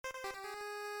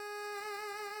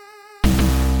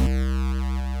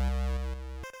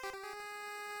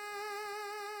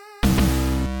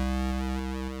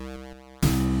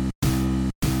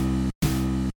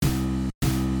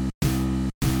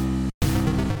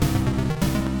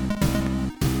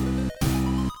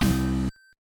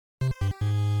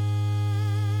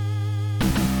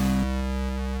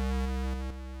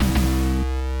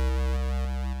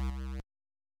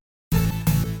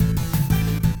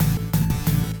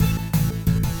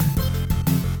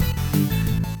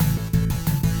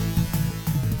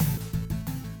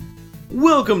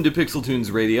Welcome to Pixel Tunes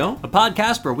Radio, a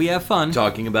podcast where we have fun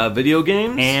talking about video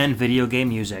games and video game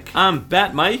music. I'm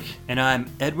Bat Mike. And I'm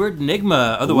Edward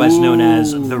Nigma, otherwise known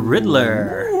as the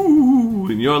Riddler.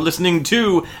 And you're listening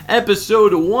to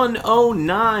episode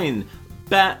 109,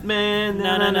 Batman,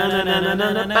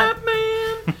 Batman.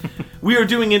 We are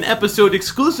doing an episode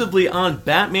exclusively on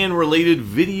Batman-related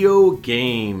video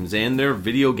games and their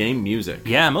video game music.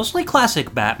 Yeah, mostly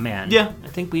classic Batman. Yeah. I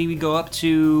think we go up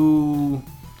to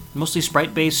mostly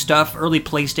sprite-based stuff. Early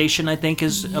PlayStation, I think,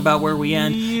 is about where we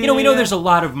end. Yeah. You know, we know there's a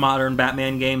lot of modern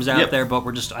Batman games out Yep. there, but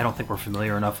I don't think we're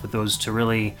familiar enough with those to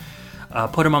really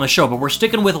put them on the show. But we're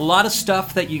sticking with a lot of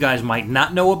stuff that you guys might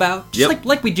not know about. Just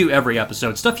like we do every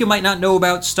episode. Stuff you might not know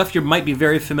about, stuff you might be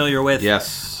very familiar with.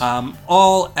 Yes.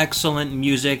 All excellent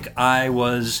music. I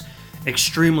was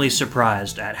extremely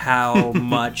surprised at how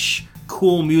much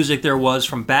cool music there was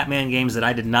from Batman games that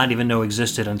I did not even know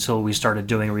existed until we started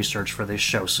doing research for this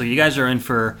show. So you guys are in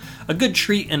for a good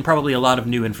treat and probably a lot of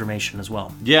new information as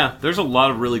well. Yeah, there's a lot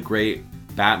of really great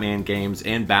Batman games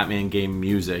and Batman game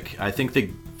music. I think the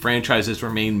franchises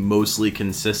remain mostly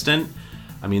consistent.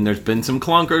 I mean, there's been some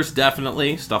clunkers,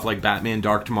 definitely. Stuff like Batman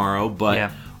Dark Tomorrow.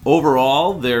 But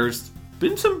overall, there's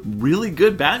been some really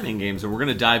good Batman games, and we're going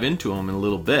to dive into them in a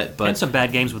little bit. But and some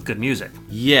bad games with good music.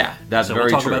 Yeah, that's so very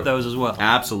true. We'll talk about those as well.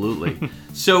 Absolutely.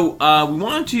 So we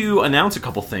wanted to announce a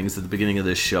couple things at the beginning of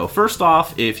this show. First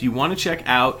off, if you want to check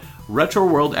out Retro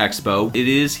World Expo, it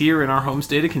is here in our home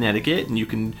state of Connecticut, and you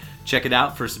can check it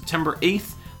out for September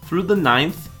 8th through the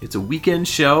 9th. It's a weekend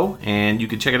show, and you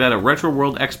can check it out at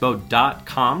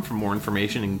retroworldexpo.com for more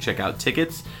information and check out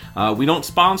tickets. We don't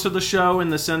sponsor the show in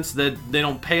the sense that they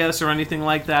don't pay us or anything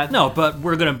like that. No, but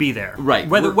we're going to be there. Right.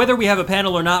 Whether we have a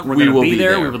panel or not, we're going to be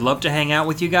there. We would love to hang out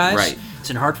with you guys. Right. It's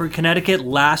in Hartford, Connecticut.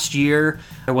 Last year,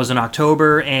 it was in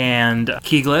October, and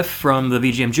Keyglyph from the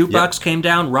VGM Jukebox came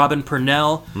down. Robin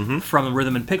Purnell from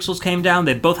Rhythm and Pixels came down.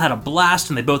 They both had a blast,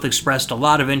 and they both expressed a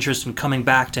lot of interest in coming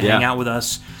back to hang out with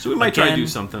us. So we might try to do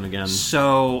something again.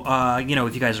 So,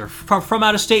 if you guys are from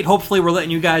out of state, hopefully we're letting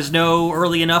you guys know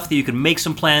early enough that you can make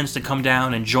some plans to come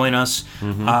down and join us.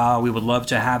 We would love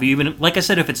to have you. Even, like I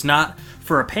said, if it's not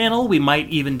for a panel, we might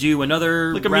even do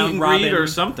another like a round meet and robin greet or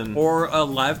something, or a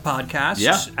live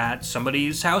podcast at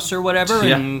somebody's house or whatever.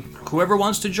 And whoever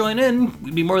wants to join in,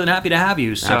 we'd be more than happy to have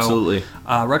you. So, absolutely.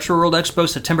 Retro World Expo,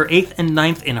 September 8th and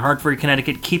 9th in Hartford,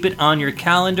 Connecticut. Keep it on your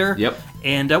calendar. Yep.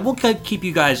 And we'll keep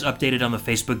you guys updated on the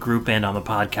Facebook group and on the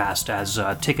podcast as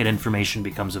ticket information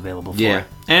becomes available for it.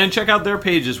 And check out their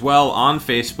page as well on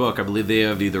Facebook. I believe they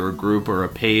have either a group or a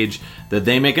page that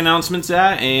they make announcements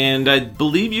at. And I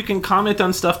believe you can comment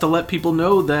on stuff to let people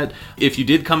know that if you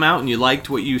did come out and you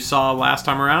liked what you saw last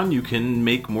time around, you can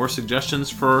make more suggestions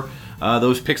for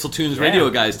those Pixel Tunes Radio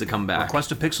guys to come back.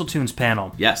 Request a Pixel Tunes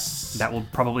panel. Yes. That will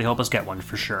probably help us get one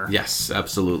for sure. Yes,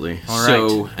 absolutely. All right.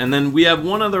 So, and then we have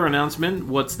one other announcement.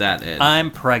 What's that, Ed?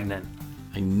 I'm pregnant.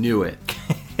 I knew it.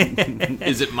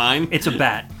 Is it mine? It's a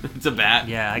bat. It's a bat?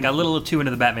 Yeah, I got a little too into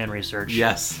the Batman research.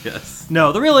 Yes.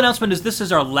 No, the real announcement is this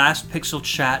is our last Pixel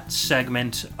Chat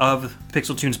segment of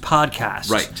Pixel Tunes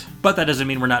podcast. Right. But that doesn't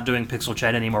mean we're not doing Pixel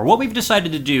Chat anymore. What we've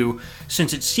decided to do,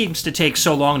 since it seems to take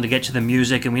so long to get to the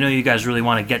music, and we know you guys really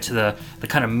want to get to the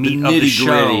kind of meat of the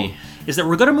show, is that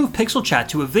we're going to move Pixel Chat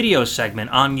to a video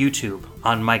segment on YouTube,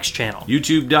 on Mike's channel.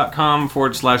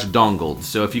 YouTube.com/dongled.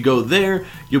 So if you go there,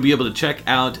 you'll be able to check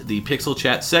out the Pixel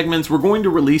Chat segments. We're going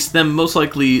to release them most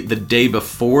likely the day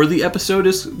before the episode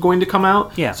is going to come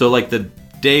out. Yeah. So like the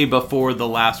day before the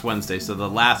last Wednesday, so the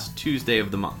last Tuesday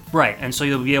of the month. Right, and so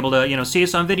you'll be able to, see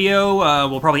us on video.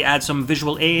 We'll probably add some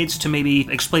visual aids to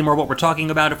maybe explain more what we're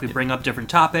talking about if we bring up different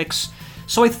topics.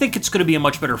 So I think it's going to be a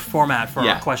much better format for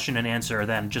our question and answer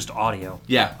than just audio.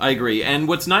 Yeah, I agree. And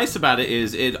what's nice about it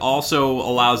is it also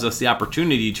allows us the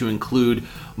opportunity to include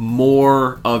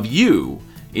more of you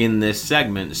in this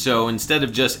segment. So instead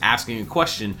of just asking a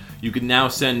question, you can now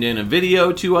send in a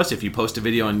video to us. If you post a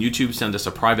video on YouTube, send us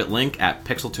a private link at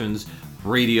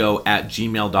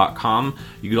pixeltunesradio@gmail.com.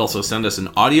 You could also send us an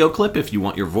audio clip if you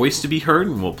want your voice to be heard,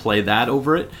 and we'll play that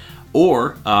over it.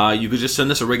 Or you could just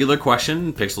send us a regular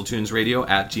question,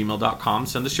 pixeltunesradio@gmail.com.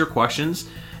 Send us your questions.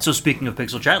 So speaking of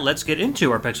Pixel Chat, let's get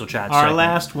into our Pixel Chat Our segment.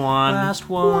 last one.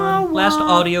 Last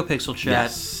audio Pixel Chat.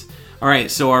 Yes. All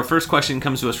right, so our first question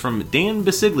comes to us from Dan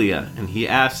Basiglia, and he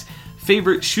asks,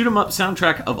 favorite shoot-'em-up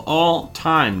soundtrack of all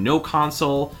time, no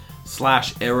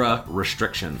console/era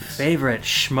restrictions. Favorite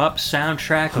shmup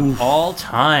soundtrack of all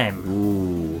time.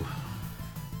 Ooh.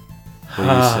 What do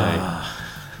you say?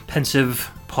 Pensive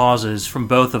pauses from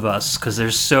both of us, because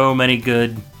there's so many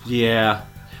good... Yeah.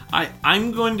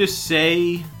 I'm going to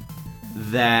say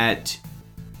that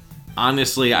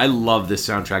honestly, I love this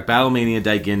soundtrack. Battlemania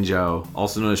Daiginjo,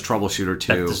 also known as Troubleshooter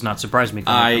 2. That does not surprise me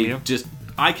coming from you.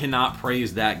 I cannot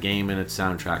praise that game and its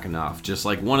soundtrack enough. Just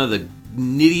like one of the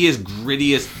nittiest,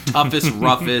 grittiest, toughest,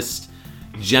 roughest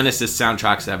Genesis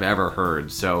soundtracks I've ever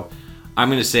heard. So I'm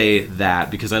going to say that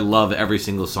because I love every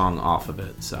single song off of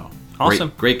it. So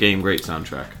awesome. Great game, great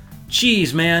soundtrack.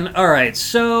 Jeez, man. All right,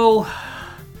 so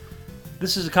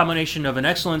this is a combination of an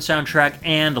excellent soundtrack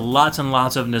and lots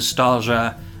of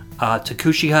nostalgia.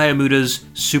 Takushi Hayamuta's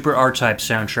Super R-Type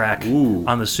soundtrack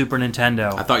on the Super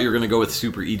Nintendo. I thought you were going to go with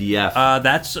Super EDF.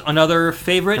 That's another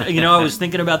favorite. I was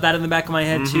thinking about that in the back of my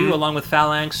head too, along with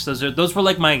Phalanx. Those were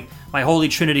like my holy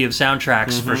trinity of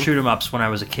soundtracks for shoot 'em ups when I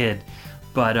was a kid.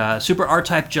 But Super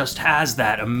R-Type just has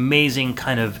that amazing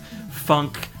kind of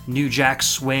funk, New Jack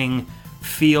Swing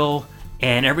feel.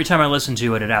 And every time I listen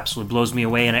to it, it absolutely blows me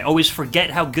away. And I always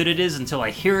forget how good it is until I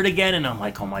hear it again, and I'm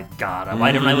like, oh my god,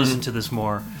 why didn't I listen to this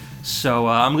more? So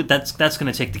that's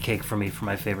going to take the cake for me for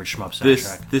my favorite shmup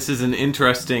soundtrack. This is an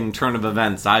interesting turn of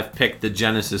events. I've picked the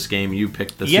Genesis game. You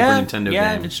picked the Super Nintendo game.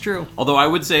 Yeah, it's true. Although I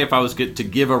would say if I was to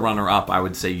give a runner-up, I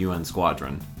would say UN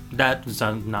Squadron. That was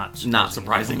not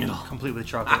surprising at all. Completely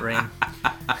Chocolate Rain.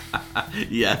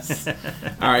 Yes.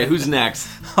 All right, who's next?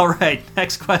 All right,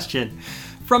 next question.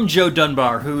 From Joe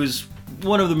Dunbar, who's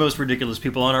one of the most ridiculous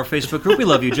people on our Facebook group. We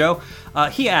love you, Joe.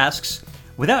 He asks,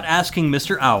 without asking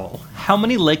Mr. Owl, how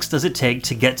many licks does it take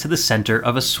to get to the center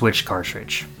of a Switch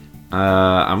cartridge?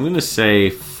 I'm going to say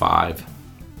 5.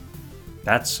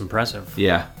 That's impressive.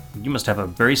 Yeah. You must have a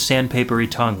very sandpapery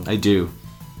tongue. I do.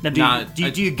 Now,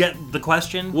 do you get the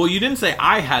question? Well, you didn't say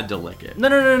I had to lick it.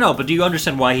 No. But do you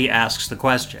understand why he asks the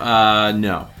question?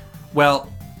 No.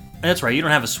 Well, that's right. You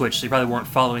don't have a Switch, so you probably weren't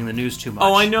following the news too much.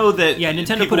 Oh, I know that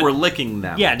Nintendo people were licking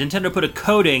them. Yeah, Nintendo put a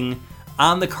coating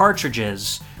on the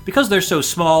cartridges because they're so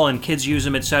small and kids use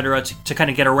them, etc., to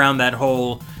kind of get around that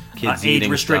whole age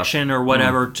restriction or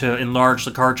whatever to enlarge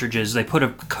the cartridges. They put a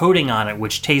coating on it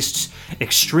which tastes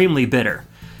extremely bitter.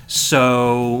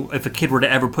 So if a kid were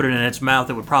to ever put it in its mouth,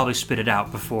 it would probably spit it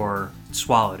out before it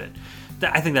swallowed it.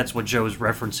 I think that's what Joe's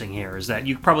referencing here, is that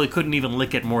you probably couldn't even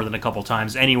lick it more than a couple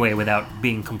times anyway without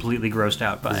being completely grossed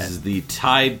out by it. This is the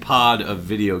Tide Pod of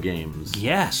video games.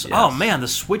 Yes. Oh, man, the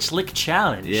Switch Lick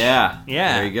Challenge. Yeah.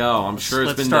 Yeah. There you go. I'm sure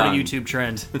it's been done. Let's start a YouTube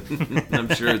trend. I'm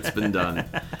sure it's been done.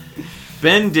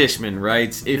 Ben Dishman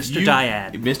writes, Mr.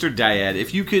 Dyad,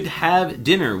 if you could have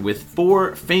dinner with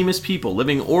 4 famous people,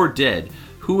 living or dead,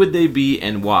 who would they be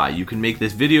and why? You can make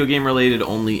this video game related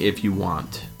only if you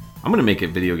want. I'm going to make it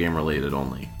video game related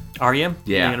only. Are you?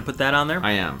 Yeah. You're going to put that on there?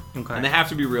 I am. Okay. And they have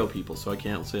to be real people, so I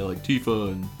can't say like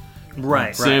Tifa and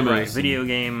Right. Video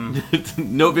game.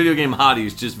 No video game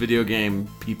hotties, just video game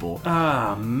people.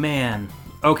 Oh, man.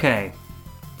 Okay.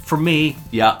 For me,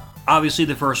 obviously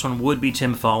the first one would be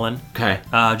Tim Follin. Okay.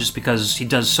 Just because he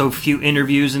does so few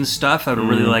interviews and stuff, I would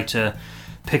really like to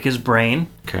pick his brain.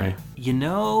 Okay.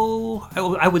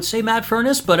 I would say Matt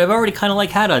Furnace, but I've already kind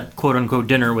of had a quote-unquote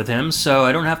dinner with him, so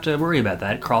I don't have to worry about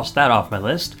that. Cross that off my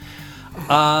list.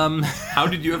 How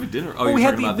did you have a dinner? Oh, we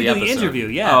had about the interview,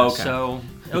 yeah. Oh, okay. So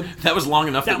that was long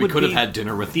enough that we could have had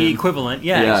dinner with him. The equivalent,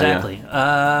 yeah, exactly.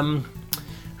 Yeah.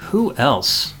 Who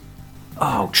else?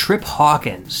 Oh, Trip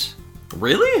Hawkins.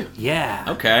 Really? Yeah.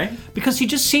 Okay. Because he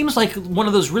just seems like one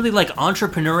of those really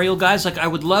entrepreneurial guys. I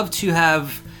would love to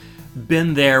have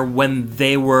been there when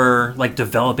they were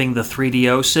developing the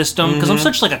 3DO system, because I'm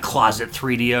such a closet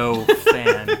 3DO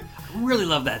fan. Really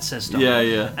love that system.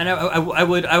 Yeah. And I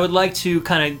would like to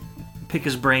kind of pick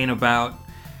his brain about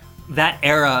that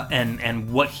era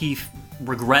and what he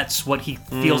regrets, what he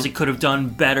feels he could have done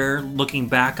better looking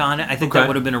back on it. I think that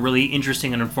would have been a really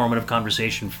interesting and informative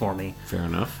conversation for me. Fair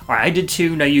enough. All right, I did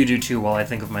 2. Now you do 2 while I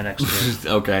think of my next 2.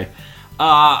 Okay.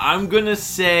 I'm gonna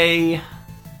say.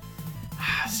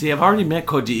 See, I've already met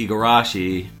Koji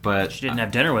Igarashi, but... You didn't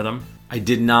have dinner with him. I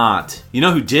did not. You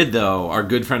know who did, though? Our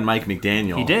good friend Mike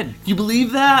McDaniel. He did. You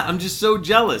believe that? I'm just so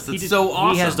jealous. It's so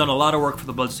awesome. He has done a lot of work for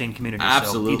the Bloodstained community.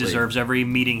 Absolutely. So he deserves every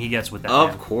meeting he gets with that Of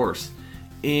man. courst.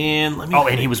 And let me...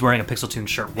 and he was wearing a Pixel Tune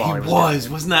shirt while he was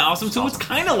there. Wasn't that awesome? So it's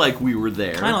kind of like we were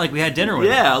there. Kind of like we had dinner with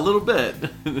him. Yeah, a little bit.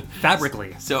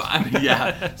 Fabrically. So,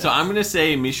 So I'm going to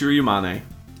say Michiru Yamane.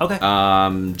 Okay.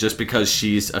 Just because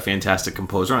she's a fantastic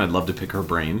composer, and I'd love to pick her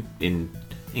brain in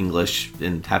English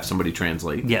and have somebody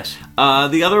translate. Yes.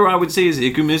 The other I would say is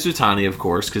Iku Mizutani, of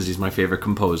course, because he's my favorite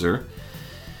composer.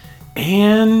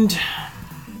 And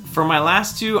for my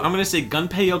last 2, I'm going to say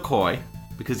Gunpei Yokoi,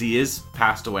 because he is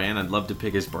passed away, and I'd love to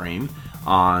pick his brain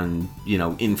on,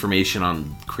 information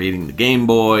on creating the Game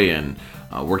Boy and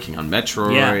working on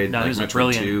Metroid. Yeah, no, he's a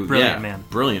brilliant man.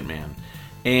 Brilliant man.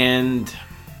 And,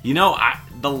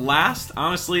 the last,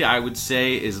 honestly, I would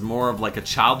say is more of like a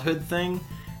childhood thing,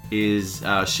 is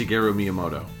Shigeru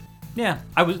Miyamoto. Yeah,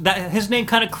 his name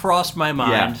kind of crossed my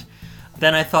mind. Yeah.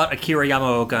 Then I thought Akira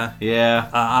Yamaoka. Yeah.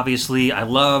 Obviously, I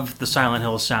love the Silent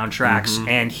Hill soundtracks,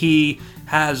 and he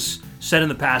has said in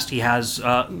the past he has,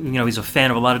 he's a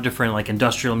fan of a lot of different like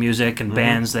industrial music and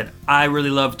bands that I really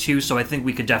love too. So I think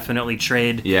we could definitely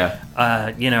trade,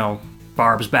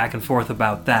 barbs back and forth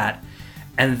about that.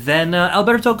 And then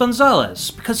Alberto Gonzalez,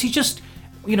 because he just,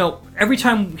 every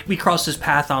time we cross his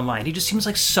path online, he just seems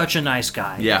like such a nice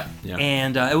guy. Yeah.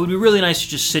 And it would be really nice to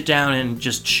just sit down and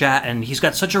just chat. And he's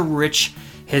got such a rich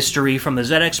history from the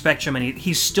ZX Spectrum, and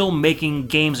he's still making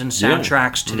games and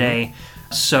soundtracks today.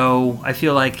 So I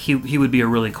feel like he would be a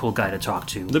really cool guy to talk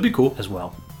to. That'd be cool. As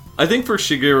well. I think for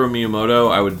Shigeru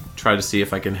Miyamoto, I would try to see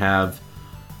if I can have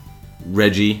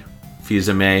Reggie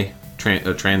Fils-Aimé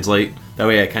translate. That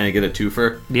way I kind of get a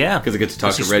twofer. Yeah. Because I get to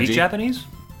talk to Does he Reggie. speak Japanese?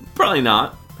 Probably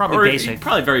not. Probably basic.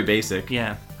 Probably very basic.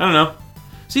 Yeah. I don't know.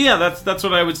 So yeah, that's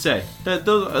what I would say.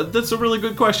 That's a really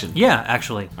good question. Yeah,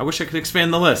 actually. I wish I could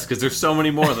expand the list, because there's so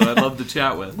many more that I'd love to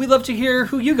chat with. We'd love to hear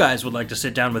who you guys would like to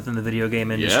sit down with in the video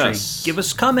game industry. Yes. Give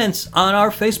us comments on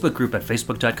our Facebook group at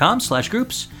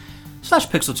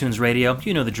facebook.com/groups/PixelTunesRadio.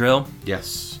 You know the drill.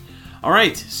 Yes. All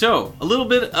right, so a little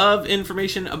bit of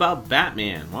information about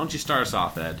Batman. Why don't you start us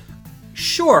off, Ed?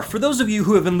 Sure. For those of you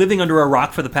who have been living under a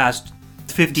rock for the past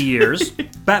 50 years,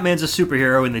 Batman's a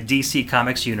superhero in the DC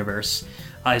Comics universe.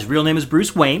 His real name is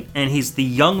Bruce Wayne, and he's the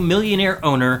young millionaire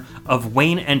owner of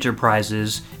Wayne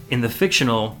Enterprises in the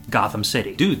fictional Gotham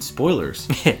City. Dude, spoilers.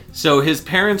 So his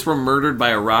parents were murdered by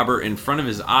a robber in front of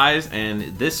his eyes,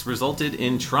 and this resulted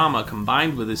in trauma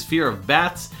combined with his fear of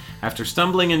bats after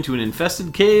stumbling into an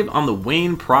infested cave on the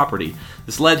Wayne property.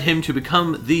 This led him to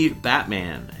become the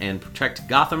Batman and protect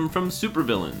Gotham from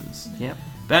supervillains. Yep.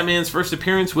 Batman's first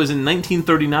appearance was in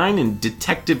 1939 in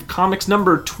Detective Comics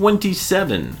number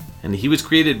 27. And he was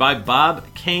created by Bob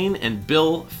Kane and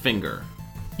Bill Finger.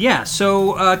 Yeah,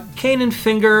 so Kane and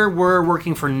Finger were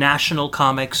working for National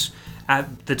Comics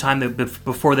at the time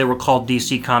before they were called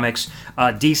DC Comics.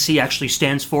 DC actually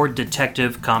stands for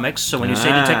Detective Comics. So when you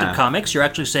say Detective Comics, you're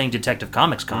actually saying Detective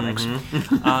Comics.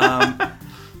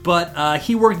 But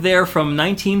he worked there from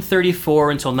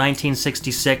 1934 until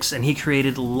 1966, and he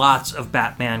created lots of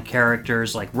Batman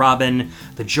characters like Robin,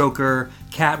 the Joker,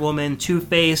 Catwoman,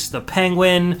 Two-Face, the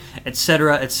Penguin,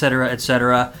 etc., etc.,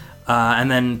 etc. And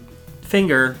then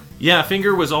Finger... Yeah,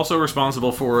 Finger was also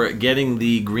responsible for getting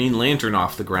the Green Lantern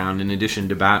off the ground in addition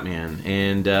to Batman.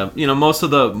 And, most of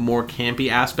the more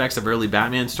campy aspects of early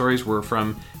Batman stories were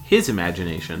from his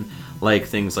imagination. Like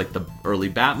things like the early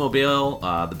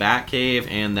Batmobile, the Batcave,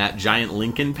 and that giant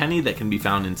Lincoln penny that can be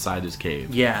found inside his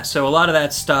cave. Yeah, so a lot of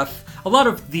that stuff, a lot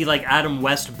of the Adam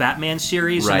West Batman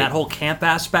series and that whole camp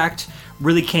aspect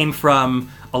really came from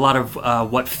a lot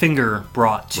of what Finger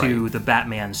brought to the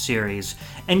Batman series.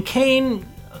 And Kane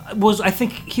I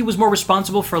think he was more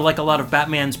responsible for a lot of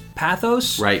Batman's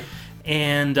pathos. Right.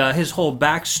 And his whole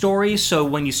backstory. So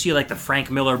when you see the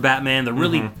Frank Miller Batman, the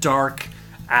really dark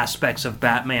aspects of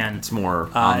Batman, it's more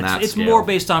on that it's scale. more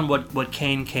based on what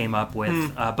Kane came up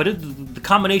with. But the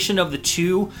combination of the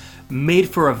two made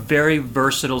for a very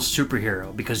versatile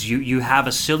superhero, because you have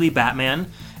a silly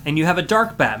Batman and you have a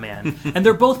dark Batman, and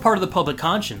they're both part of the public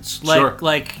conscience.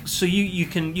 So you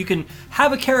can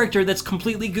have a character that's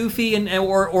completely goofy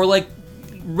or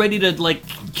ready to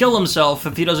kill himself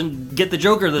if he doesn't get the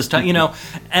Joker this time,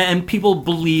 and people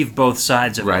believe both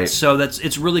sides of it. So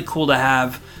it's really cool to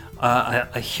have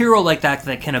a hero like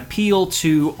that can appeal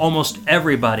to almost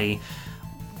everybody.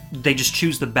 They just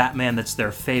choose the Batman that's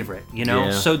their favorite,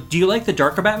 Yeah. So do you like the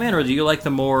darker Batman, or do you like the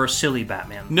more silly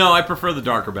Batman? No, I prefer the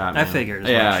darker Batman. I figured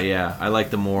as much. Yeah. I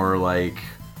like the more,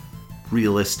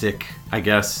 realistic, I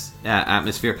guess,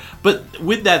 atmosphere. But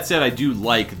with that said, I do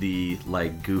like the,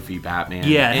 goofy Batman.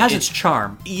 Yeah, it has its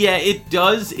charm. Yeah, it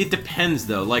does. It depends,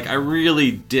 though. I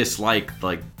really dislike,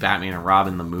 Batman and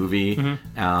Robin, the movie.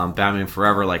 Batman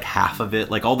Forever, half of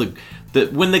it. All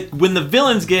when the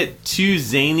villains get too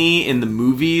zany in the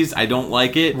movies, I don't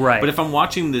like it. Right. But if I'm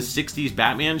watching the 60s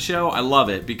Batman show, I love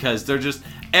it, because they're just...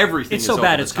 Everything it's is so over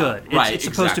bad the it's top. good. It's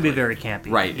supposed to be very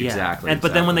campy. Right, exactly.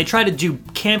 But then when they try to do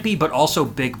campy but also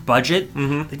big budget,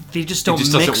 they just don't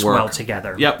mix well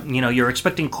together. Yep. You're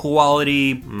expecting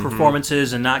quality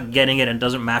performances and not getting it, and it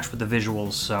doesn't match with the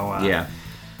visuals. So yeah.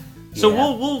 So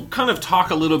we'll kind of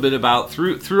talk a little bit about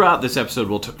throughout this episode.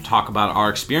 We'll talk about our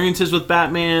experiences with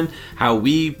Batman, how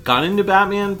we got into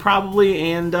Batman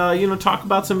probably, and talk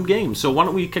about some games. So why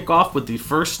don't we kick off with the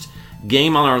first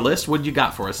game on our list. What you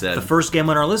got for us, Ed? The first game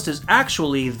on our list is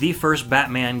actually the first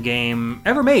Batman game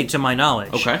ever made, to my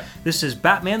knowledge. Okay. This is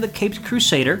Batman the Caped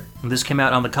Crusader. This came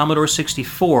out on the Commodore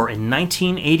 64 in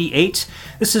 1988.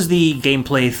 This is the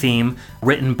gameplay theme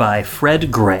written by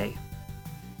Fred Gray.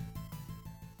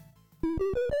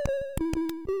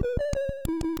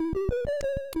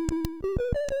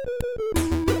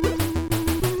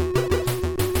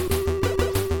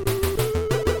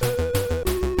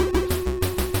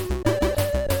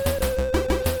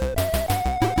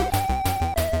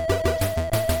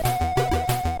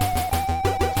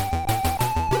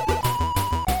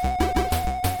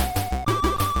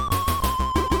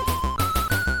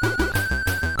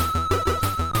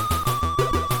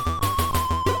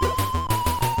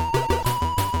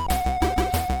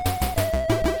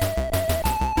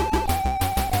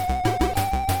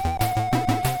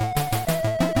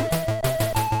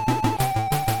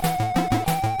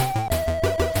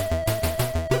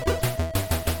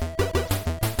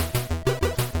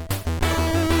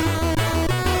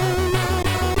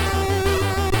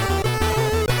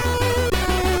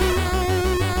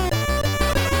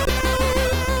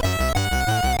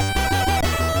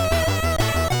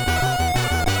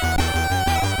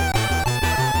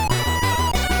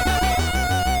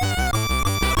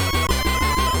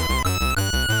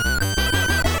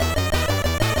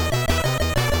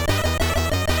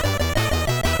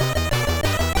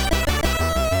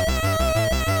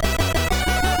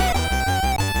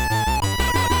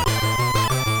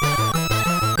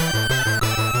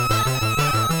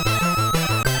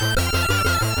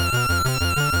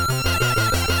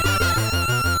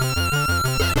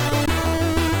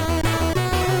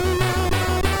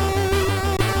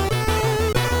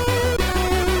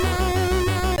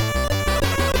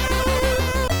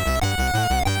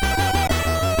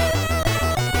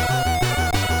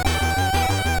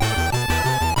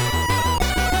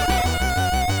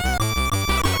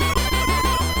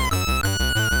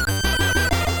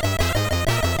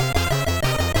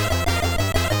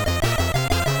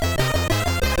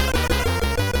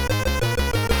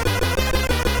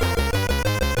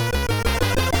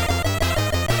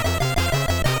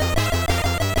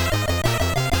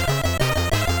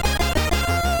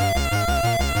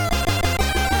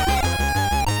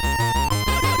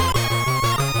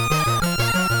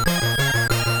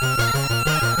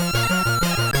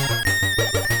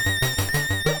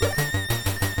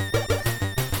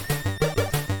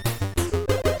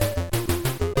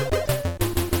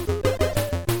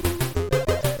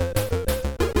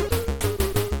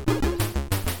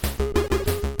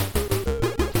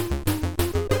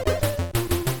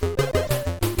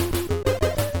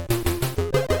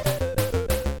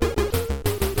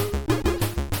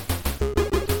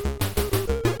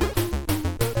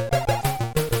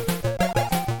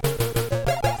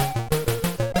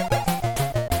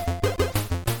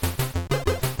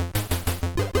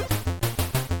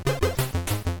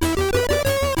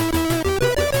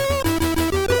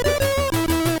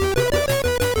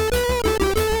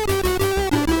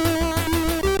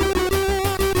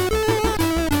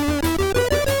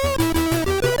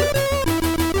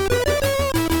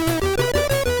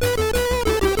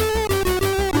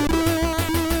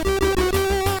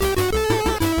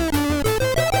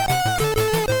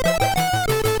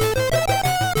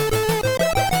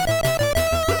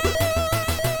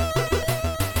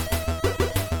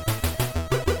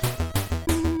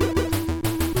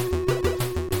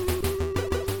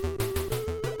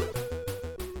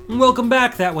 Welcome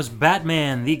back. That was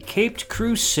Batman, the Caped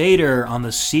Crusader on the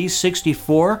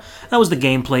C64. That was the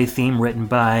gameplay theme written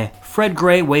by Fred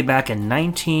Gray way back in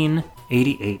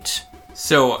 1988.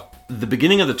 So, the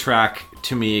beginning of the track,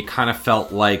 to me, kind of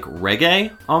felt like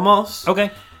reggae, almost. Okay.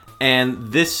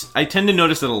 And this, I tend to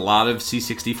notice that a lot of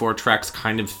C64 tracks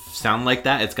kind of sound like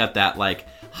that. It's got that, like,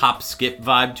 hop-skip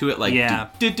vibe to it. Like, yeah.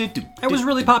 It was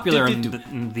really popular in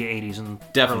the 80s and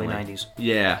early 90s.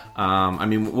 Yeah. I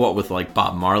mean, what with, like,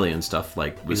 Bob Marley and stuff,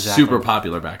 like, was Exactly. super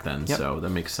popular back then. Yep. So, that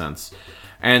makes sense.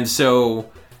 And so,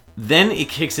 then it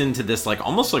kicks into this, like,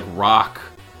 almost like rock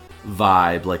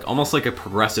vibe, like almost like a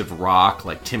progressive rock,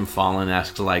 like Tim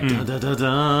Fallon-esque, like da da da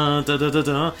da da da da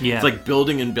da. Yeah. It's like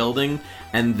building and building,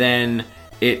 and then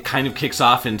it kind of kicks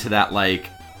off into that like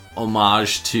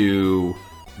homage to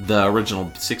the original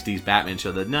 '60s Batman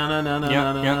show. The na na na na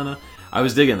na na na. I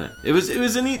was digging it. It was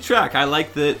a neat track. I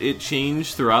like that it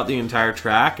changed throughout the entire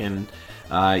track, and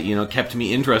kept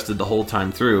me interested the whole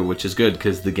time through, which is good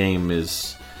because the game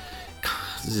is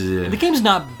The game's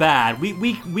not bad.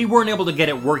 We weren't able to get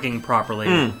it working properly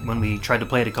when we tried to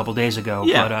play it a couple days ago.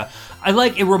 Yeah.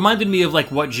 But it reminded me of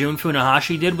like what Jun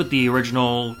Funahashi did with the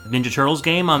original Ninja Turtles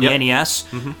game on the NES.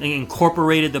 They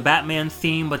incorporated the Batman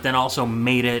theme, but then also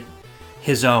made it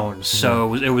his own.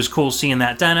 So it was cool seeing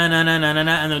that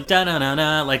da-na-na-na-na-na and then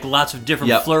da-na-na-na, like lots of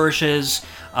different flourishes,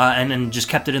 and then just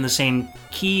kept it in the same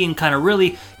key and kind of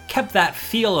really kept that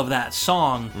feel of that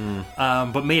song,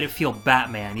 but made it feel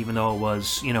Batman, even though it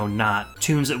was, not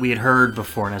tunes that we had heard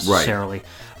before necessarily. Right.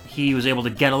 He was able to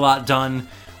get a lot done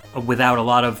without a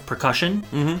lot of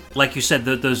percussion. Like you said,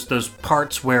 those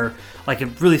parts where like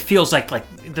it really feels like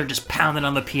they're just pounding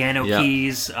on the piano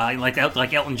keys, like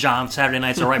Elton John, Saturday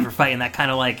Night's Alright for Fighting, that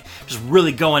kind of like just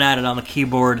really going at it on the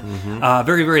keyboard.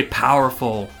 Very, very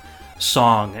powerful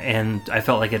song, and I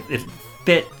felt like it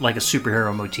fit like a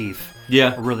superhero motif.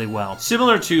 Yeah, really well.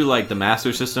 Similar to like the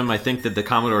Master System, I think that the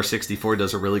Commodore 64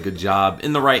 does a really good job,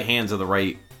 in the right hands of the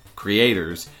right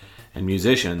creators and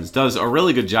musicians, does a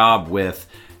really good job with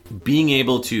being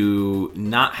able to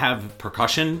not have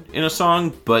percussion in a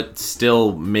song, but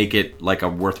still make it like a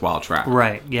worthwhile track.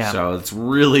 Right, yeah. So it's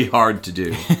really hard to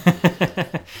do.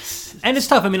 And it's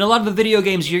tough. I mean, a lot of the video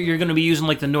games, you're going to be using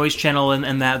like the noise channel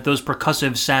and those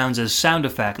percussive sounds as sound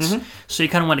effects. So you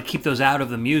kind of want to keep those out of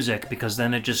the music, because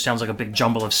then it just sounds like a big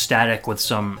jumble of static with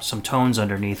some tones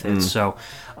underneath it. So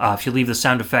if you leave the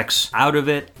sound effects out of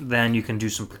it, then you can do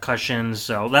some percussion.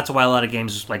 So that's why a lot of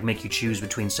games like make you choose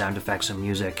between sound effects and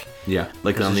music. Yeah,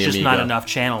 like on the Amiga. There's just not enough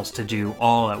channels to do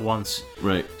all at once.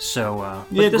 Right. So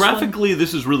graphically,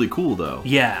 this is really cool though.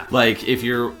 Yeah. Like if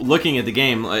you're looking at the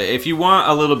game, if you want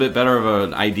a little bit better of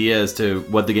an idea as to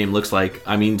what the game looks like,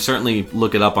 I mean, certainly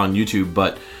look it up on YouTube,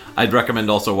 but I'd recommend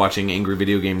also watching Angry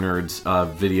Video Game Nerd's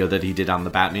video that he did on the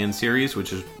Batman series,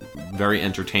 which is very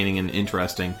entertaining and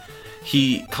interesting.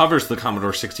 He covers the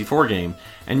Commodore 64 game,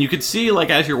 and you could see, like,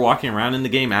 as you're walking around in the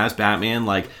game as Batman,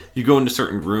 like, you go into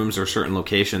certain rooms or certain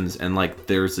locations, and, like,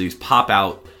 there's these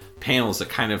pop-out panels that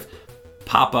kind of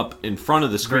pop up in front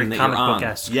of the screen very that you're on. comic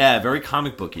book-esque. Yeah, very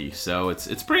comic booky. So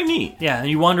it's pretty neat. Yeah, and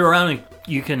you wander around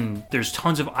and there's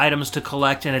tons of items to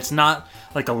collect, and it's not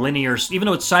like a linear, even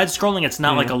though it's side-scrolling, it's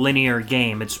not like a linear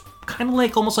game. It's kind of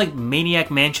like almost like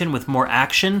Maniac Mansion with more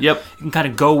action. Yep. You can kind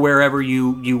of go wherever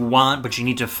you want, but you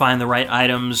need to find the right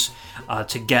items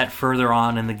to get further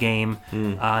on in the game.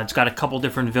 It's got a couple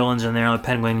different villains in there, like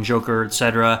Penguin, Joker,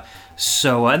 etc.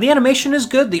 So, and the animation is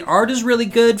good. The art is really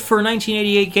good for a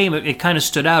 1988 game. It kind of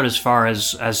stood out as far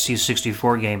as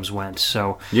C64 games went.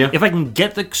 So, if I can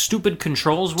get the stupid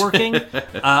controls working,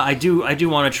 I do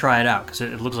want to try it out, because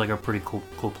it looks like a pretty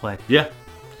cool play. Yeah.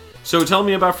 So tell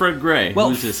me about Fred Gray. Well,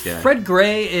 who's this guy? Fred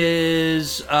Gray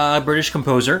is a British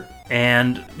composer,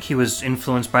 and he was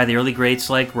influenced by the early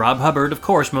greats like Rob Hubbard. Of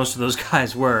course, most of those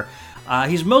guys were.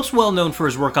 He's most well known for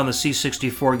his work on the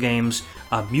C64 games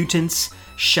Mutants,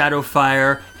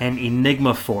 Shadowfire, and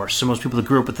Enigma Force. So most people that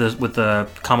grew up with the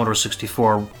Commodore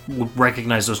 64 would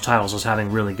recognize those titles as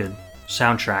having really good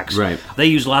soundtracks. Right. They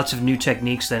used lots of new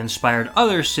techniques that inspired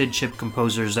other SID chip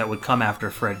composers that would come after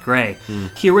Fred Gray.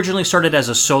 He originally started as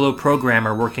a solo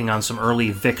programmer working on some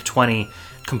early VIC-20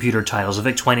 computer titles. The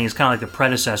VIC-20 is kind of like the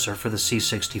predecessor for the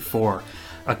C64.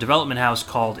 A development house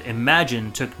called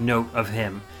Imagine took note of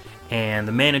him, and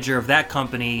the manager of that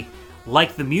company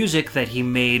liked the music that he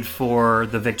made for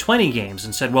the VIC-20 games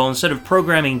and said, well, instead of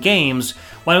programming games,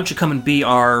 why don't you come and be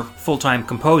our full-time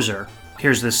composer?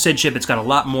 Here's this SID chip, it's got a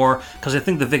lot more, because I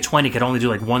think the VIC-20 could only do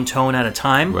like one tone at a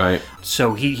time. Right.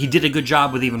 So he did a good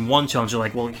job with even one tone. So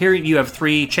like, well, here you have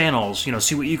 3 channels,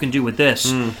 see what you can do with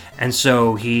this. And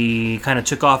so he kind of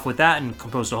took off with that and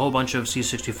composed a whole bunch of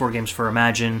C64 games for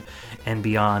Imagine and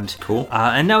beyond. Cool.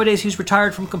 And nowadays he's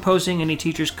retired from composing, and he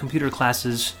teaches computer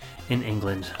classes in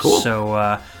England. Cool.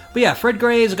 So, but yeah, Fred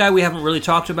Gray is a guy we haven't really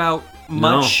talked about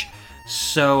much. No.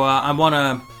 So I want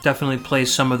to definitely play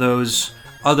some of those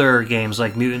other games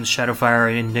like Mutants, Shadowfire,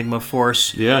 and Enigma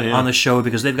Force on the show,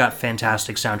 because they've got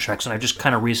fantastic soundtracks, and I've just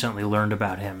kind of recently learned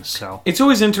about him. So it's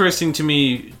always interesting to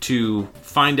me to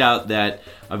find out that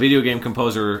a video game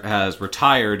composer has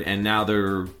retired and now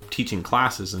they're teaching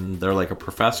classes and they're like a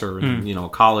professor in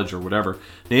college or whatever.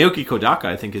 Naoki Kodaka,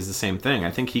 I think, is the same thing.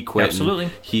 I think he quit. Absolutely.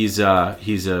 And he's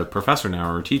a professor now,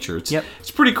 or a teacher.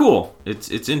 It's pretty cool.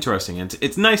 It's interesting.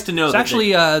 It's nice to know that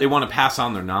actually, they want to pass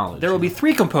on their knowledge. There will be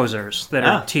 3 composers that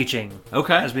are teaching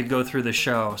as we go through the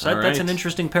show. So that's an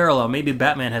interesting parallel. Maybe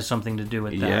Batman has something to do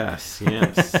with that.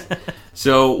 Yes.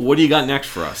 So what do you got next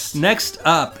for us? Next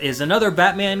up is another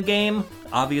Batman game.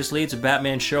 Obviously, it's a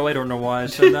Batman show. I don't know why I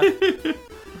said that.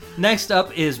 Next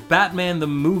up is Batman the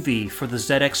Movie for the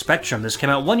ZX Spectrum. This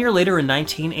came out 1 year later in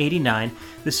 1989.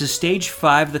 This is Stage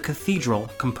 5, The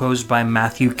Cathedral, composed by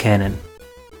Matthew Cannon.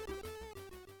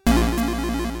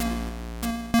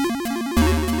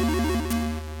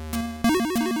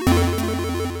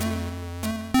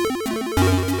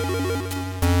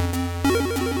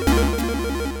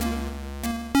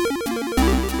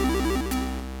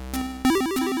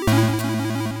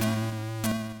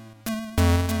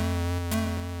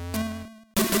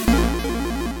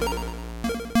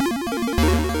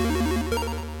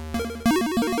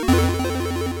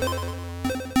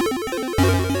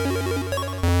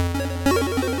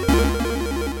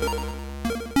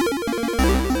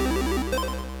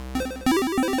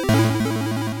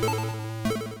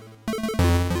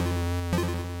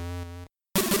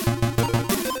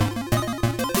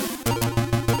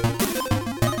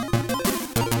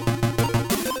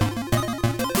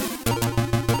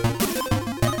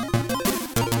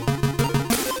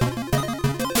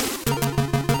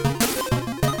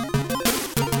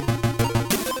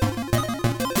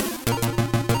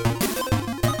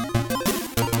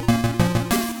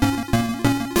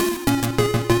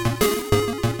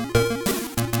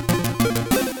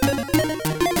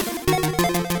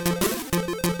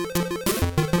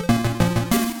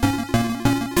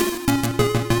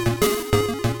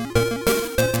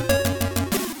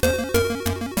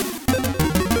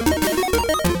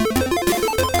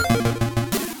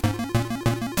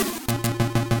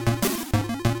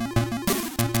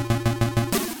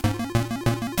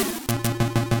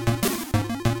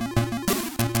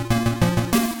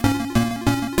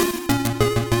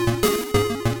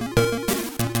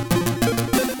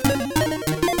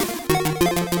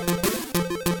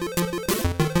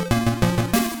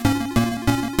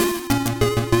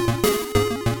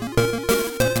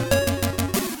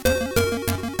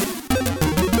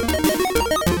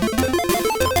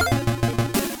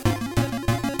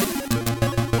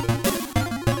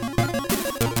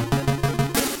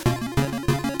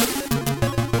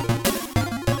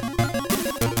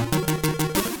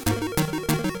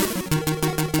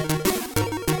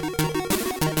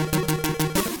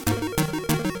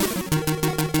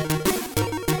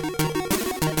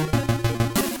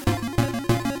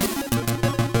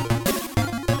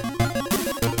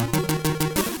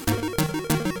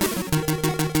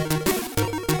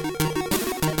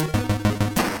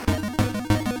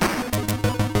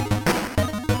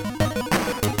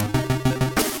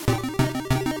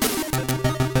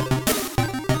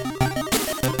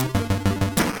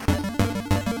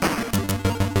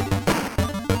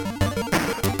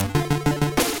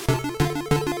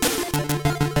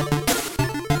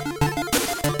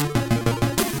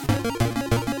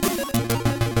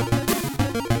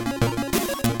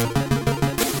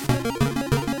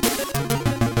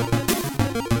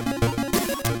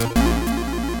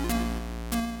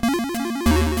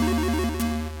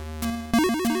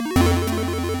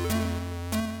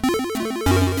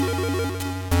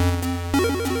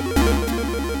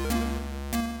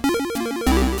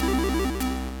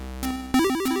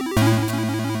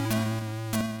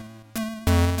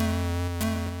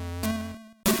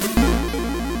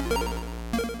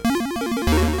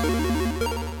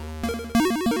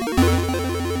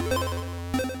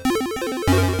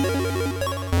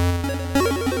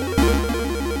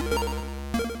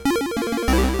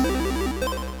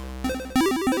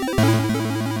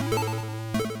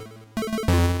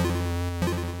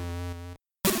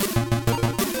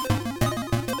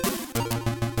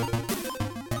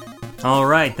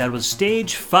 Alright, that was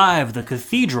Stage 5, The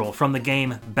Cathedral, from the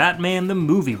game Batman the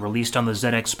Movie, released on the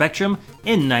ZX Spectrum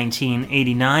in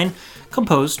 1989,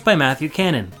 composed by Matthew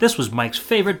Cannon. This was Mike's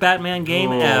favorite Batman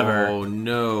game ever. Oh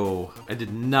no, I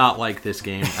did not like this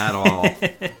game at all.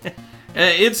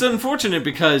 It's unfortunate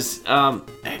because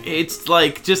it's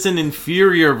like just an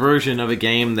inferior version of a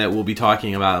game that we'll be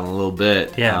talking about in a little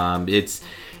bit. Yeah. It's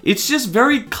just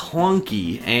very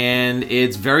clunky, and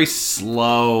it's very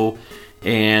slow,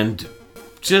 and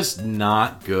just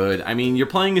not good. I mean, you're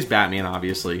playing as Batman,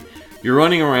 obviously. You're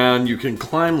running around, you can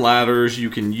climb ladders,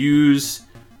 you can use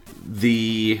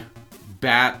the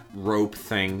bat rope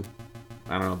thing,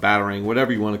 I don't know, battering,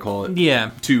 whatever you want to call it, yeah,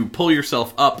 to pull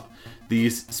yourself up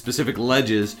these specific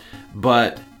ledges,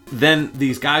 but then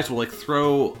these guys will like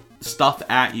throw stuff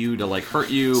at you to like hurt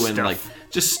you and like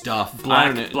just stuff.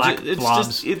 Black it's blobs.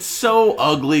 Just, it's so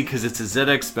ugly because it's a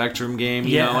ZX Spectrum game,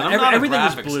 you know, and I'm not everything a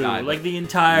is graphics blue. guy, like the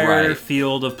entire right.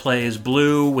 field of play is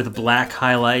blue with black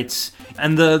highlights,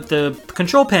 and the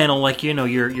control panel, like, you know,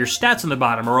 your stats on the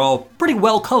bottom are all pretty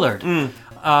well colored,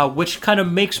 which kind of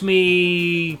makes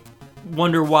me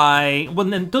wonder why. Well,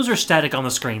 then those are static on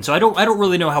the screen, so I don't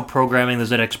really know how programming the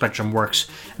ZX Spectrum works,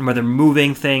 and whether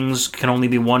moving things can only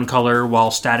be one color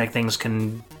while static things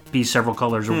can be several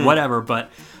colors or whatever. But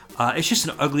it's just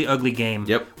an ugly, ugly game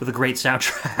with a great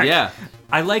soundtrack. Yeah.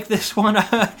 I like this one.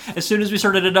 As soon as we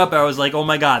started it up, I was like, oh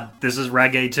my god, this is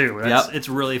Reggae 2. It's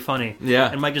really funny.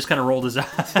 Yeah. And Mike just kind of rolled his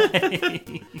eye.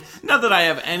 Not that I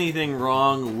have anything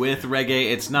wrong with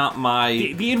reggae. It's not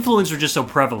my... The influence are just so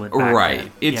prevalent back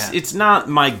Right. then. It's not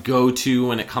my go-to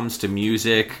when it comes to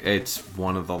music. It's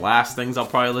one of the last things I'll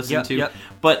probably listen to. Yep.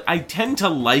 But I tend to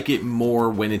like it more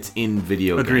when it's in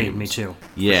video games. Agreed, me too.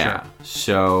 Yeah. Sure.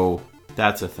 So...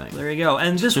 that's a thing. There you go.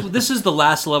 And this is the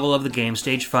last level of the game,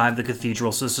 Stage 5, the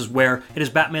Cathedral. So this is where it is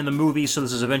Batman the movie, so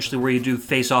this is eventually where you do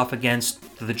face off against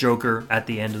the Joker at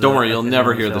the end of the Don't worry, you'll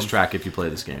never hear film. this track if you play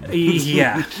this game.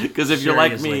 Yeah. Because if you're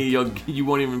like me, you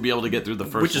won't even be able to get through the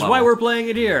first Which is level. why we're playing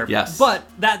it here. Yes. But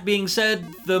that being said,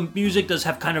 the music does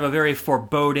have kind of a very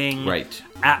foreboding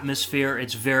atmosphere.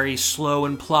 It's very slow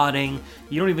and plodding.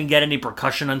 You don't even get any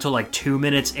percussion until like 2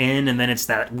 minutes in, and then it's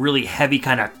that really heavy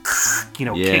kind of,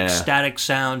 kick static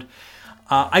sound.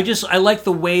 I like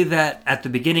the way that at the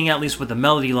beginning, at least with the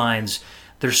melody lines,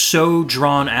 they're so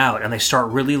drawn out, and they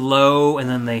start really low, and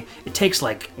then it takes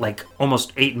like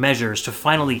almost 8 measures to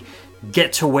finally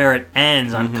get to where it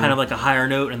ends on kind of like a higher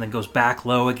note, and then goes back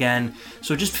low again.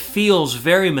 So it just feels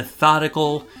very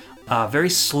methodical,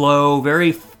 very slow,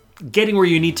 very getting where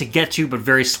you need to get to, but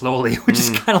very slowly, which is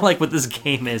kind of like what this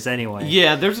game is anyway.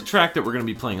 Yeah, there's a track that we're going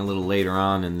to be playing a little later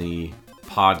on in the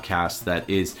podcast that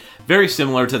is very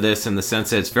similar to this in the sense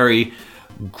that it's very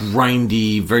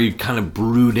grindy, very kind of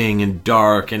brooding and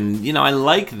dark, and I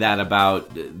like that about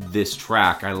this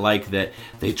track. I like that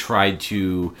they tried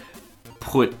to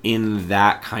put in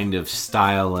that kind of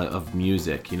style of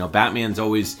music. Batman's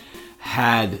always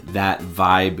had that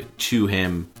vibe to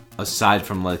him aside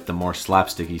from like the more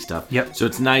slapsticky stuff. Yep. So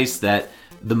it's nice that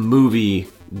the movie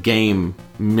game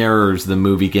mirrors the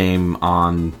movie game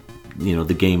on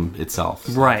the game itself.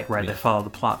 Right. Yeah. They follow the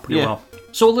plot pretty well.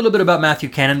 So a little bit about Matthew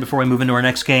Cannon before we move into our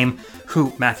next game,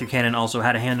 who Matthew Cannon also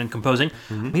had a hand in composing.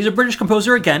 He's a British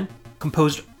composer again,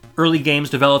 composed early games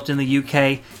developed in the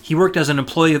UK. He worked as an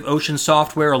employee of Ocean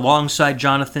Software alongside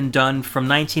Jonathan Dunn from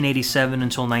 1987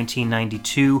 until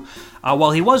 1992.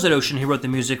 While he was at Ocean, he wrote the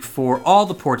music for all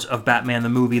the ports of Batman the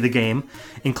movie, the game,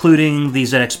 including the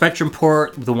ZX Spectrum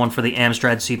port, the one for the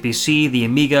Amstrad CPC, the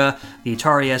Amiga, the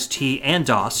Atari ST, and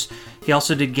DOS. He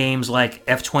also did games like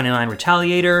F-29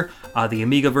 Retaliator, the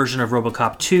Amiga version of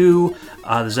RoboCop 2, the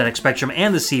ZX Spectrum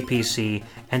and the CPC,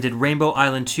 and did Rainbow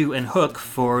Island 2 and Hook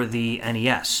for the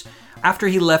NES. After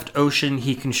he left Ocean,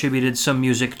 he contributed some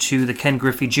music to the Ken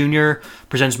Griffey Jr.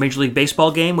 Presents Major League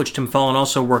Baseball game, which Tim Fallon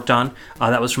also worked on.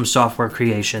 That was from Software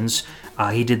Creations.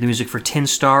 He did the music for Tin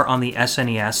Star on the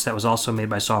SNES, that was also made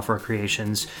by Software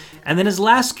Creations. And then his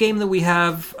last game that we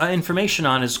have information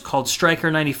on is called Striker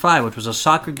 95, which was a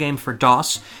soccer game for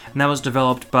DOS, and that was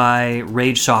developed by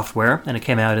Rage Software, and it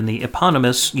came out in the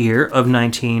eponymous year of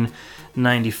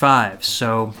 1995.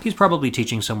 So he's probably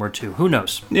teaching somewhere too. Who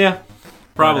knows? Yeah.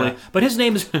 Probably. But his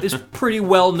name is pretty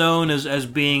well known as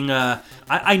being...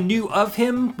 I knew of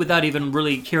him without even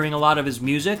really hearing a lot of his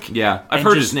music. Yeah, I've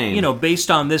heard his name. Based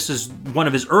on this is one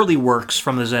of his early works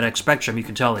from the ZX Spectrum, you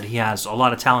can tell that he has a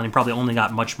lot of talent. He probably only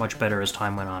got much, much better as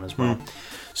time went on as well.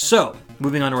 So,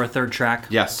 moving on to our third track.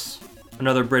 Yes.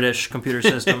 Another British computer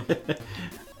system.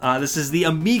 This is the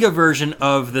Amiga version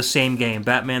of the same game,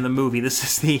 Batman the movie. This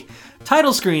is the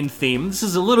title screen theme. This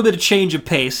is a little bit of change of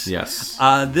pace. Yes.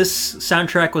 This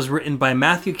soundtrack was written by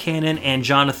Matthew Cannon and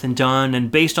Jonathan Dunn, and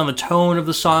based on the tone of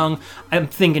the song, I'm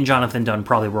thinking Jonathan Dunn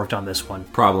probably worked on this one.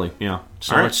 Probably, yeah.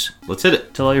 So all right, let's hit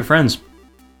it. Tell all your friends.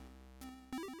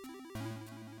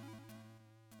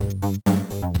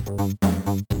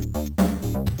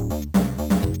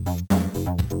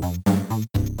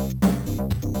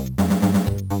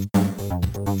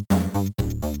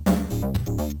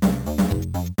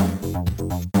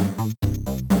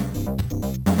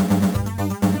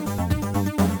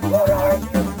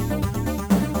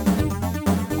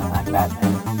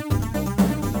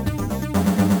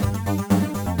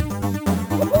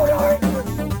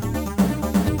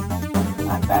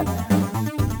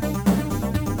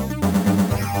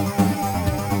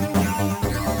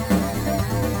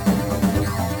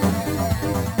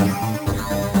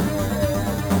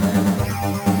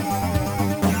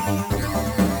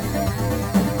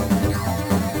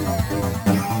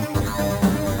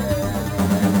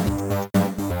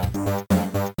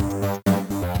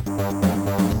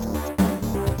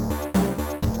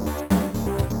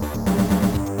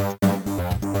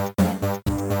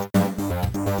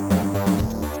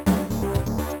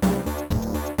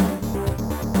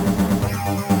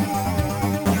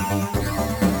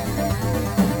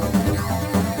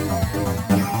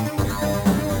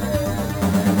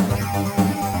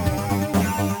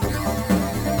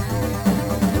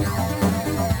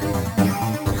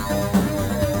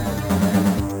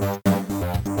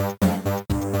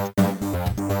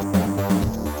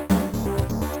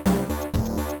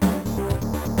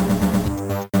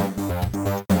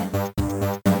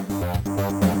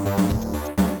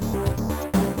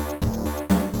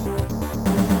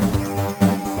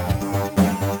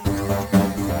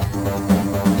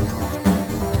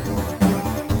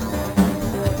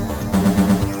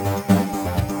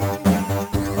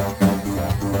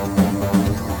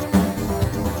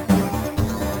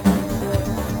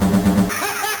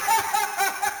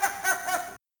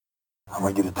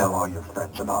 your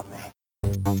friends about me.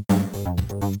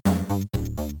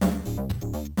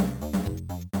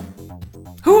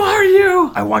 Who are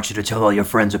you? I want you to tell all your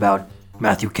friends about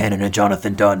Matthew Cannon and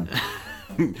Jonathan Dunn.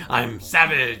 I'm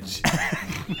Savage.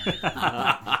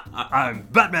 I'm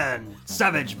Batman!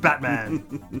 Savage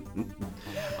Batman!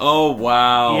 Oh,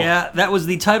 wow. Yeah, that was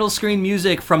the title screen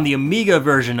music from the Amiga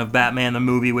version of Batman the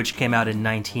movie, which came out in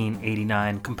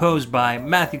 1989, composed by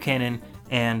Matthew Cannon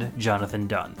and Jonathan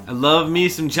Dunn. I love me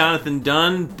some Jonathan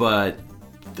Dunn, but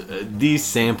these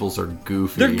samples are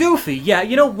goofy. They're goofy, yeah.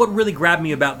 You know what really grabbed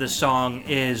me about this song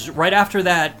is right after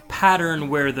that pattern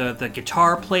where the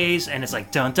guitar plays and it's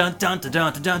like dun dun dun dun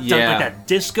dun dun dun, Yeah. like that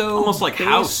disco, Almost like bass.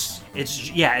 house. It's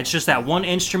just that one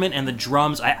instrument and the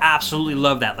drums. I absolutely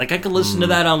love that. Like I could listen to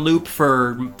that on loop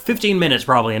for 15 minutes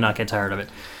probably and not get tired of it.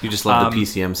 You just love the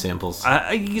PCM samples.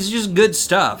 It's just good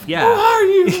stuff. Yeah. Who are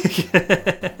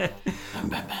you? I'm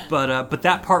Batman. But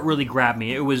that part really grabbed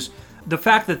me. It was the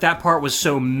fact that part was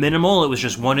so minimal. It was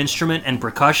just one instrument and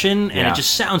percussion, and Yeah. it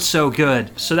just sounds so good.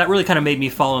 So that really kind of made me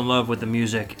fall in love with the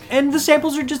music. And the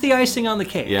samples are just the icing on the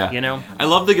cake. Yeah. You know. I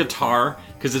love the guitar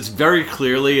because it's very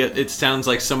clearly, it sounds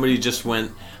like somebody just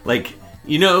went, like,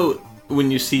 you know,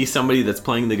 when you see somebody that's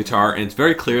playing the guitar and it's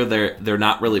very clear they're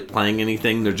not really playing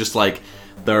anything.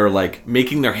 They're like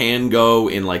making their hand go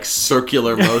in like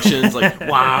circular motions, like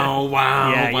wow, wow,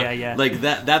 Yeah, wow. yeah, yeah. Like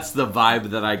that's the vibe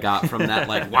that I got from that,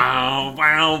 like wow,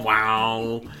 wow,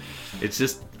 wow. It's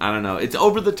just, I don't know. It's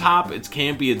over the top, it's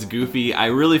campy, it's goofy. I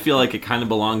really feel like it kind of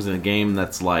belongs in a game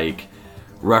that's like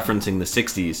referencing the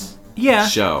 60s Yeah.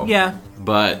 show. Yeah.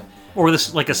 But Or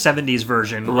this like a 70s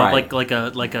version, Right. like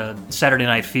a Saturday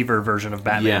Night Fever version of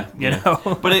Batman. You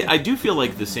know. but I do feel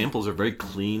like the samples are very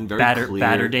clean, very clear.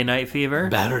 Saturday Night Fever.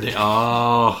 Saturday.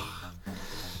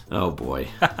 Oh boy.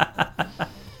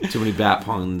 Too many bat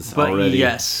puns But already.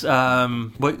 yes,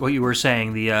 what you were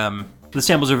saying, the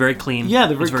samples are very clean. Yeah,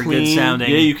 they're It's very very clean. good sounding.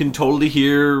 Yeah, you can totally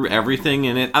hear everything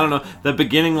in it. I don't know, the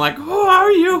beginning, like, who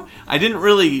are you? I didn't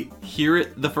really hear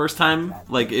it the first time.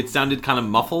 Like, it sounded kind of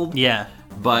muffled. Yeah.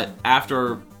 But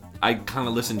after I kind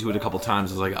of listened to it a couple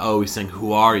times, I was like, oh, he's saying,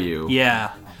 who are you?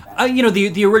 Yeah. You know,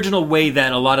 the original way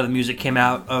that a lot of the music came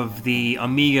out of the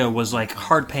Amiga was like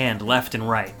hard panned left and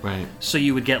right. Right. So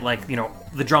you would get like, you know,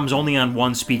 the drums only on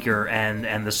one speaker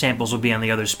and the samples would be on the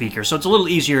other speaker. So it's a little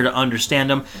easier to understand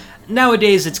them.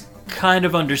 Nowadays it's kind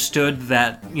of understood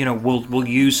that, you know, we'll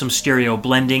use some stereo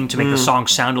blending to make the song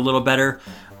sound a little better.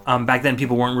 Back then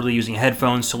people weren't really using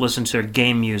headphones to listen to their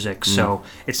game music, so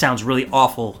it sounds really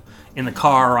awful in the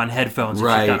car or on headphones if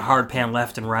Right. you've got hard pan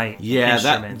left and right Yeah,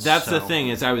 instruments. that's the thing,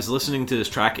 is I was listening to this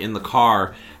track in the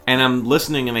car, and I'm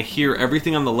listening and I hear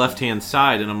everything on the left-hand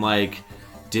side, and I'm like,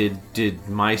 did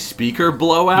my speaker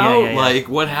blow out? yeah. Like,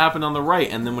 what happened on the right?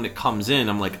 And then when it comes in,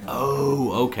 I'm like,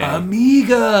 oh, okay.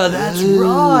 Amiga, that's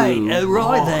right.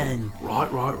 Right then.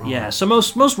 Right. Yeah, so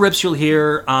most rips you'll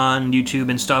hear on YouTube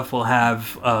and stuff will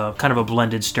have kind of a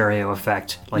blended stereo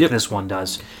effect like Yep. this one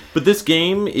does. But this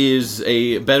game is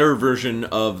a better version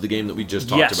of the game that we just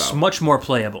talked Yes, about. much more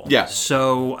playable. Yeah.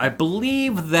 So I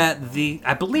believe that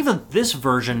this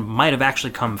version might have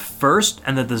actually come first,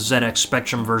 and that the ZX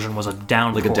Spectrum version was a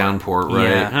downport. Like a downport, right?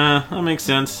 Yeah. That makes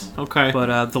sense. Okay.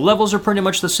 But the levels are pretty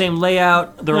much the same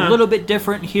layout. They're a little bit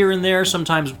different here and there.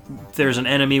 Sometimes there's an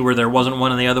enemy where there wasn't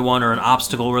one in the other one, or an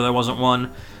obstacle where there wasn't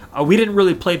one. We didn't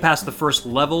really play past the first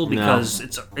level because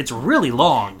it's really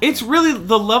long. It's really,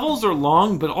 the levels are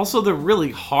long, but also they're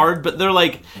really hard, but they're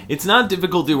like, it's not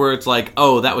difficulty where it's like,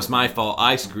 oh, that was my fault,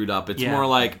 I screwed up. It's Yeah. more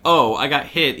like, oh, I got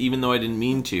hit even though I didn't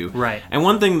mean to. Right. And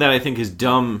one thing that I think is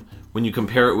dumb when you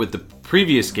compare it with the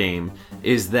previous game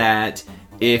is that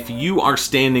if you are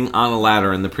standing on a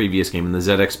ladder in the previous game, in the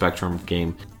ZX Spectrum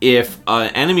game, if an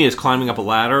enemy is climbing up a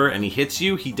ladder and he hits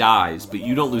you, he dies, but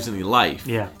you don't lose any life.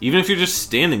 Yeah. Even if you're just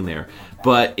standing there.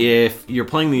 But if you're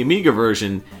playing the Amiga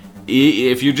version,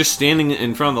 if you're just standing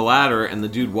in front of the ladder and the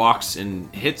dude walks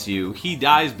and hits you, he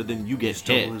dies, but then you get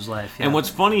Still hit. lose life, yeah. And what's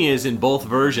funny is in both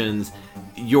versions,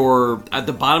 you're at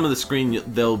the bottom of the screen,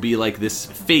 there'll be like this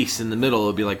face in the middle,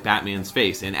 it'll be like Batman's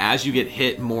face, and as you get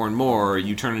hit more and more,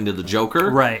 you turn into the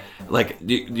Joker. Right. Like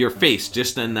your face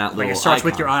just in that little Like it starts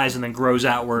with icon. your eyes and then grows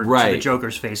outward to Right. the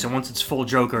Joker's face, and once it's full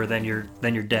Joker, then you're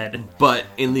dead. But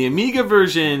in the Amiga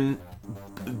version,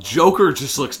 Joker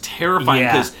just looks terrifying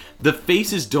Yeah. because the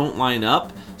faces don't line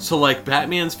up. So like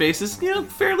Batman's face is, you know,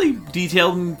 fairly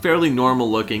detailed and fairly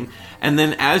normal looking, and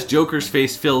then as Joker's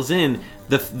face fills in,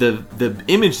 the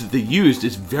image that they used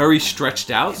is very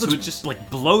stretched out. So it's just Like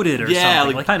bloated or Yeah,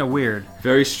 something, like- kind of weird.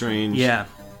 very strange. Yeah.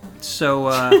 So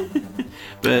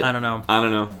But I don't know. I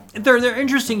don't know. They're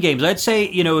interesting games. I'd say,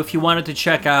 if you wanted to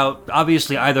check out,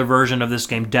 obviously either version of this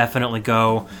game, definitely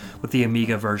go with the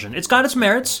Amiga version. It's got its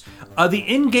merits. The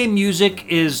in-game music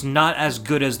is not as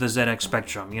good as the ZX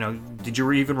Spectrum. Did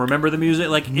you even remember the music?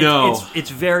 No. It's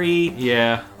very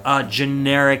Yeah.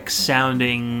 generic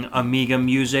sounding Amiga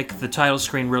music. The title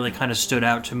screen really kind of stood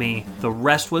out to me. The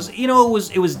rest was,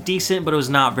 it was decent, but it was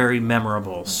not very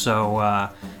memorable. So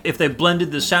if they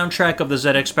blended the soundtrack of the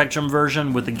ZX Spectrum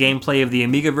version with the gameplay of the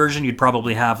Amiga version, you'd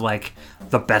probably have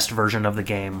the best version of the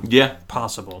game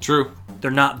possible. True. They're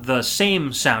not the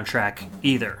same soundtrack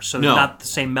either, so they're No. not the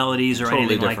same melodies or Totally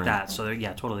anything different. like that. So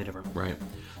they're, totally different. Right.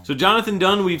 So Jonathan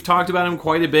Dunn, we've talked about him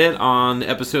quite a bit on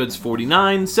episodes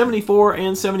 49, 74,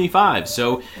 and 75.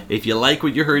 So if you like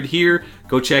what you heard here,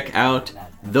 go check out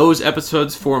those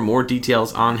episodes for more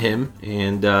details on him.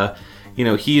 And,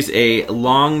 he's a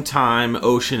long-time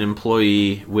Ocean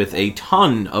employee with a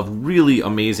ton of really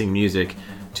amazing music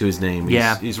to his name.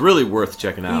 He's really worth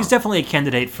checking out. He's definitely a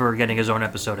candidate for getting his own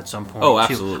episode at some point. Oh,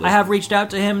 absolutely. Too. I have reached out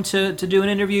to him to do an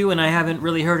interview, and I haven't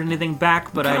really heard anything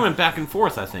back. But kind of went back and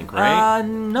forth, I think, right?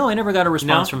 No, I never got a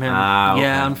response from him. Okay.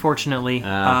 Yeah, unfortunately.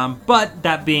 But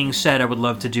that being said, I would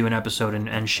love to do an episode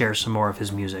and share some more of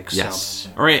his music. Yes. So.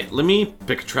 All right, let me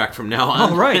pick a track from now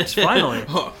on. All right, finally.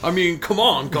 I mean, come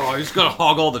on, guys. Gotta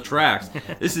hog all the tracks.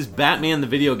 This is Batman the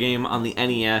video game on the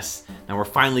NES. Now we're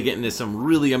finally getting to some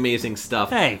really amazing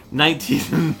stuff. Hey. Hey,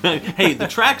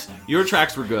 your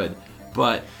tracks were good,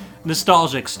 but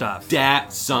nostalgic stuff. Dat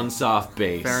Sunsoft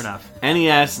bass. Fair enough.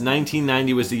 NES,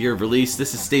 1990 was the year of release.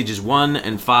 This is stages 1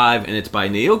 and 5, and it's by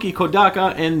Naoki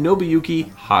Kodaka and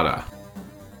Nobuyuki Hara.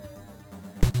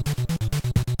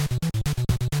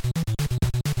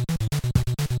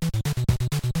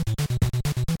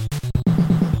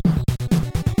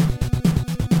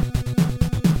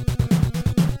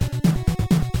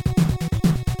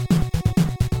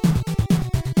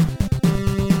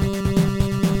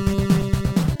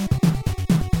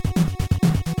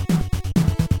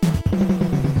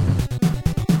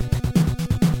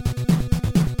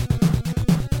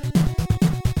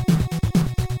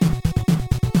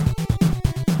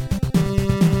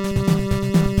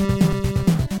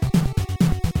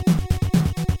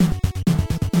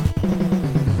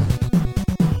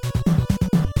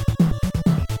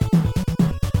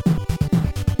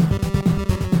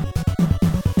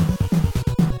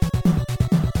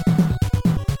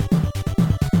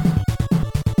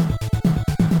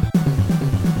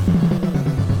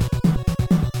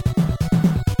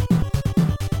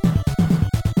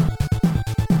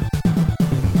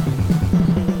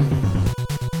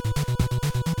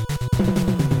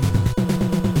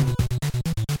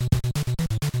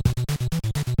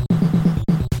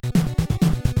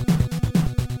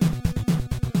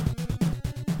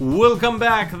 Welcome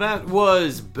back. That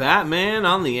was Batman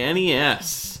on the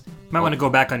NES. Might want to go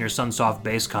back on your Sunsoft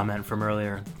bass comment from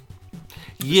earlier.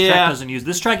 Yeah.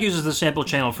 This track uses the sample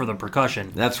channel for the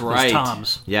percussion. That's Those right.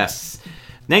 toms. Yes.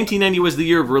 1990 was the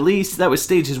year of release. That was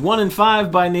stages 1 and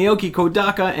 5 by Naoki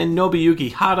Kodaka and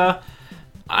Nobuyuki Hara.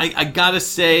 I gotta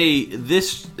say,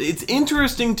 it's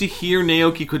interesting to hear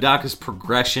Naoki Kodaka's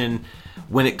progression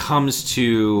when it comes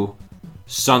to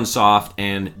Sunsoft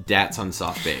and Dat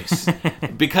Sunsoft bass.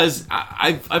 Because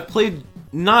I've played,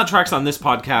 not tracks on this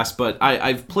podcast, but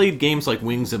I've played games like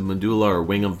Wings of Medulla or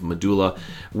Wing of Medulla,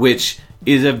 which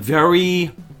is a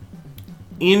very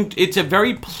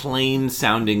plain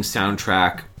sounding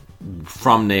soundtrack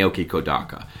from Naoki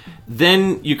Kodaka.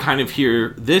 Then you kind of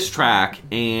hear this track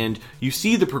and you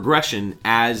see the progression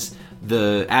as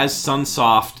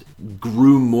Sunsoft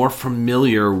grew more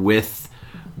familiar with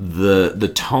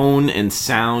the tone and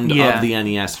sound of the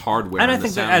NES hardware. And I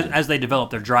think that as they develop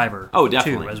their driver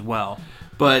definitely. too, as well.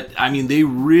 But, I mean, they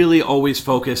really always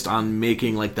focused on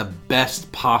making, like, the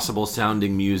best possible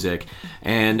sounding music.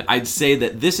 And I'd say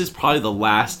that this is probably the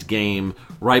last game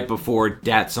right before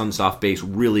Dat Sunsoft bass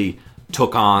really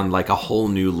took on, like, a whole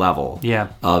new level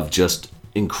of just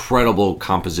incredible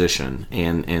composition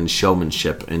and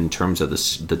showmanship in terms of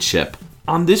the chip.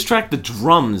 On this track, the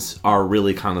drums are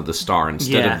really kind of the star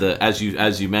instead of the, as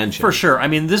you mentioned. For sure. I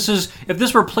mean, if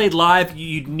this were played live,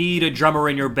 you'd need a drummer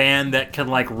in your band that can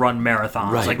like run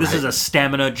marathons. Right, this is a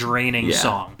stamina draining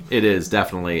song. It is,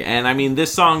 definitely. And I mean,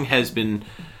 this song has been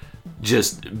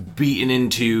just beaten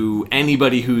into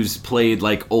anybody who's played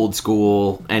like old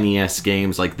school NES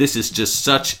games. Like, this is just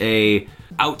such a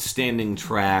outstanding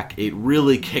track. It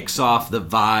really kicks off the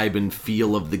vibe and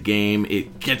feel of the game.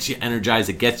 It gets you energized,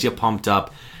 it gets you pumped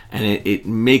up, and it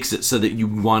makes it so that you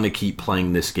want to keep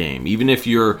playing this game. Even if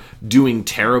you're doing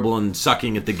terrible and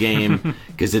sucking at the game,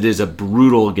 because it is a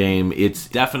brutal game, it's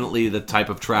definitely the type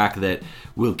of track that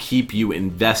will keep you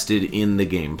invested in the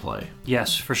gameplay.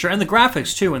 Yes, for sure. And the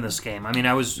graphics, too, in this game. I mean,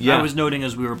 I was noting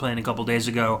as we were playing a couple days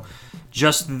ago,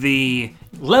 just the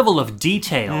level of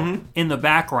detail in the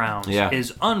background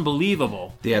is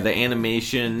unbelievable. Yeah, the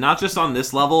animation, not just on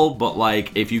this level, but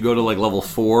like if you go to like level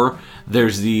 4,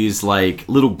 there's these like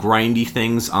little grindy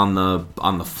things on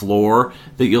the floor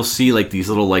that you'll see, like these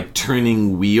little like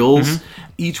turning wheels.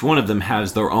 Each one of them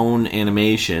has their own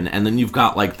animation, and then you've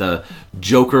got like the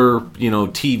Joker,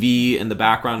 TV in the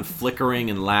background flickering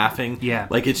and laughing. Yeah.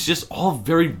 Like it's just all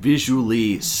very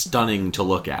visually stunning to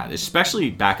look at,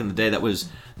 especially back in the day. That was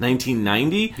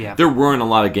 1990. Yeah. There weren't a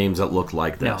lot of games that looked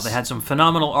like this. No, they had some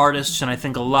phenomenal artists, and I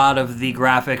think a lot of the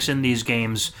graphics in these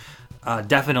games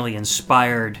definitely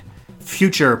inspired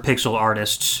future pixel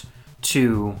artists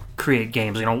to create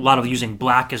games. A lot of using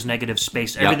black as negative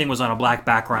space. Everything was on a black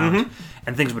background,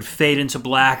 and things would fade into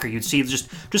black, or you'd see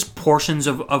just portions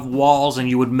of walls, and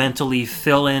you would mentally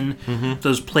fill in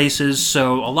those places.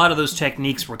 So a lot of those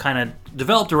techniques were kind of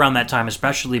developed around that time,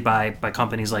 especially by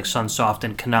companies like Sunsoft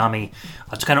and Konami,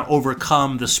 to kind of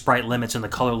overcome the sprite limits and the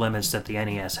color limits that the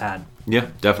NES had. Yeah,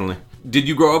 definitely. Did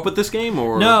you grow up with this game,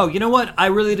 or no? You know what? I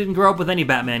really didn't grow up with any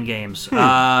Batman games.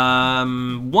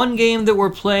 One game that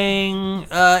we're playing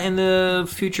in the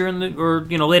future,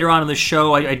 later on in the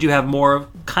show, I do have more of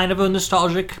kind of a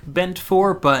nostalgic bent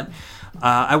for, but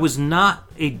I was not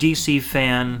a DC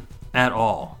fan at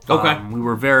all. Okay. We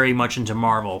were very much into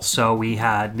Marvel, so we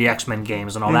had the X-Men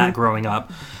games and all that growing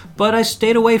up. But I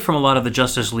stayed away from a lot of the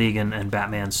Justice League and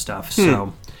Batman stuff,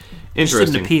 so it just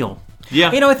didn't appeal. Yeah.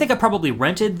 I think I probably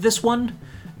rented this one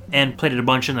and played it a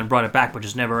bunch and then brought it back, but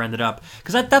just never ended up.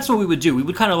 Because that's what we would do. We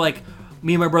would kind of like,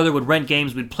 me and my brother would rent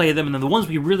games, we'd play them, and then the ones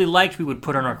we really liked, we would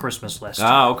put on our Christmas list.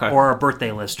 Oh, okay. Or our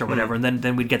birthday list or whatever, and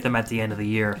then we'd get them at the end of the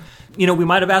year. We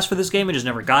might have asked for this game and just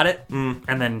never got it, and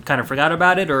then kind of forgot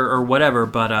about it or whatever,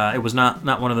 but it was not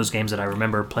one of those games that I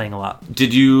remember playing a lot.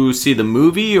 Did you see the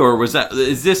movie, or is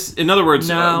this, in other words...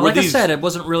 No, like I said, it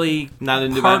wasn't really not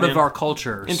into part Batman? of our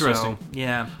culture. Interesting. So,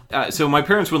 yeah. So my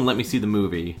parents wouldn't let me see the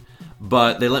movie,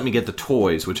 but they let me get the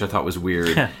toys, which I thought was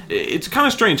weird. It's kind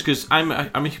of strange, because I'm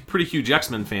a pretty huge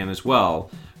X-Men fan as well,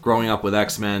 growing up with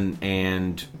X-Men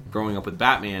and growing up with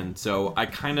Batman, so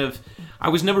I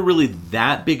was never really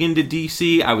that big into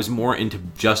DC. I was more into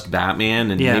just Batman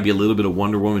and maybe a little bit of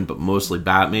Wonder Woman, but mostly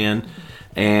Batman.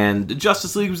 And the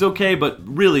Justice League was okay, but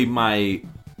really my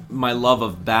love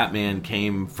of Batman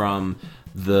came from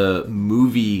the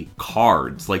movie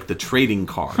cards, like the trading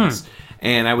cards.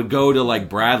 And I would go to like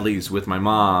Bradley's with my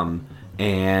mom,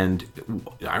 and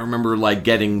I remember like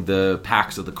getting the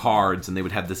packs of the cards, and they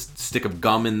would have this stick of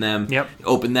gum in them. Yep.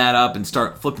 Open that up and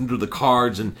start flipping through the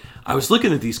cards, and I was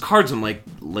looking at these cards and like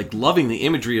loving the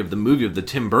imagery of the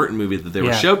Tim Burton movie that they were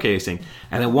showcasing,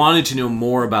 and I wanted to know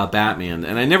more about Batman.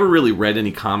 And I never really read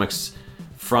any comics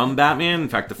from Batman. In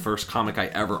fact, the first comic I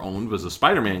ever owned was a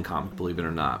Spider-Man comic, believe it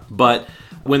or not. But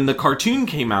when the cartoon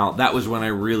came out, that was when I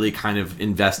really kind of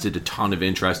invested a ton of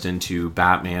interest into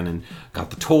Batman and got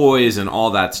the toys and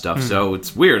all that stuff. So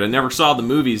it's weird. I never saw the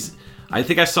movies. I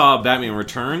think I saw Batman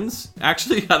Returns,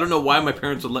 actually. I don't know why my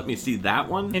parents would let me see that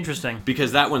one. Interesting.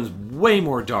 Because that one's way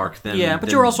more dark than... Yeah,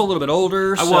 but you were also a little bit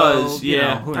older, I so... was,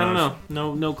 yeah. Who knows? I don't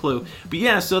know. No clue. But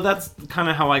yeah, so that's kind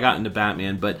of how I got into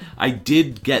Batman. But I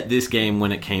did get this game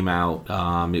when it came out.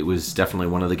 It was definitely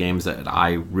one of the games that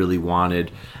I really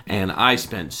wanted. And I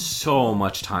spent so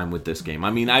much time with this game.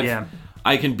 I mean,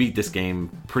 I can beat this game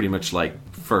pretty much like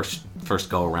first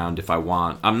go around if I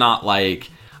want. I'm not like...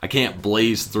 I can't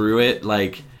blaze through it.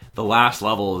 Like, the last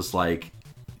level is, like,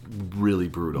 really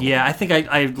brutal. Yeah, I think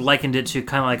I likened it to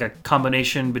kind of like a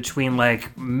combination between,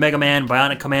 like, Mega Man,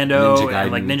 Bionic Commando,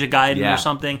 and, like, Ninja Gaiden or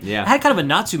something. Yeah. It had kind of a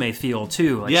Natsume feel,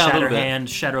 too. Like Shatterhand,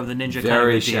 Shadow of the Ninja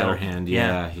Very kind of Shatterhand,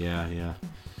 yeah.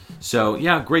 So,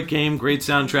 yeah, great game, great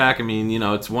soundtrack. I mean,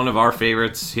 it's one of our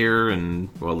favorites here, and,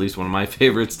 well, at least one of my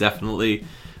favorites, definitely.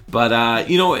 But,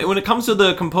 when it comes to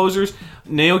the composers,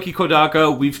 Naoki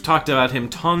Kodaka, we've talked about him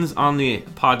tons on the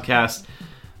podcast,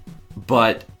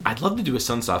 but I'd love to do a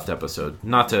Sunsoft episode.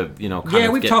 Not to,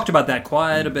 we've talked about that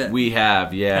quite a bit. We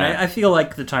have, yeah. And I feel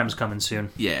like the time's coming soon.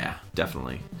 Yeah,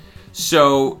 definitely.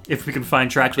 So... if we can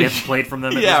find tracks we haven't played from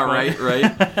them at this point.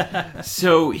 right.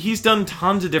 So, he's done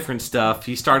tons of different stuff.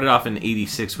 He started off in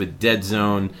 86 with Dead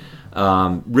Zone,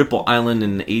 Ripple Island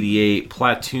in 88,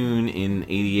 Platoon in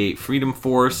 88, Freedom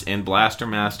Force and Blaster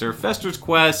Master, Fester's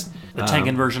Quest, the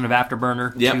Tengen version of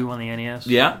Afterburner 2 on the NES.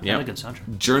 Really good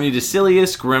soundtrack. Journey to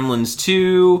Silius, Gremlins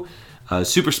 2,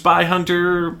 Super Spy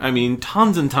Hunter. I mean,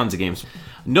 tons and tons of games.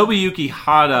 Nobuyuki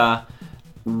Hara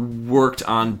worked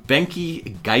on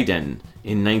Benki Gaiden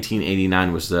in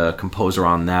 1989 was the composer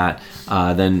on that.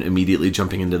 Then immediately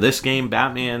jumping into this game,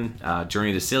 Batman,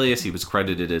 Journey to Silius, he was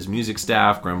credited as music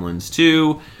staff, Gremlins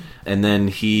 2. And then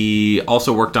he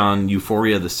also worked on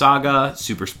Euphoria the Saga,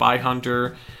 Super Spy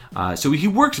Hunter. So he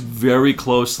works very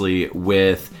closely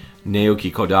with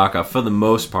Naoki Kodaka for the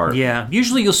most part. Yeah,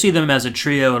 usually you'll see them as a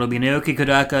trio. It'll be Naoki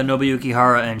Kodaka, Nobuyuki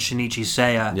Hara, and Shinichi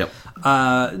Seiya. Yep.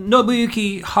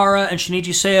 Nobuyuki Hara and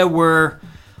Shinichi Seiya were,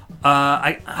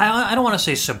 I don't want to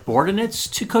say subordinates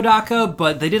to Kodaka,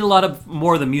 but they did a lot of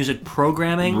more of the music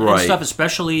programming and stuff,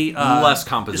 especially less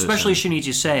composition. Especially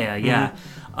Shinichi Seiya, yeah.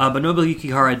 But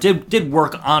Nobuyuki Hara did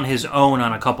work on his own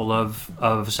on a couple of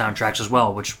soundtracks as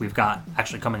well, which we've got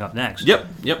actually coming up next.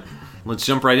 Yep. Let's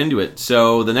jump right into it.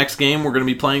 So the next game we're going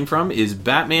to be playing from is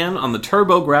Batman on the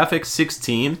TurboGrafx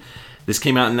 16. This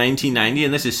came out in 1990,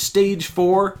 and this is Stage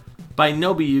 4 by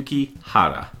Nobuyuki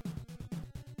Hara.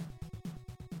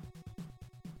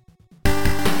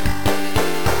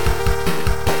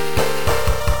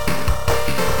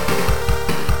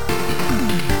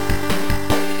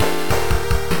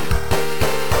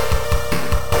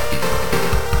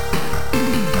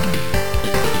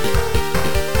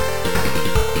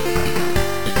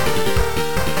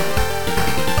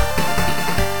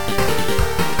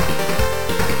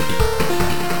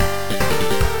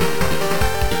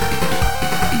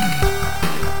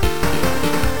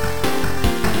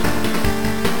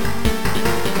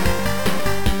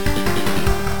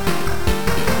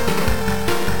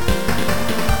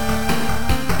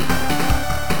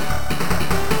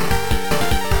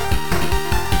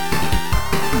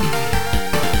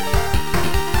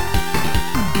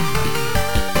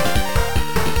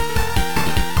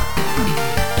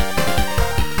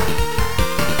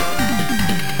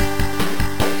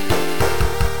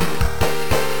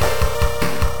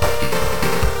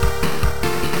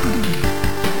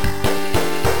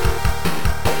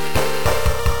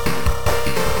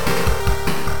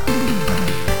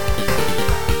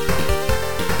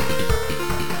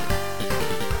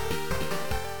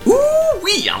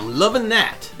 Loving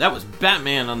that. That was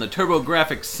Batman on the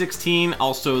TurboGrafx 16,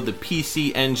 also the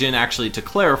PC Engine. Actually, to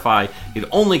clarify, it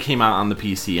only came out on the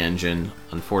PC Engine,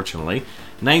 unfortunately.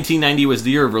 1990 was the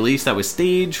year of release. That was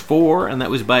Stage 4, and that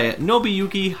was by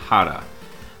Nobuyuki Hara.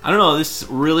 I don't know, this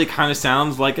really kind of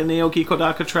sounds like a Naoki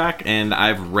Kodaka track, and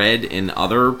I've read in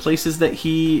other places that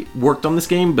he worked on this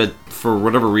game, but for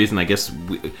whatever reason, I guess,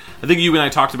 I think you and I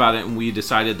talked about it, and we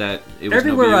decided that it was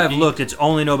Everywhere Nobuyuki. I've looked, it's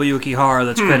only Nobuyuki Hara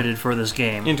that's credited for this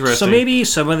game. Interesting. So maybe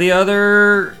some of the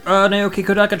other Naoki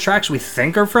Kodaka tracks we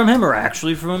think are from him are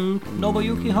actually from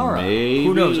Nobuyuki Hara. Maybe.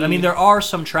 Who knows? I mean, there are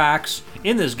some tracks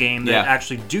in this game that Yeah.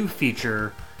 actually do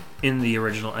feature in the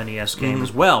original NES game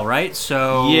as well, right?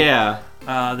 So Yeah.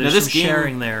 there's this some game-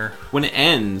 sharing there. When it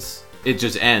ends, it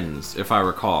just ends, if I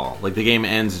recall. Like, the game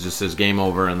ends, it just says game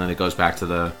over, and then it goes back to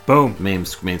the Boom. main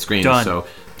screen. Done. So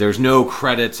there's no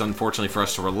credits, unfortunately, for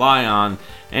us to rely on.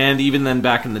 And even then,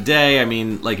 back in the day, I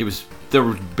mean, like, there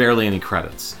were barely any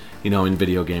credits, in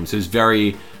video games. It was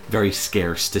very, very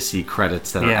scarce to see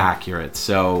credits that are accurate.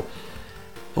 So,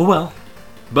 oh well.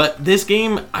 But this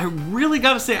game, I really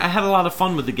gotta say, I had a lot of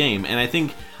fun with the game, and I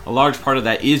think a large part of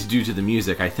that is due to the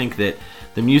music. I think that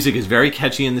the music is very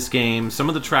catchy in this game. Some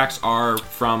of the tracks are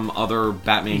from other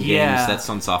Batman games that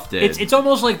Sunsoft did. It's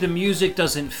almost like the music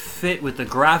doesn't fit with the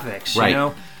graphics, Right. you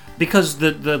know? Because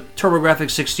the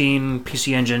TurboGrafx 16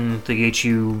 PC Engine, the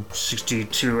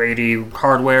HU6280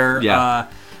 hardware,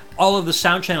 all of the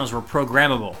sound channels were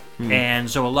programmable. And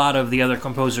so a lot of the other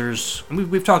composers, and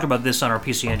we've talked about this on our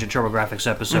PC Engine TurboGrafx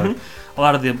episode, a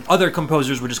lot of the other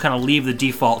composers would just kind of leave the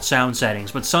default sound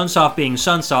settings. But Sunsoft, being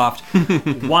Sunsoft,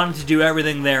 wanted to do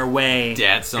everything their way.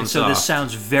 That's and so this Sunsoft.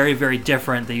 sounds very, very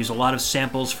different. They use a lot of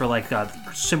samples for like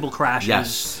cymbal crashes.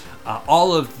 Yes.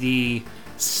 All of the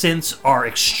synths are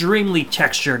extremely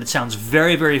textured. It sounds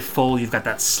very, very full. You've got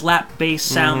that slap bass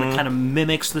sound that kind of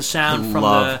mimics the sound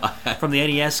from the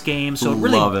NES game. So it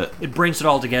really it brings it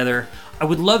all together. I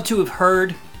would love to have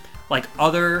heard like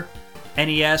other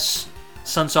NES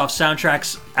Sunsoft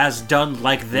soundtracks as done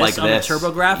like this on the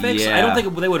TurboGrafx. Yeah. I don't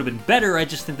think they would have been better. I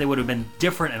just think they would have been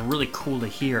different and really cool to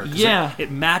hear. Yeah. It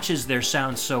matches their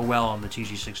sound so well on the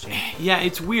TG16. Yeah,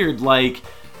 it's weird. Like,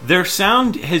 their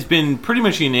sound has been pretty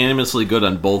much unanimously good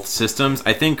on both systems.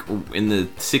 I think in the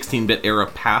 16-bit era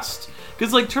past,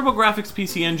 because like TurboGrafx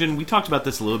PC Engine, we talked about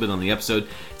this a little bit on the episode.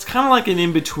 It's kind of like an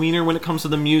in-betweener when it comes to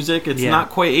the music. It's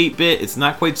not quite 8-bit, it's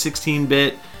not quite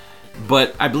 16-bit,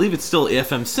 but I believe it's still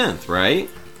FM synth, right?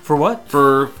 For what?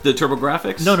 For the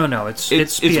TurboGrafx? No. It's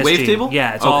PSG. wavetable?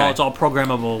 Yeah, it's all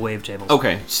programmable wavetables.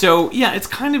 Okay, so yeah, it's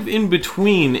kind of in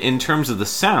between in terms of the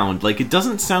sound. Like, it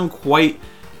doesn't sound quite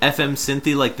FM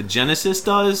synthy like the Genesis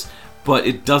does, but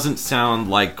it doesn't sound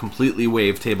like completely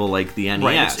wavetable like the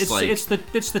NES. Right. It's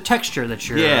the texture that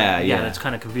you're that's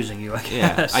kind of confusing you, I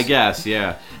guess.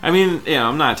 I mean,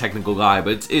 I'm not a technical guy,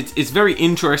 but it's very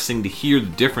interesting to hear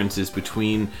the differences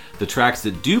between the tracks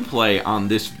that do play on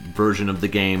this version of the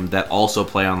game that also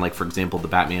play on, like, for example, the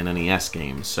Batman NES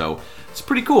games. So it's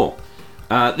pretty cool.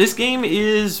 This game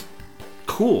is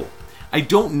cool. I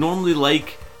don't normally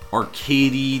like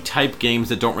arcadey type games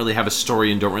that don't really have a story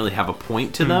and don't really have a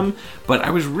point to them, but I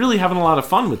was really having a lot of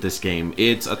fun with this game.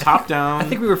 It's a top-down... I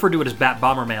think we referred to it as Bat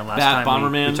Bomberman last time.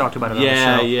 Bomberman. We talked about it on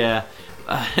the show. Yeah.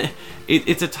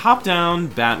 It's a top-down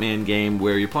Batman game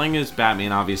where you're playing as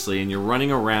Batman, obviously, and you're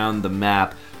running around the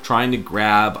map trying to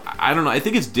grab, I don't know, I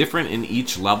think it's different in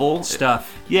each level.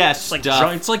 Stuff. Yeah,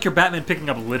 stuff. It's like you're Batman picking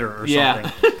up litter or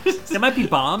something. There might be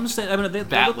bombs. They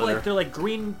look like they're like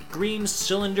green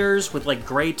cylinders with like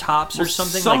gray tops or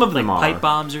something. Some of them are pipe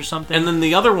bombs or something. And then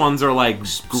the other ones are like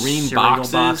green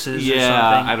boxes. Yeah, or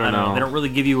something. I don't know. They don't really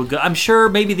give you a good... I'm sure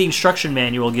maybe the instruction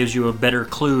manual gives you a better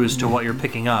clues to what you're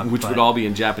picking up. Which would all be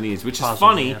in Japanese, which is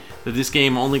funny that this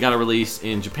game only got a release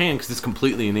in Japan because it's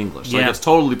completely in English. Like, it's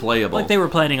totally playable. Like they were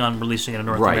planning on releasing it in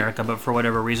North America, but for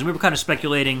whatever reason, we were kind of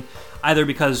speculating either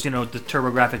because, the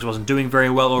TurboGrafx wasn't doing very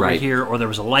well over here, or there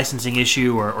was a licensing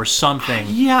issue or something.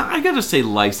 Yeah, I gotta say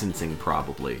licensing,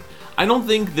 probably. I don't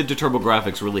think that the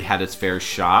TurboGrafx really had its fair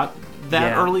shot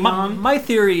that early on. My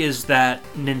theory is that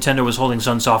Nintendo was holding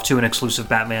Sunsoft to an exclusive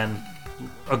Batman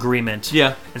agreement.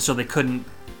 Yeah. And so they couldn't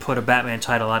put a Batman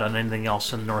title out on anything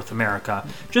else in North America.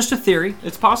 Just a theory.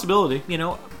 It's a possibility.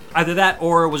 Either that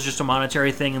or it was just a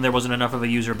monetary thing and there wasn't enough of a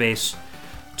user base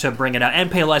to bring it out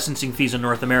and pay licensing fees in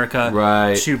North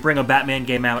America to bring a Batman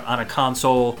game out on a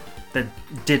console that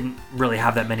didn't really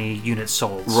have that many units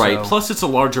sold. Right. So. Plus, it's a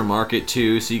larger market,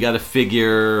 too, so you got to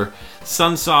figure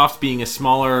Sunsoft being a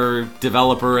smaller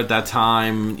developer at that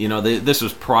time, this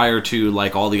was prior to,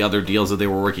 like, all the other deals that they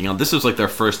were working on. This was, like, their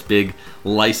first big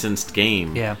licensed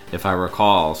game, if I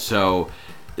recall. So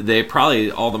they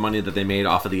probably, all the money that they made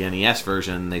off of the NES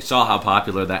version, they saw how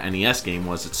popular that NES game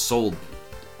was. It sold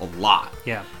a lot.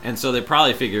 Yeah. And so they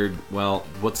probably figured, well,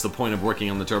 what's the point of working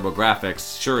on the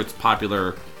TurboGrafx? Sure, it's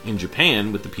popular in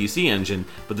Japan with the PC engine,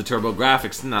 but the TurboGrafx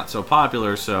is not so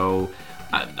popular, so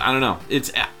I don't know.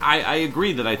 I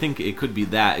agree that I think it could be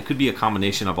that. It could be a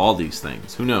combination of all these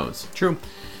things. Who knows? True.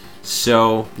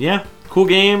 So, yeah, cool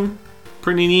game,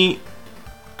 pretty neat,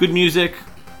 good music.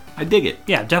 I dig it.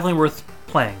 Yeah, definitely worth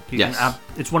playing. Yes.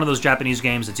 It's one of those Japanese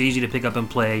games that's easy to pick up and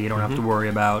play. You don't have to worry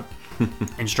about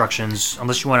instructions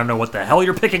unless you want to know what the hell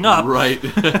you're picking up. Right.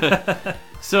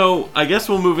 So, I guess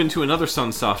we'll move into another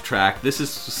Sunsoft track. This is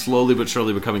slowly but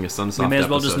surely becoming a Sunsoft episode. We may as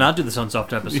well just not do the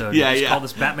Sunsoft episode. Just call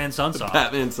this Batman Sunsoft.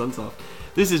 Batman Sunsoft.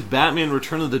 This is Batman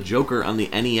Return of the Joker on the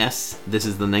NES. This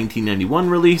is the 1991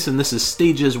 release, and this is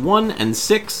stages 1 and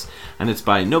 6, and it's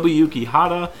by Nobuyuki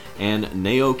Hara and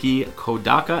Naoki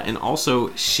Kodaka, and also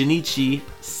Shinichi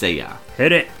Seiya.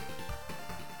 Hit it.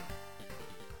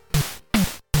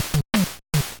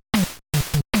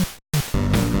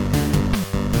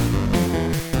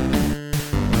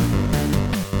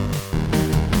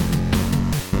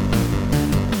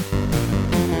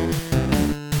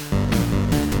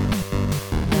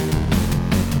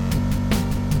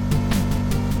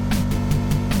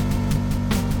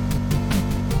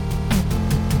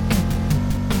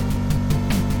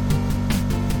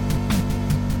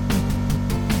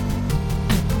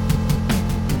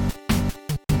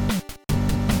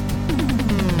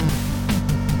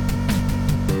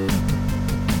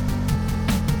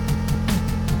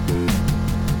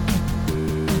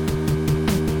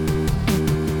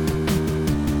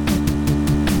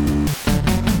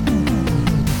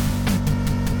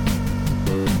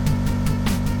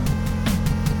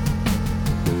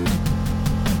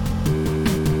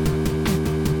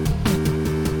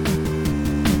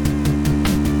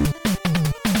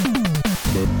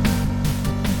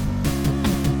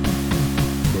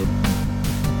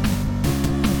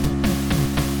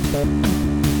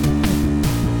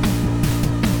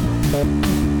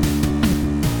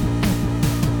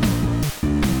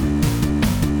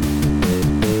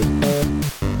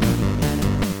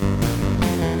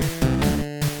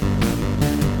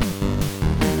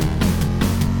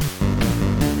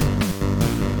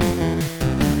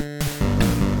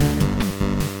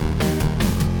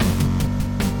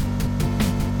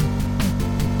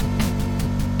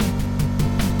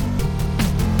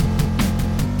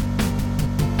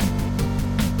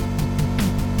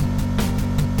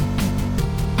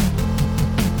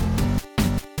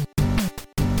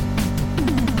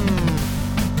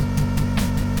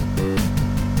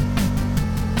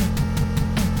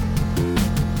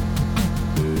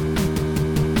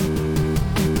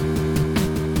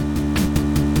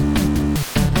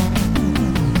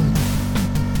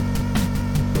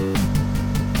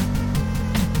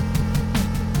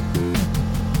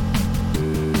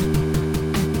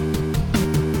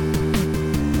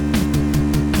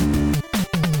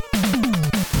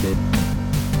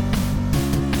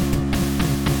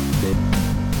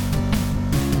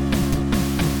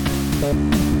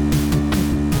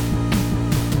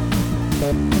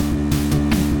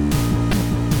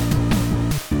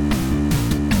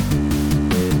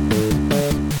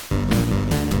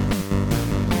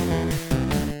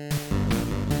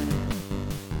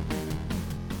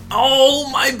 Oh,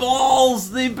 my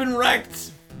balls! They've been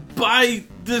wrecked by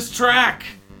this track.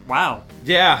 Wow.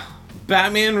 Yeah.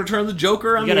 Batman Return of the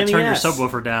Joker on the NES. You gotta turn your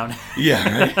subwoofer down.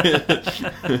 Yeah, right?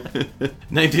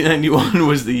 1991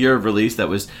 was the year of release. That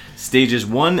was stages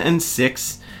 1 and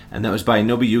 6, and that was by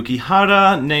Nobuyuki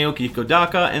Hara, Naoki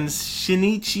Kodaka, and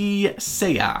Shinichi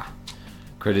Seiya.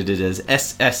 Credited as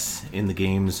SS in the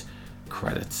game's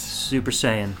credits. Super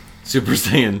Saiyan. Super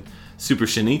Saiyan. Super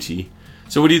Shinichi.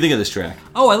 So what do you think of this track?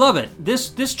 Oh, I love it.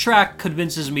 This track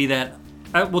convinces me that...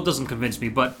 well, it doesn't convince me,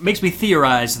 but makes me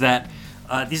theorize that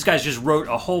these guys just wrote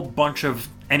a whole bunch of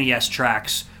NES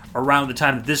tracks around the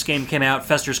time that this game came out,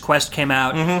 Fester's Quest came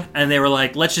out, and they were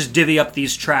like, let's just divvy up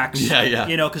these tracks. Yeah.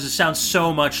 You know, because it sounds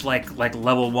so much like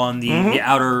level 1, the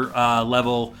outer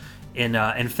level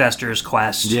in Fester's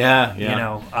Quest. Yeah. You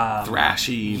know,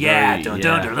 thrashy. Yeah.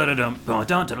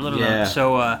 Yeah.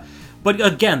 So, but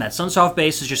again, that Sunsoft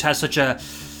bass just has such a...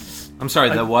 I'm sorry,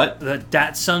 the what?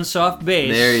 That Sunsoft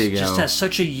bass there you go. Just has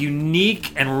such a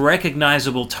unique and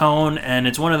recognizable tone, and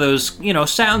it's one of those,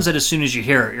 sounds that as soon as you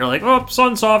hear it, you're like, oh,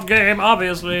 Sunsoft game,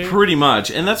 obviously. Pretty much.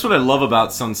 And that's what I love about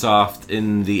Sunsoft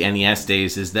in the NES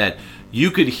days, is that you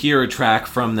could hear a track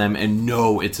from them and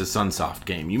know it's a Sunsoft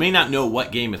game. You may not know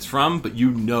what game it's from, but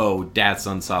you know that's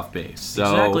Sunsoft bass. So,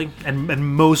 exactly.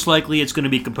 And most likely it's going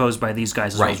to be composed by these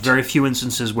guys as well. Right. There's very few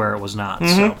instances where it was not.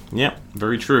 So. Yeah,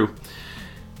 very true.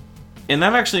 And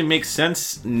that actually makes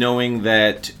sense, knowing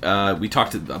that we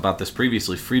talked about this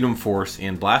previously. Freedom Force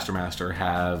and Blaster Master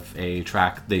have a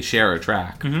track; they share a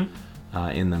track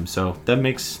in them, so that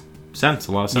makes sense.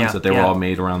 A lot of sense that they were all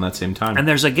made around that same time. And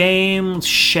there's a game,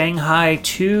 Shanghai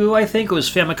 2, I think it was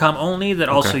Famicom only, that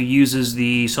also uses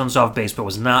the Sunsoft bass, but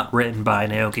was not written by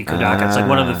Naoki Kodaka. It's like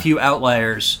one of the few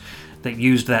outliers that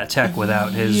used that tech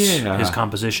without his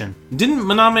composition. Didn't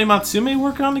Manami Matsume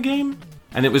work on the game?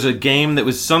 And it was a game that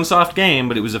was Sunsoft game,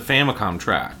 but it was a Famicom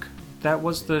track. That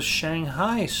was the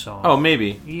Shanghai song. Oh,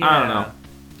 maybe. Yeah. I don't know.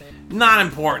 Not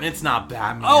important. It's not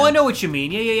Batman. Oh, I know what you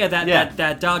mean. Yeah.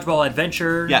 That dodgeball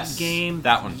adventure game.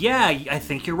 That one. Yeah, I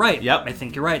think you're right. Yep. I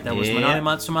think you're right. That was Manami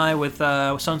Matsume with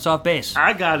Sunsoft bass.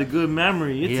 I got a good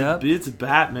memory. It's a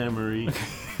bat memory.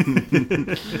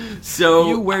 So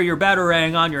you wear your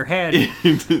Batarang on your head.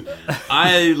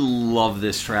 I love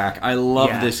this track. I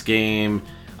love this game.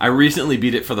 I recently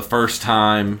beat it for the first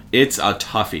time. It's a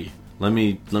toughie. Let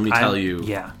me tell you.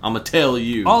 Yeah. I'm gonna tell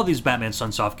you. All these Batman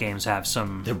Sunsoft games have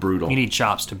some... They're brutal. You need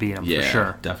chops to beat them, for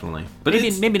sure. Definitely. But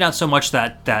maybe not so much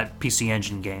that PC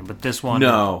Engine game, but this one...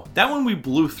 No. That one we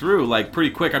blew through, pretty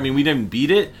quick. I mean, we didn't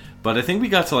beat it, but I think we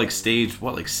got to, stage,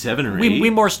 7 or 8? We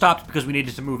more stopped because we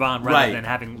needed to move on rather than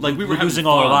having... we were losing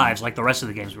all our lives like the rest of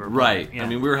the games we were playing. Right. Yeah. I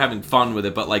mean, we were having fun with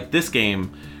it, but, this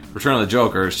game, Return of the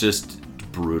Joker, is just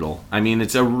brutal. I mean,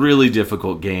 it's a really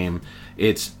difficult game.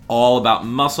 It's all about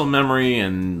muscle memory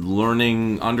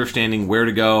and understanding where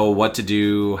to go, what to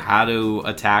do, how to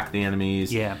attack the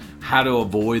enemies, how to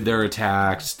avoid their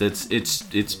attacks.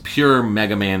 It's pure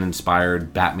Mega Man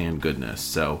inspired Batman goodness.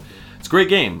 So it's a great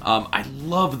game. I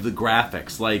love the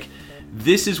graphics.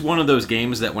 This is one of those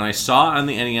games that when I saw it on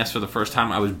the NES for the first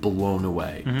time, I was blown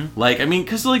away.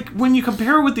 Because when you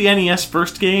compare it with the NES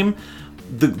first game,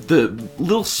 the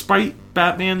little sprite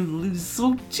Batman is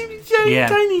so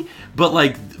tiny.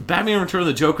 But Batman Return of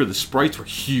the Joker, the sprites were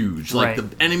huge. The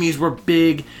enemies were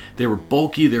big, they were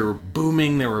bulky, they were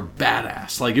booming, they were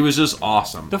badass. It was just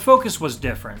awesome. The focus was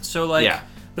different. So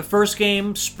the first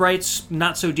game, sprites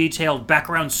not so detailed,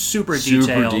 background super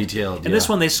detailed. And this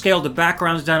one, they scaled the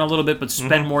backgrounds down a little bit, but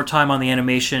spent more time on the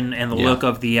animation and the look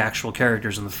of the actual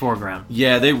characters in the foreground.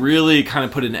 Yeah, they really kind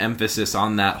of put an emphasis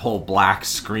on that whole black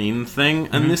screen thing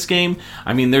in this game.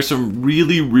 I mean, there's some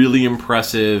really, really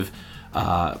impressive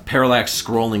parallax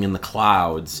scrolling in the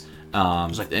clouds.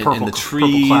 It's purple, and the trees,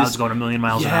 purple clouds going a million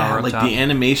miles an hour. The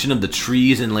animation of the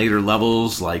trees in later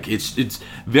levels, it's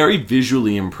very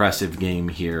visually impressive game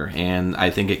here, and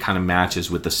I think it kind of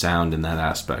matches with the sound in that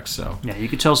aspect. So yeah, you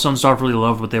could tell Sunsoft really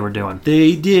loved what they were doing.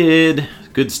 They did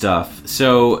good stuff.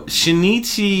 So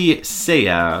Shinichi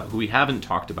Seiya, who we haven't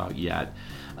talked about yet,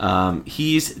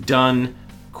 he's done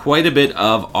quite a bit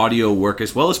of audio work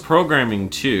as well as programming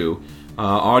too.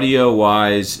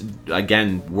 Audio-wise,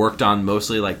 again, worked on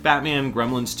mostly Batman,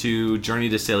 Gremlins 2, Journey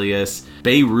to Silius,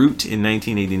 Beirut in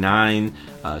 1989.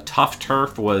 Tough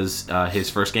Turf was his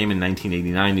first game in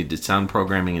 1989. He did sound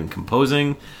programming and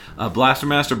composing. Blaster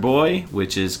Master Boy,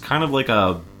 which is kind of like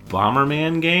a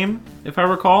Bomberman game, if I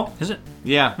recall. Is it?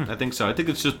 Yeah, I think so. I think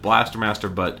it's just Blaster Master,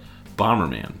 but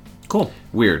Bomberman. Cool.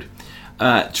 Weird.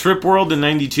 Trip World in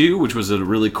 92, which was a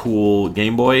really cool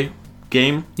Game Boy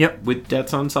game. Yep. With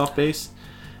Death's on soft base.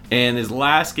 And his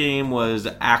last game was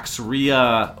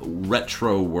Axria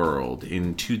Retro World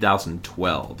in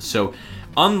 2012. So,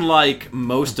 unlike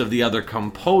most of the other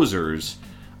composers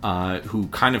who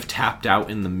kind of tapped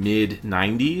out in the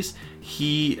mid-90s,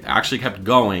 he actually kept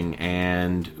going,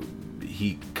 and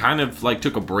he kind of like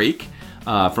took a break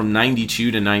from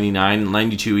 92 to 99. In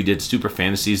 92 he did Super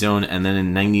Fantasy Zone, and then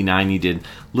in 99 he did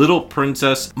Little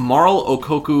Princess Marl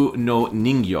Okoku no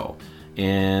Ningyo.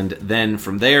 And then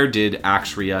from there did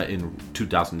Axria in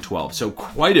 2012. So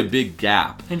quite a big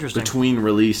gap between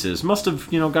releases. Must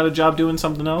have, got a job doing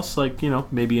something else, like,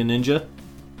 maybe a ninja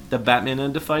that Batman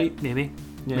had to fight. Maybe.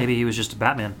 Yeah. Maybe he was just a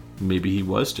Batman. Maybe he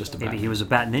was just a Batman. Maybe he was a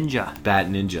Bat Ninja. Bat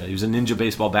Ninja. He was a Ninja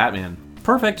Baseball Batman.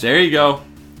 Perfect. There you go.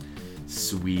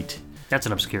 Sweet. That's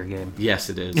an obscure game. Yes,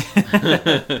 it is.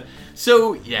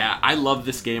 So, yeah, I love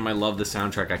this game. I love the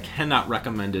soundtrack. I cannot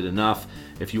recommend it enough.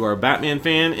 If you are a Batman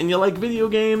fan and you like video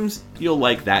games, you'll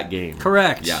like that game.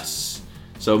 Correct. Yes.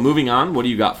 So, moving on, what do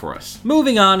you got for us?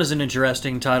 Moving on is an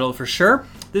interesting title for sure.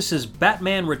 This is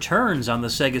Batman Returns on the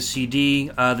Sega CD.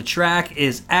 The track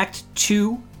is Act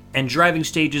 2 and Driving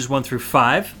Stages 1 through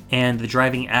 5, and the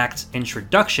Driving Act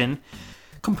Introduction,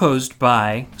 composed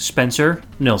by Spencer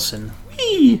Nilsson.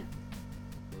 Whee!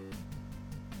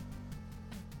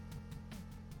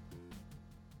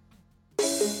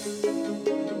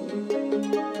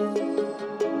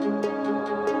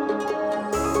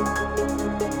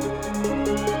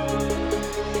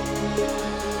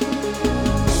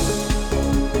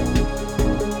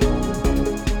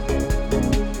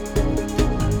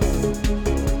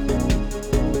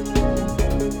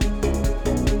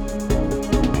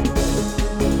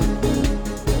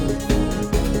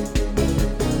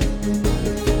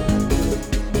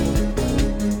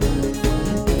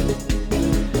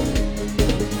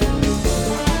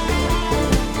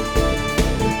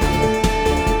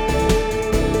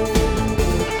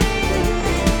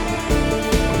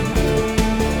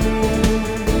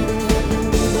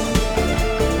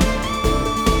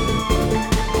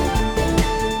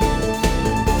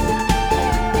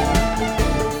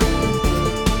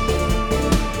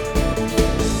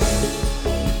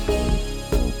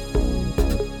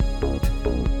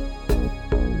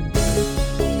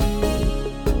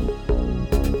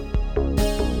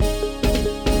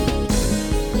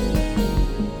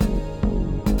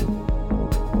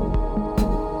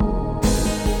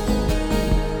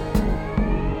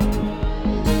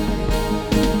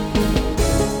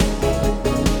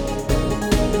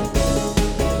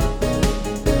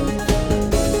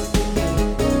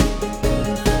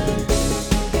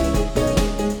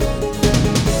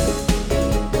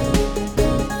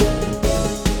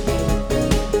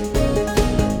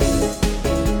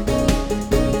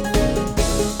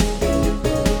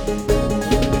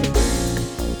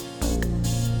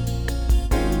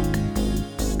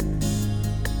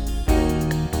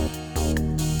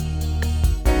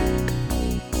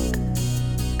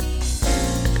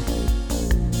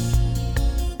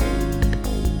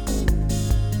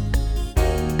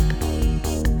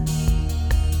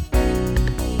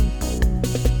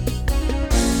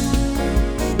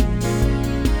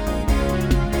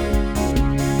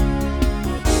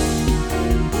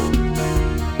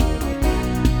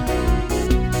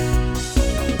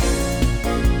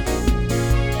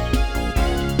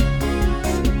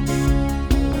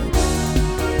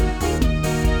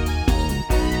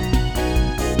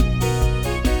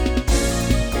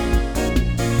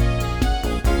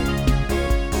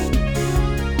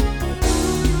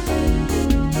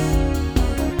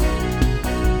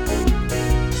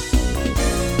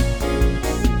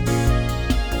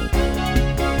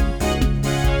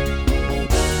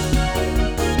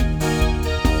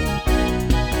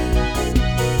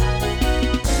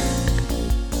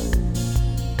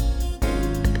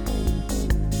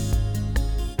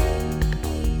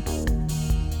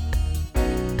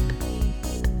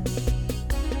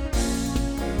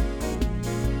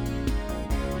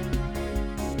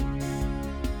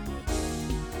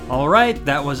 Alright,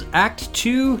 that was Act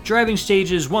 2, Driving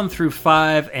Stages 1 through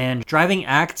 5, and Driving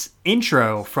Act's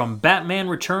Intro from Batman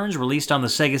Returns, released on the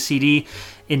Sega CD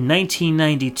in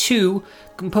 1992,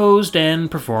 composed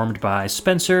and performed by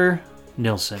Spencer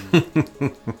Nilsson.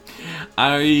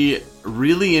 I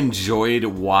really enjoyed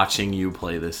watching you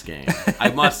play this game, I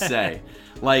must say.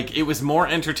 Like, it was more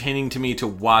entertaining to me to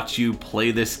watch you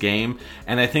play this game,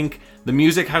 and I think the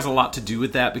music has a lot to do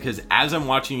with that, because as I'm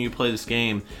watching you play this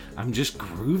game, I'm just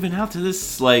grooving out to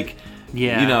this, like,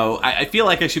 Yeah. You know, I feel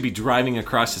like I should be driving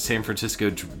across the San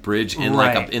Francisco Bridge in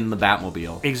in the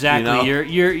Batmobile. Exactly. You know?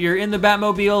 You're in the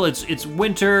Batmobile. It's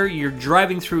winter. You're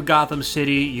driving through Gotham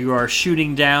City. You are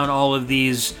shooting down all of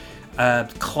these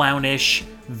clownish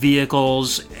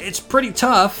vehicles. It's pretty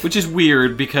tough. Which is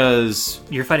weird because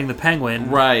you're fighting the Penguin,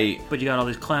 right? But you got all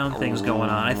these clown things going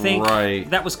on. I think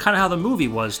that was kind of how the movie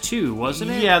was too,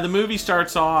 wasn't it? Yeah, the movie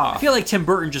starts off. I feel like Tim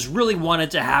Burton just really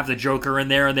wanted to have the Joker in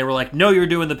there, and they were like, "No, you're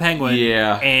doing the Penguin."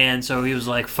 Yeah, and so he was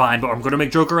like, "Fine, but I'm going to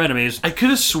make Joker enemies." I could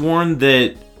have sworn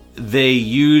that they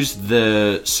used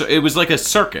it was like a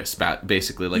circus,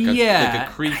 basically, like a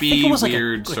creepy,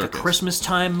 weird circus. Like a Christmas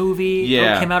time movie.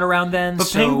 Yeah, came out around then. But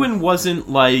Penguin wasn't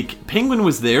like Penguin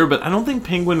was there, but I don't think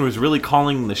Penguin was really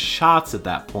calling the shots at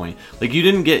that point. Like you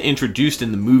didn't get introduced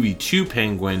in the movie to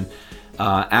Penguin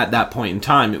at that point in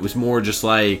time. It was more just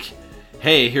like,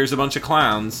 hey, here's a bunch of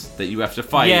clowns that you have to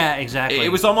fight. Yeah, exactly.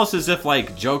 It was almost as if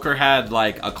like Joker had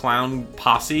like a clown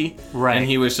posse, right? And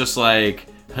he was just like.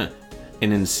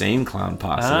 An insane clown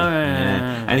posse.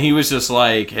 Yeah. And he was just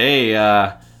like, hey,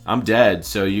 I'm dead,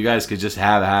 so you guys could just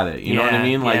have at it. You know what I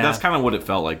mean? Like, that's kind of what it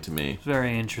felt like to me.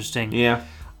 Very interesting. Yeah.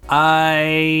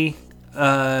 I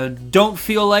don't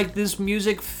feel like this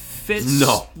music fits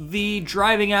the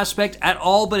driving aspect at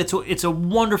all, but it's a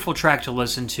wonderful track to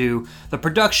listen to. The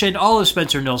production, all of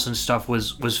Spencer Nilsen's stuff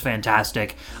was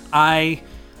fantastic. I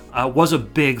was a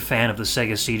big fan of the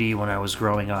Sega CD when I was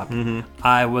growing up. Mm-hmm.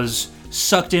 I was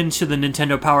sucked into the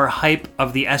Nintendo Power hype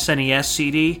of the SNES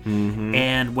CD,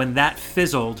 and when that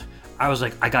fizzled, I was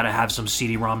like, I gotta have some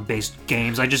CD-ROM based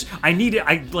games. I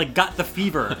got the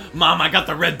fever. Mom, I got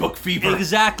the Red Book fever.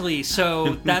 Exactly.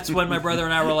 So that's when my brother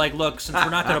and I were like, look, since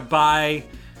we're not gonna buy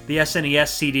the SNES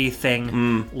CD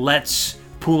thing, let's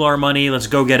pool our money, let's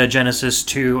go get a Genesis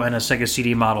 2 and a Sega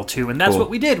CD Model 2. And that's what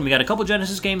we did. And we got a couple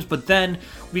Genesis games, but then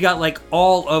we got like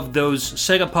all of those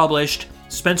Sega published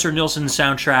Spencer Nilsen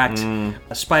soundtracked,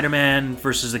 Spider-Man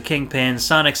versus the Kingpin,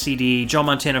 Sonic CD, Joe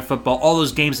Montana Football, all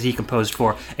those games that he composed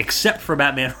for, except for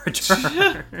Batman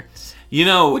Returns. You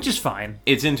know, which is fine.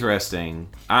 It's interesting.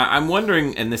 I'm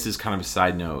wondering, and this is kind of a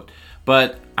side note,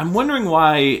 but I'm wondering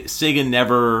why Sega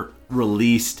never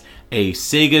released a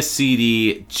Sega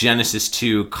CD Genesis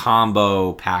 2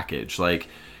 combo package. Like,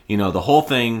 you know, the whole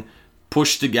thing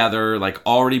pushed together, like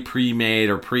already pre-made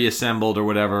or pre-assembled or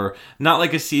whatever. Not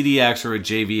like a CDX or a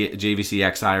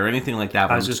JVC XI or anything like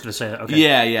that. I was just going to say that. Okay.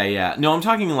 Yeah. No, I'm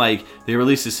talking like they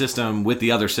released a system with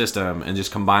the other system and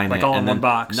just combined like it all and in one then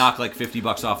box. Knock like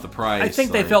 $50 off the price. I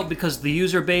think they felt because the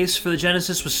user base for the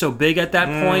Genesis was so big at that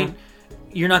point,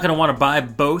 you're not going to want to buy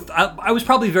both. I was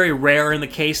probably very rare in the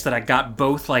case that I got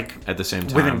both like at the same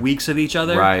time within weeks of each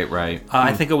other. Right.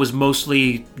 I think it was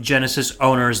mostly Genesis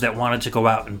owners that wanted to go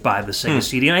out and buy the Sega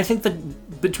CD, and I think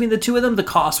that between the two of them, the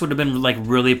cost would have been like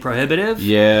really prohibitive.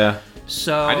 Yeah.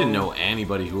 So I didn't know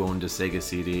anybody who owned a Sega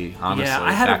CD. Honestly, yeah,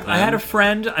 I had a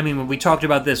friend. I mean, when we talked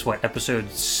about this,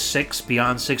 episode 6,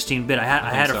 Beyond 16-bit. I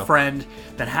had a friend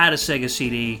that had a Sega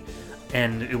CD.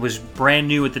 And it was brand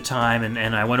new at the time,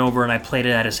 and I went over and I played it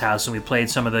at his house, and we played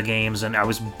some of the games, and I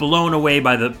was blown away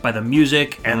by the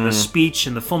music and the speech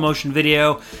and the full motion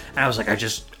video. And I was like,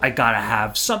 I gotta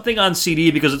have something on CD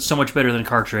because it's so much better than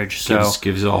cartridge. So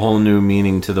gives a whole new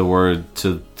meaning to the word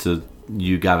to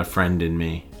you got a friend in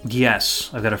me. Yes,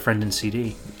 I've got a friend in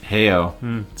CD. Heyo.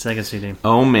 Sega CD.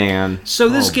 Oh man. So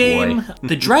this game,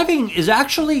 the driving is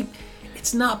actually,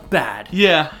 it's not bad.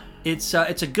 Yeah. It's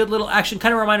a good little action.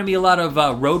 Kind of reminded me a lot of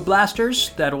Road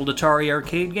Blasters, that old Atari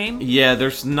arcade game. Yeah,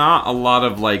 there's not a lot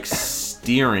of like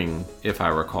steering, if I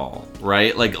recall,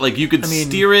 right? Like you could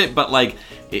steer it, but like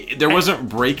there wasn't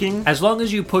braking. As long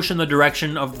as you push in the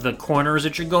direction of the corners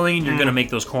that you're going, you're going to make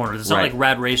those corners. It's not like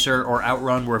Rad Racer or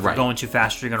Outrun, where if you're going too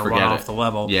fast, you're going to run off the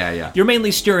level. Yeah. You're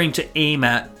mainly steering to aim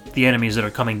at the enemies that are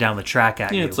coming down the track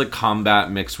at you. Yeah, it's like combat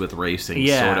mixed with racing,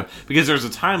 sort of. Because there's a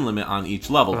time limit on each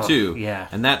level, too. Yeah.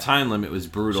 And that time limit was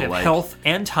brutal. So you have health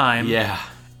and time. Yeah.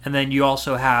 And then you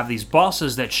also have these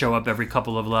bosses that show up every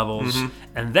couple of levels,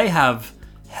 and they have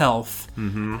health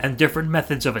and different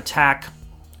methods of attack,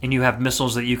 and you have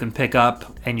missiles that you can pick up,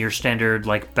 and your standard,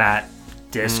 like, bat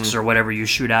discs or whatever you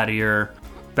shoot out of your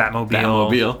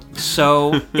Batmobile.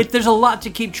 So there's a lot to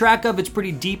keep track of. It's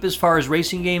pretty deep as far as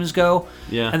racing games go.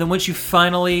 Yeah. And then once you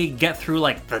finally get through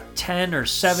like the 10 or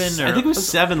 7 or I think it was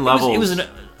 7 levels. It was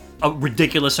a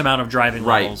ridiculous amount of driving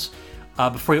levels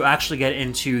before you actually get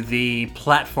into the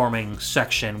platforming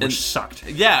section, which sucked.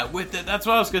 Yeah, that's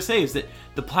what I was going to say, is that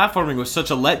the platforming was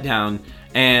such a letdown,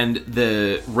 and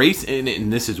the race,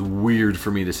 and this is weird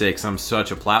for me to say because I'm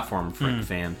such a platform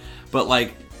fan, but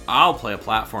like I'll play a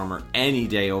platformer any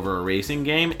day over a racing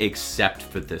game, except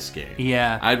for this game.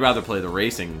 Yeah. I'd rather play the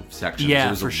racing section. Yeah,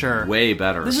 it was for sure. Way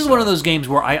better. This is one of those games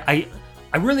where I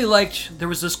really liked. There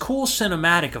was this cool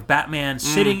cinematic of Batman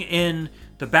sitting in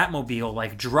the Batmobile,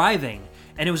 like driving.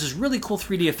 And it was this really cool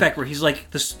 3D effect where he's like,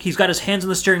 he's got his hands on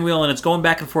the steering wheel and it's going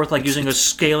back and forth like using a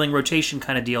scaling rotation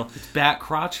kind of deal. It's bat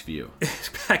crotch view.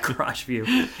 It's bat crotch view.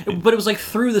 But it was like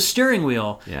through the steering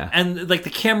wheel. Yeah. And like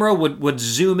the camera would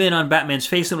zoom in on Batman's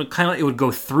face and it would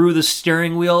go through the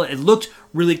steering wheel. It looked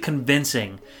really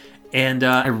convincing. And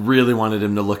I really wanted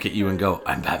him to look at you and go,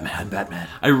 "I'm Batman. I'm Batman.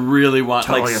 I really want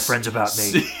Tell all your friends about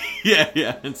me."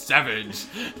 Yeah, and savage.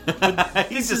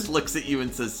 He just looks at you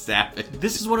and says, "Savage."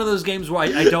 This is one of those games where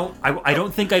I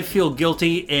don't think I'd feel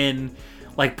guilty in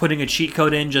like putting a cheat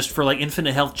code in just for like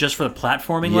infinite health, just for the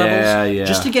platforming levels, yeah.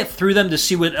 just to get through them to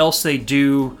see what else they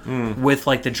do with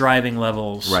like the driving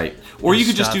levels, right? Or you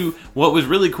could just do. What was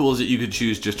really cool is that you could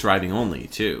choose just driving only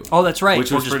too. Oh, that's right.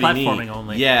 Which or was just pretty platforming neat.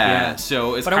 only. Yeah.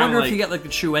 So it's. But I wonder like, if you get like a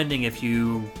true ending if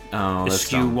you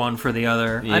eschew dumb. one for the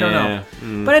other. Yeah. I don't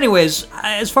know. But anyways,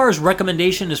 as far as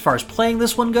recommendation, as far as playing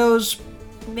this one goes,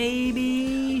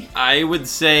 maybe I would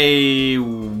say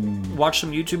watch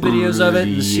some YouTube videos of it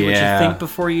and see what you think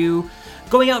before you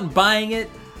going out and buying it.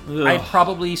 Ugh. I'd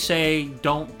probably say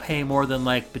don't pay more than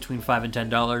like between $5 and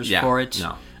 $10 for it.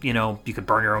 No. You know, you could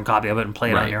burn your own copy of it and play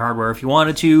it on Right. your hardware if you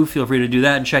wanted to. Feel free to do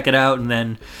that and check it out. And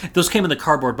then those came in the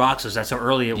cardboard boxes. That's how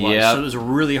early it was. Yep. So it was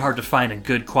really hard to find a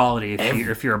good quality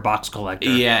if you're a box collector.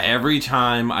 Yeah, every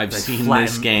time I've seen flatten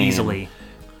this game, easily.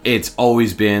 It's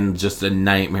always been just a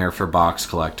nightmare for box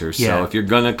collectors. Yeah. So if you're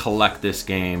gonna collect this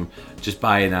game, just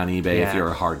buy it on eBay if Yeah.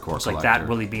 you're a hardcore It's collector. like that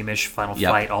Willie Beamish Final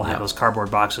Yep, Fight all had yep. those cardboard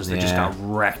boxes that just Yeah. got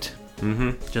wrecked.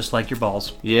 Mm-hmm. Just like your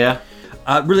balls. Yeah.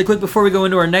 Really quick before we go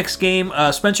into our next game,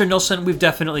 Spencer Nilsson, we've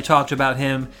definitely talked about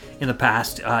him in the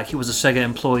past. He was a Sega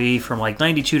employee from like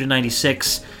 92 to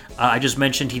 96. I just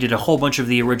mentioned he did a whole bunch of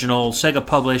the original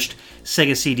Sega-published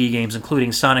Sega CD games,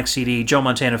 including Sonic CD, Joe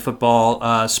Montana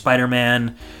Football,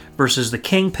 Spider-Man versus the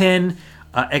Kingpin,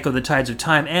 Echo the Tides of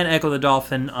Time, and Echo the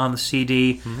Dolphin on the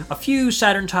CD. Mm-hmm. A few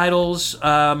Saturn titles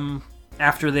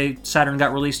after Saturn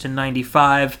got released in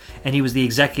 95, and he was the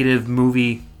executive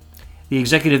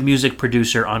music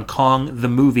producer on Kong the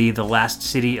Movie, The Last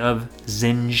City of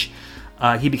Zinj.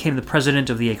 He became the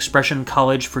president of the Expression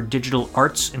College for Digital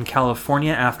Arts in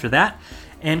California after that.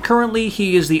 And currently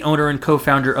he is the owner and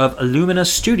co-founder of Illumina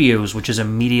Studios, which is a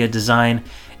media design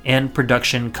and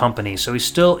production company. So he's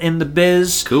still in the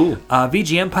biz. Cool.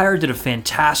 VG Empire did a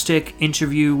fantastic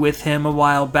interview with him a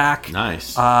while back.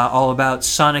 Nice. All about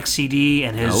Sonic CD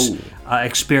and his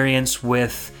experience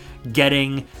with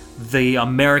getting the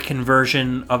American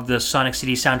version of the Sonic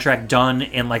CD soundtrack done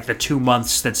in like the 2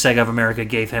 months that Sega of America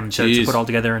gave him to put all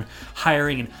together, and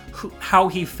hiring and how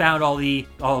he found all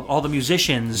the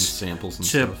musicians samples and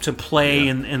stuff to play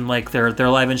in like their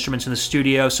live instruments in the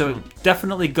studio. So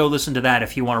definitely go listen to that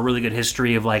if you want a really good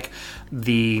history of like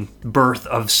the birth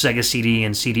of Sega CD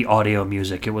and CD audio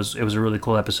music. It was a really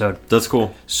cool episode. That's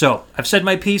cool. So I've said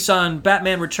my piece on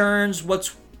Batman Returns.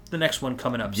 What's the next one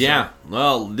coming up? Yeah,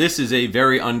 well, this is a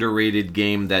very underrated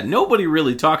game that nobody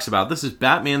really talks about. This is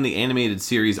Batman the Animated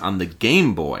Series on the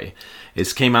Game Boy.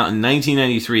 It came out in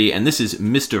 1993, and this is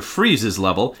Mr. Freeze's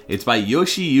level. It's by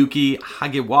Yoshiyuki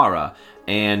Hagiwara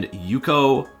and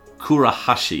Yuko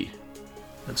Kurahashi.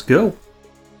 Let's go.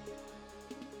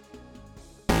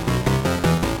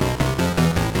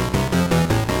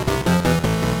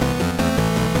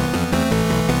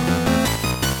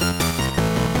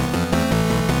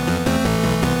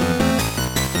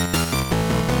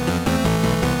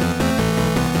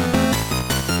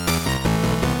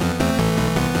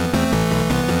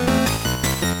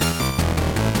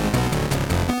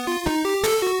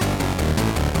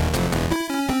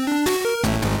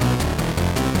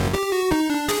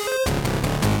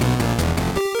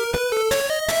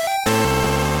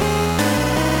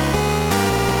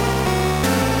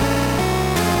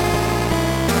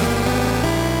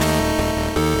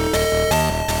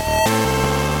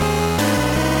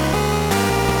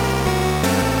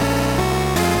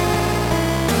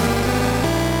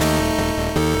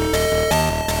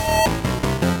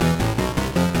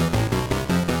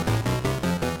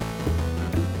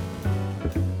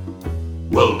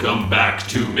 Welcome back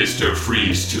to Mr.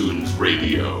 Freeze Tunes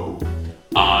Radio.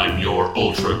 I'm your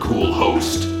ultra cool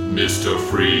host, Mr.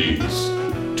 Freeze.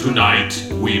 Tonight,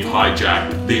 we've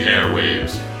hijacked the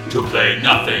airwaves to play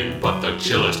nothing but the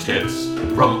chillest hits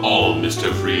from all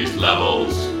Mr. Freeze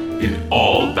levels in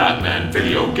all Batman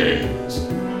video games.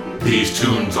 These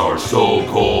tunes are so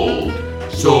cold,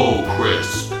 so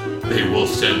crisp, they will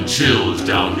send chills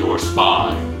down your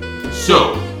spine.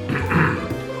 So,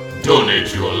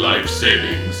 donate your life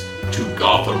savings to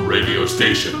Gotham Radio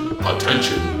Station.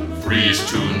 Attention, Freeze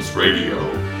Tunes Radio,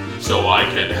 so I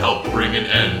can help bring an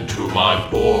end to my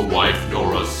poor wife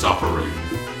Nora's suffering.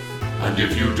 And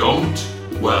if you don't,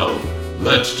 well,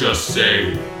 let's just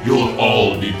say you'll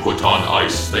all be put on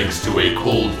ice thanks to a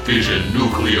cold fission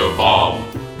nuclear bomb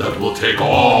that will take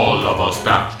all of us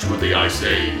back to the Ice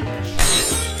Age.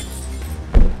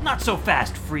 Not so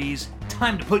fast, Freeze.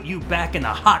 Time to put you back in the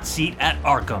hot seat at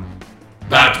Arkham.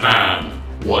 Batman,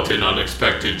 what an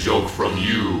unexpected joke from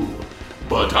you.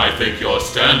 But I think your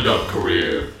stand-up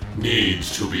career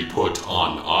needs to be put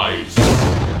on ice.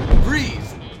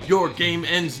 Freeze! Your game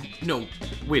ends... No,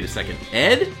 wait a second.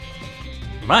 Ed?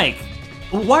 Mike,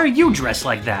 why are you dressed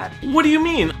like that? What do you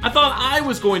mean? I thought I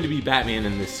was going to be Batman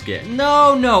in this skit.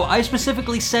 No, I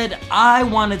specifically said I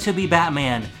wanted to be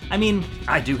Batman. I mean,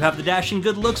 I do have the dashing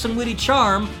good looks and witty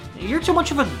charm. You're too much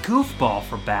of a goofball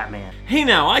for Batman. Hey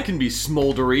now, I can be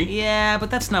smoldery. Yeah, but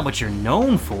that's not what you're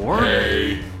known for.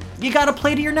 Hey, You gotta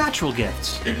play to your natural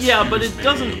gifts. Yeah, but it excuse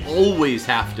doesn't me. always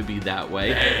have to be that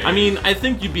way. Hey. I mean, I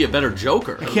think you'd be a better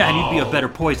Joker. Yeah, and you'd be a better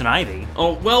Poison Ivy.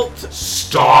 Oh, well...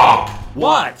 Stop!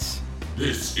 What?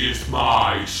 This is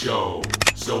my show,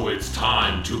 so it's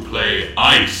time to play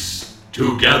ice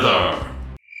together.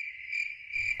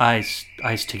 Ice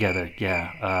together,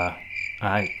 yeah,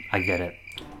 I get it.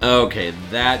 Okay,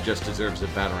 that just deserves a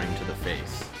battering to the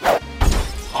face.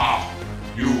 Ha!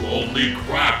 You only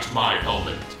cracked my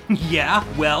helmet. Yeah,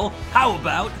 well, how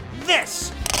about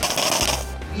this?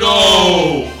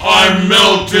 No! I'm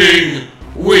melting!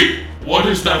 Wait, what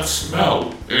is that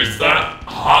smell? Is that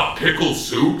hot pickle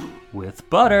soup? With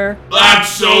butter. That's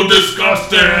so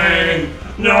disgusting!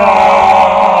 No!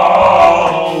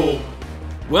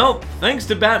 Well, thanks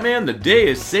to Batman, the day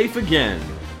is safe again.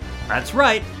 That's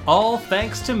right, all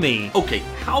thanks to me. Okay,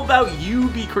 how about you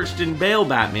be Christian Bale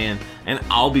Batman, and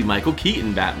I'll be Michael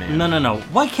Keaton Batman? No,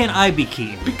 why can't I be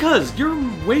Keaton? Because you're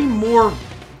way more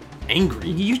angry.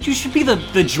 You should be the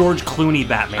George Clooney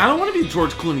Batman. I don't want to be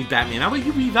George Clooney Batman. How about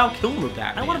you be Val Kilmer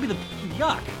Batman? I want to be the...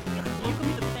 Yuck. You can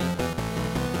be the...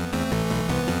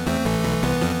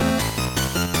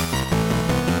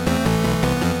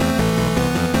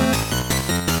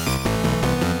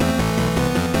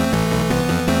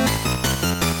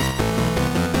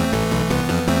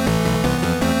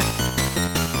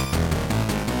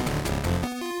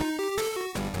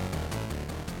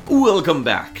 Welcome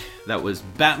back. That was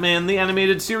Batman the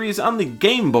Animated Series on the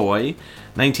Game Boy.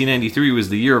 1993 was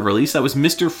the year of release. That was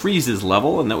Mr. Freeze's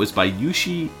level, and that was by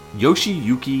Yoshiyuki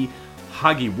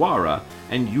Hagiwara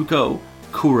and Yuko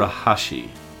Kurahashi.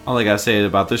 All I gotta say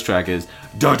about this track is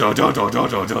da da da da da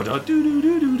da da da do do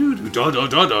do do do da da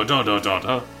da da da da da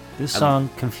da. This song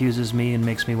confuses me and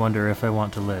makes me wonder if I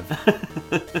want to live.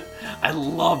 I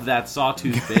love that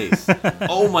sawtooth bass.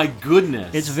 Oh my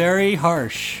goodness. It's very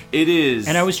harsh. It is.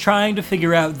 And I was trying to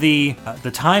figure out the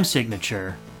time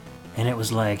signature, and it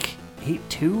was like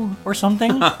 8-2 or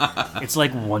something. It's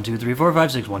like 1 2 3 4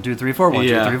 5 6 1 2 3 4 1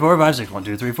 2 3 4 5 6 1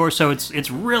 2 3 4. So it's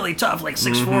really tough, like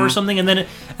 6 4 or something, and then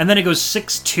it goes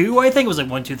 6-2. I think it was like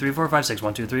 1 2 3 4 5 6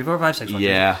 1 2 3 4 5 6 1 2.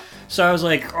 Yeah. So I was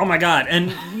like, oh my god,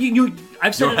 and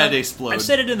I've said Your it, head explode. I've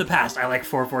said it in the past. I like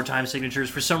 4/4 time signatures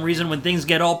for some reason. When things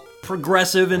get all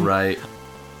progressive and Right.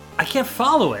 I can't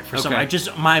follow it for some. Okay. I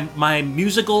just my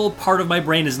musical part of my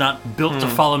brain is not built to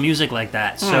follow music like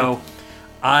that. So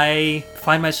I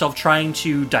find myself trying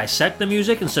to dissect the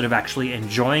music instead of actually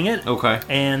enjoying it. Okay.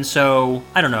 And so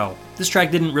I don't know. This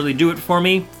track didn't really do it for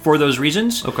me for those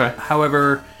reasons. Okay.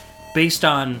 However, based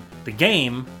on the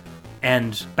game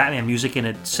and Batman music in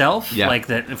itself, Yeah. like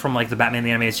that from like the Batman the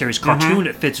Animated Series cartoon,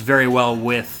 it fits very well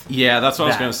with. Yeah, that's what I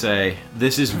was that. gonna say.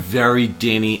 This is very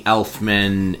Danny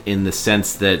Elfman in the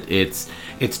sense that it's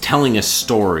telling a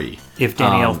story. If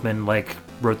Danny Elfman like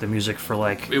wrote the music for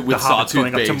like the With Hobbits sawtooth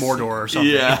going bass. up to Mordor or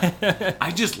something. Yeah.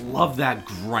 I just love that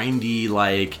grindy,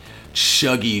 like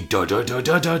chuggy da da da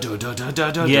da da da da da da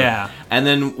da. Yeah. And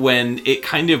then when it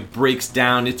kind of breaks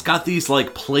down, it's got these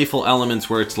like playful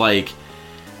elements where it's like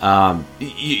I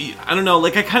don't know,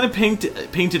 like I kind of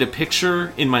painted a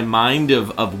picture in my mind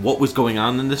of what was going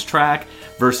on in this track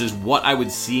versus what I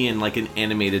would see in like an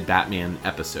animated Batman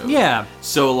episode. Yeah.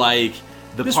 So like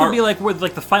This would be like with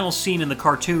like the final scene in the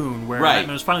cartoon where Right.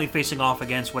 Batman was finally facing off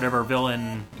against whatever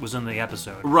villain was in the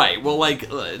episode. Right. Well, like,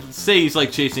 say he's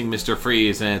like chasing Mr.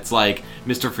 Freeze, and it's like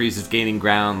Mr. Freeze is gaining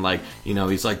ground. Like, you know,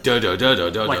 he's like da da da da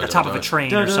da, Like the top of a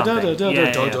train or something. Yeah.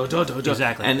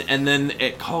 Exactly. And then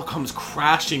it all comes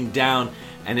crashing down,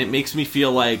 and it makes me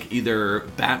feel like either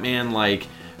Batman like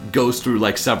goes through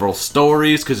like several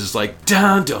stories because it's like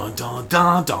dun dun dun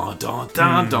dun dun dun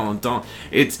dun dun dun.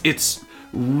 It's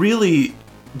really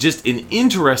just an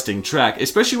interesting track,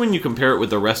 especially when you compare it with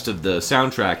the rest of the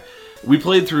soundtrack. We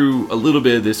played through a little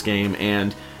bit of this game,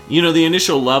 and you know, the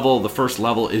initial level, the first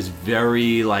level, is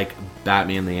very like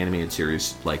Batman the Animated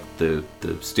Series, like the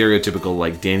stereotypical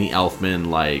like Danny Elfman,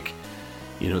 like,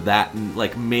 you know, that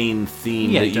like main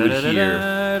theme that you would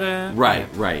hear.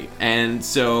 Right. And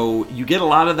so you get a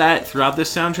lot of that throughout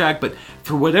this soundtrack, but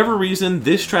for whatever reason,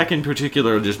 this track in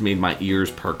particular just made my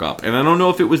ears perk up. And I don't know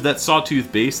if it was that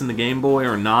sawtooth bass in the Game Boy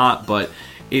or not, but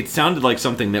it sounded like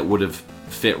something that would have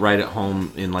fit right at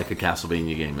home in like a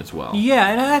Castlevania game as well. Yeah,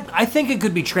 and I think it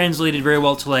could be translated very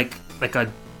well to like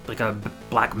a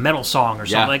black metal song or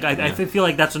something. I feel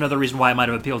like that's another reason why it might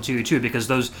have appealed to you too, because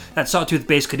that sawtooth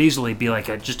bass could easily be like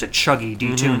just a chuggy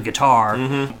detuned guitar,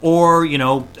 or you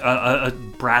know, a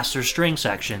brass or string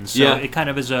section. So it kind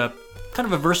of is a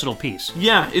versatile piece.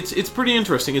 Yeah, it's pretty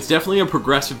interesting. It's definitely a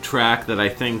progressive track that I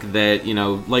think that, you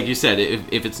know, like you said,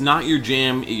 if it's not your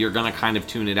jam, you're gonna kind of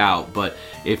tune it out. But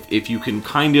if you can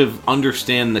kind of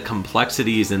understand the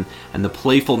complexities and the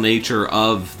playful nature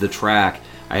of the track,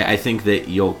 I think that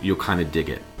you'll kind of dig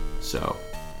it. So,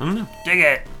 I don't know. Dig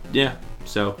it. Yeah.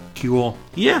 So cool.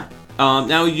 Yeah.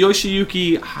 Now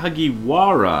Yoshiyuki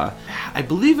Hagiwara, I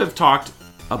believe I've talked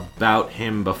about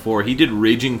him before. He did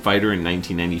Raging Fighter in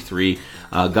 1993,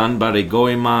 Ganbare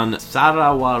Goemon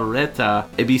Sarawareta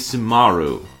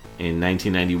Ebisumaru in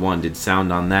 1991, did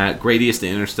sound on that. Gradius the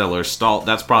Interstellar Assault,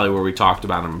 that's probably where we talked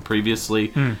about him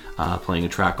previously, playing a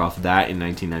track off of that in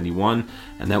 1991,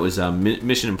 and that was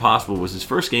Mission Impossible was his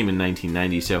first game in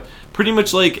 1990, so pretty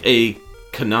much like a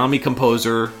Konami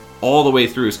composer all the way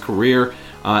through his career.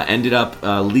 Ended up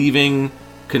leaving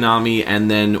Konami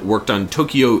and then worked on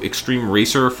Tokyo Extreme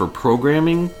Racer for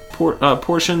programming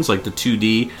portions, like the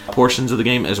 2D portions of the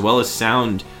game, as well as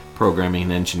sound programming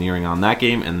and engineering on that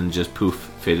game, and then just poof,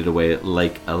 faded away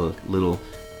like a little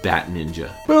bat ninja.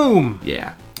 Boom!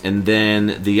 Yeah. And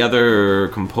then the other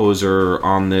composer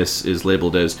on this is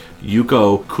labeled as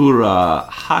Yuko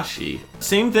Kurahashi.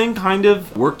 Same thing, kind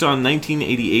of. Worked on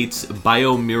 1988's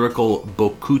Bio Miracle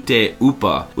Bokute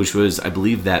Upa, which was, I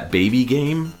believe, that baby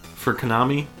game for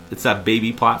Konami. It's that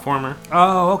baby platformer.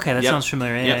 Oh, okay. That sounds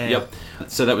familiar. Yep.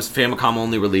 So that was Famicom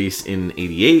only release in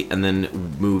 88, and then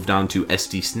moved on to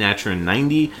SD Snatcher in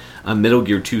 90, Metal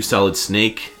Gear 2 Solid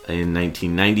Snake in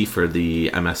 1990 for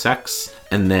the MSX,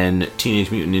 and then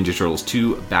Teenage Mutant Ninja Turtles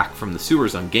 2 Back from the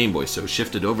Sewers on Game Boy, so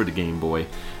shifted over to Game Boy.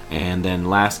 And then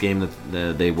last game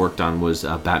that they worked on was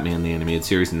Batman the Animated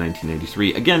Series in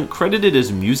 1993. Again, credited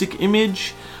as Music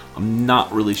Image. I'm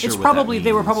not really sure what that means.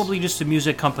 They were probably just a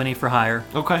music company for hire.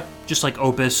 Okay. Just like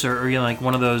Opus or you know, like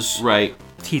one of those right.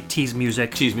 Tease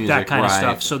Music, that kind of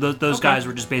stuff. So those guys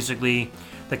were just basically,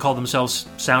 they called themselves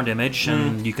Sound Image,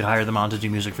 and you could hire them on to do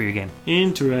music for your game.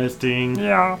 Interesting.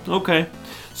 Yeah. Okay.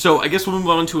 So I guess we'll move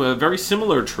on to a very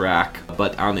similar track,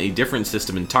 but on a different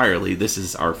system entirely. This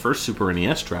is our first Super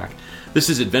NES track. This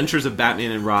is Adventures of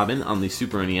Batman and Robin on the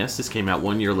Super NES. This came out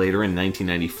 1 year later in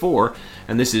 1994,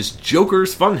 and this is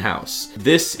Joker's Funhouse.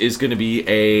 This is going to be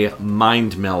a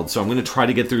mind meld, so I'm going to try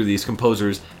to get through these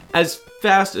composers as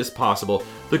fast as possible.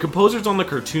 The composers on the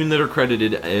cartoon that are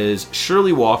credited is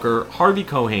Shirley Walker, Harvey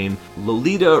Cohane,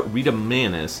 Lolita Rita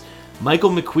Manis, Michael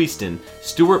McQuiston,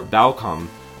 Stuart Balcom,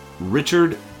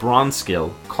 Richard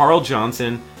Bronskill, Carl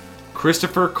Johnson,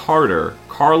 Christopher Carter,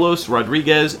 Carlos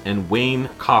Rodriguez, and Wayne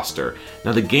Koster.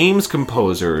 Now the game's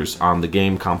composers on the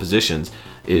game compositions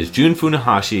is Jun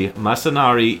Funahashi,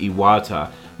 Masanari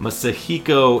Iwata,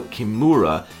 Masahiko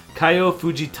Kimura, Kaio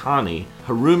Fujitani,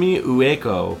 Harumi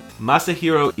Ueko,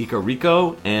 Masahiro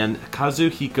Ikariko, and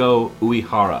Kazuhiko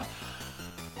Uehara.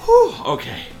 Whew,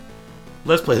 okay.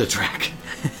 Let's play the track.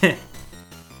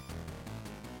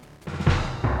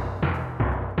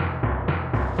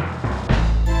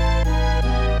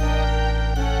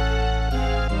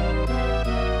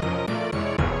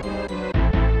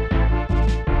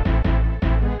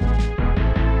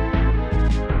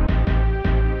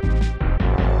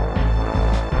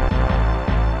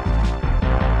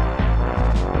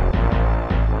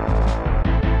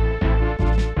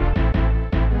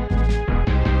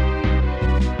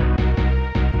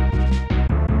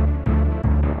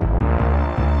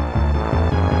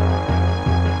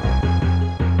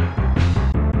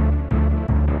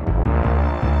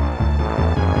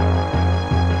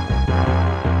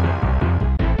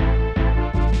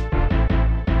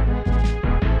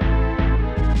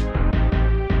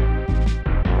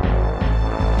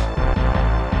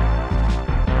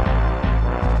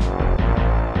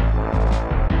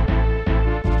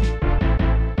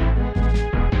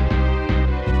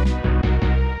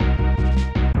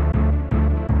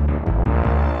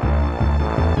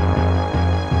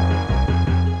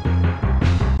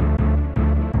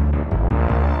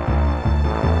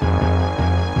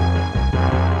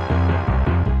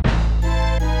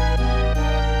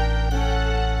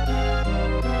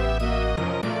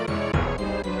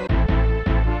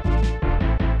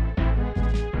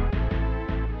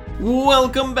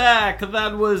 Welcome back!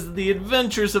 That was The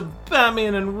Adventures of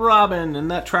Batman and Robin, and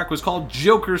that track was called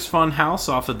Joker's Funhouse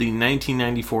off of the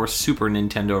 1994 Super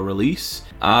Nintendo release.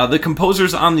 The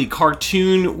composers on the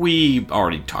cartoon, we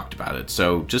already talked about it,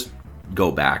 so just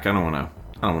go back. I don't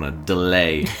want to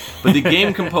delay. But the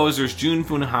game composers Jun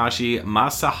Funahashi,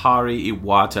 Masahari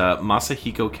Iwata,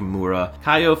 Masahiko Kimura,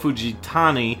 Kayo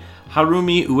Fujitani,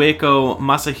 Harumi Ueko,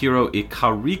 Masahiro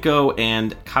Ikariko,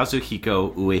 and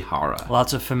Kazuhiko Uehara.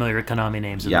 Lots of familiar Konami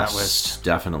names in that list. Yes,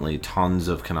 definitely. Tons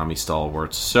of Konami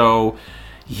stalwarts. So,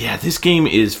 yeah, this game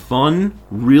is fun.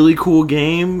 Really cool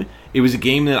game. It was a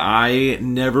game that I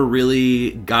never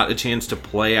really got a chance to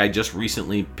play. I just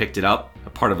recently picked it up, a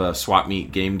part of a swap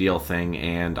meet game deal thing,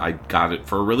 and I got it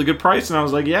for a really good price, and I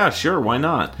was like, yeah, sure, why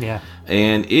not? Yeah.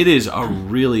 And it is a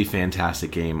really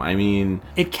fantastic game. I mean,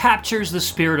 it captures the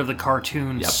spirit of the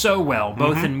cartoon so well,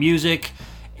 both in music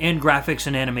and graphics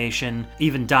and animation,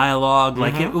 even dialogue.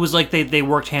 Like it was like they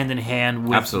worked hand in hand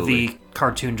with the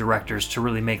cartoon directors to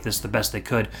really make this the best they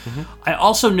could. I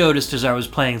also noticed as I was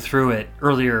playing through it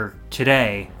earlier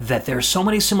today that there's so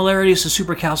many similarities to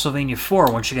Super Castlevania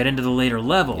 4 once you get into the later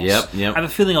levels. Yep. I have a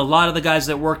feeling a lot of the guys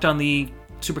that worked on the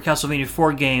Super Castlevania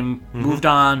 4 game moved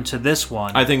on to this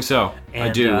one. I think so. And, I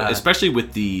do, especially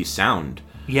with the sound.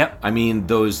 Yep. I mean,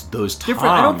 those toms. Different.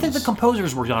 I don't think the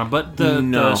composers worked on it, but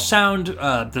the sound,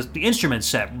 the instrument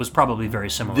set was probably very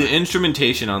similar. The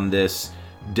instrumentation on this,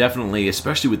 definitely,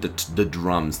 especially with the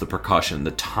drums, the percussion,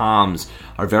 the toms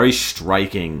are very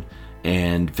striking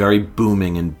and very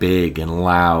booming and big and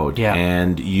loud. Yeah.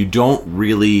 And you don't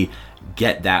really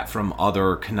get that from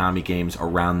other Konami games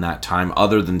around that time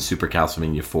other than Super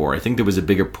Castlevania 4. I think there was a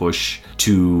bigger push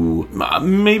to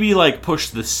maybe like push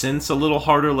the synths a little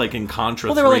harder, like in Contra 3.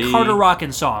 Well, they were like harder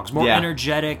rocking songs, more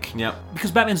energetic. Yep.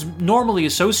 Because Batman's normally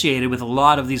associated with a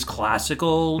lot of these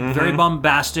classical, very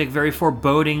bombastic, very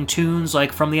foreboding tunes,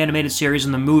 like from the animated series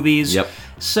and the movies. Yep.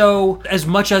 So, as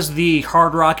much as the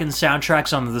hard rocking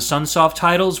soundtracks on the Sunsoft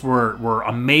titles were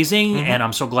amazing, and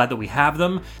I'm so glad that we have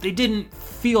them, they didn't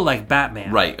feel like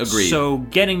Batman. Right, agreed. So,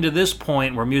 getting to this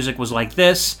point where music was like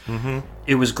this,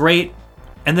 it was great.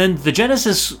 And then the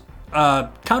Genesis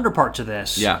counterpart to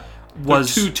this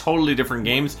was two totally different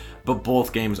games, but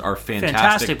both games are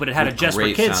fantastic, but it had a Just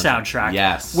for Kids soundtrack,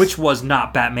 yes, which was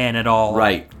not Batman at all,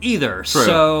 right? Either. True,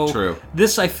 so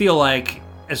this, I feel like,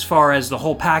 as far as the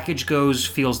whole package goes,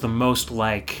 feels the most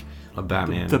like a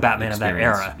Batman, the Batman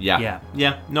experience. Of that era.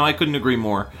 Yeah. No, I couldn't agree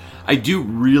more. I do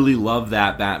really love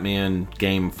that Batman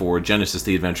game for Genesis,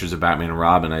 The Adventures of Batman and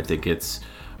Robin. I think it's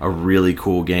a really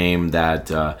cool game that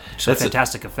that's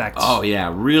fantastic effects. Oh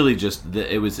yeah, really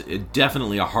it was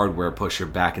definitely a hardware pusher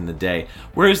back in the day.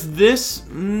 Whereas this,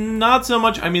 not so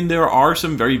much. I mean, there are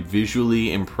some very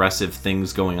visually impressive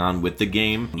things going on with the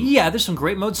game. Yeah, there's some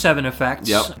great Mode 7 effects.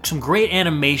 Yep. Some great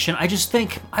animation. I just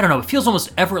think, I don't know, it feels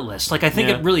almost effortless. Like, I think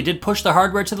it really did push the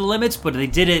hardware to the limits, but they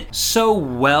did it so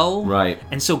well. Right.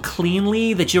 And so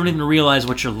cleanly that you don't even realize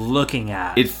what you're looking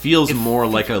at. It feels more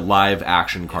like a live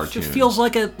action cartoon. It feels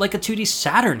like a 2D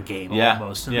Saturn game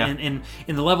almost. In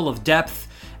the level of depth.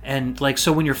 And like,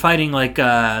 so when you're fighting like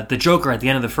the Joker at the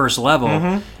end of the first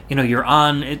level, you know, you're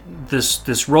on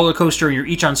this roller coaster and you're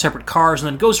each on separate cars, and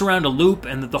then it goes around a loop,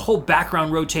 and the whole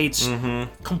background rotates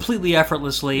completely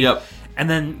effortlessly. Yep. And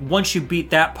then once you beat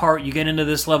that part, you get into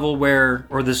this level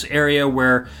or this area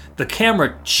where the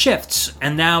camera shifts,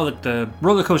 and now the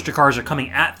roller coaster cars are coming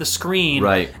at the screen.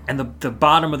 Right. And the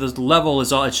bottom of the level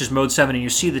is it's just Mode 7, and you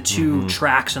see the two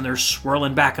tracks, and they're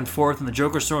swirling back and forth, and the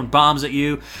Joker's throwing bombs at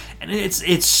you. And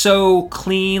it's so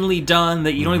cleanly done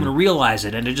that you don't even realize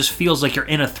it, and it just feels like you're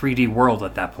in a 3D world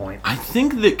at that point. I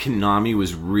think that Konami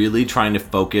was really trying to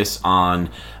focus on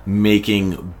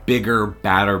making bigger,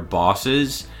 badder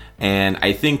bosses. And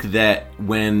I think that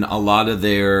when a lot of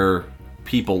their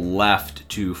people left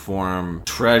to form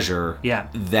Treasure,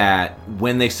 that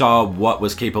when they saw what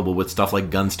was capable with stuff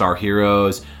like Gunstar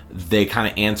Heroes, they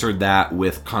kind of answered that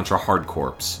with Contra Hard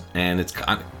Corps. And it's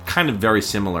kind of very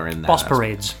similar in that. Boss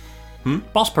parades.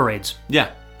 Boss parades. Yeah.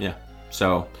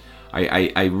 So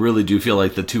I really do feel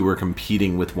like the two were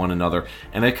competing with one another.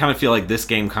 And I kind of feel like this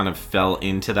game kind of fell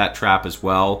into that trap as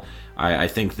well. I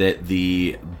think that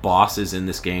the bosses in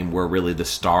this game were really the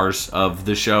stars of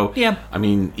the show. Yeah. I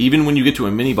mean, even when you get to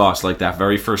a mini-boss like that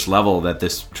very first level that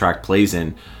this track plays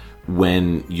in,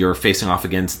 when you're facing off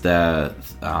against the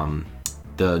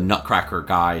Nutcracker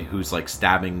guy who's like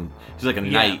stabbing, he's like a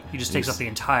knight. He just takes up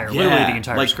literally the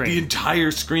entire screen. The entire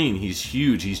screen. He's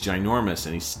huge, he's ginormous,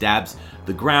 and he stabs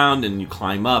the ground, and you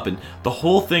climb up, and the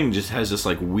whole thing just has this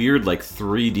like weird like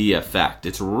 3D effect.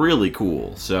 It's really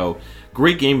cool. So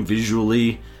great game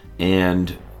visually,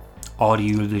 and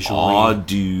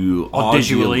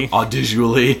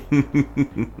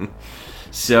audiovisually.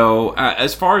 So,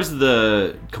 as far as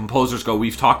the composers go,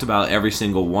 we've talked about every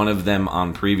single one of them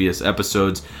on previous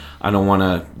episodes. I don't want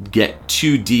to get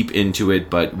too deep into it,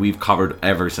 but we've covered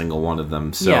every single one of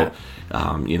them. So,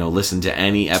 listen to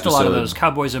any episode. Just a lot of those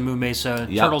Cowboys of Moo Mesa,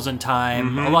 Yep. Turtles in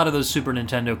Time, a lot of those Super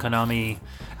Nintendo, Konami,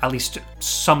 at least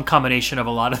some combination of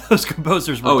a lot of those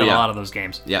composers worked on a lot of those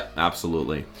games. Yep,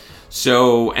 absolutely.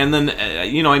 So, and then,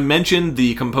 I mentioned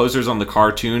the composers on the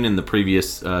cartoon in the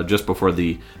previous, just before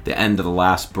the end of the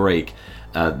last break.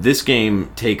 This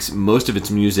game takes most of its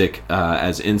music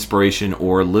as inspiration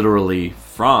or literally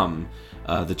from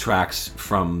the tracks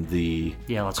from the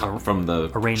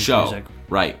arranged show. music.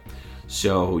 Right.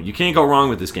 So you can't go wrong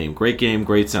with this game. Great game,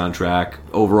 great soundtrack.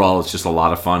 Overall, it's just a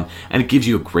lot of fun, and it gives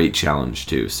you a great challenge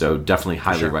too. So definitely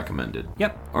highly recommended.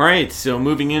 Yep. All right. So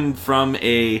moving in from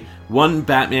one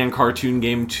Batman cartoon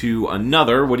game to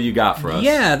another, what do you got for us?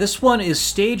 Yeah, this one is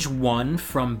Stage 1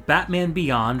 from Batman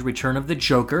Beyond: Return of the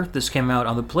Joker. This came out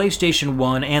on the PlayStation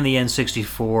 1 and the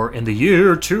N64 in the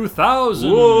year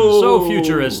 2000. Whoa. So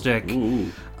futuristic.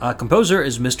 Ooh. Composer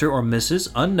is Mr. or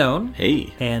Mrs. Unknown.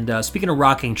 Hey. And speaking of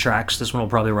rocking tracks, this one will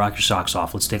probably rock your socks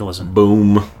off. Let's take a listen.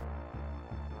 Boom.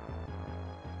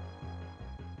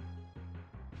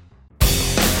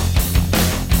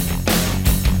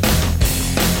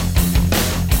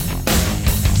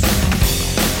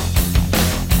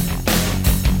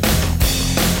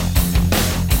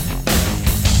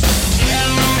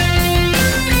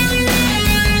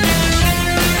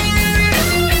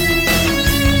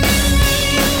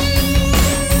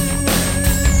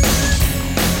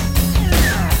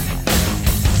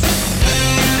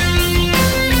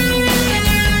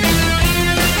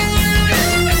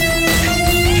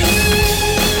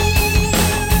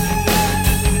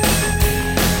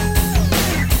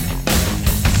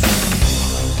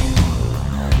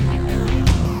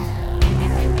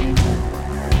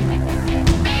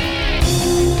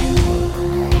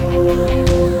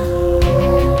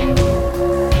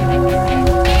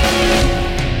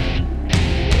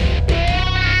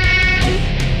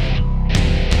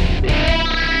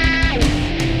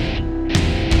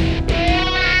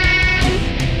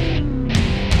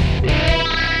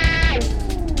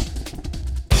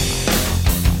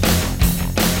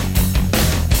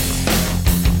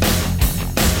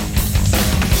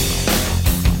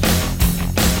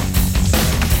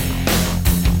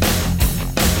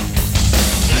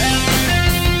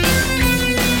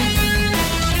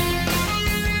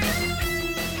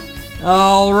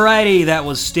 Alrighty, that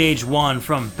was Stage 1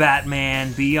 from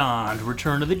Batman Beyond: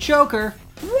 Return of the Joker.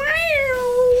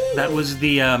 That was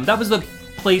the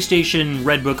PlayStation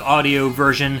Redbook audio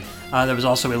version. There was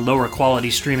also a lower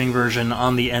quality streaming version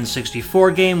on the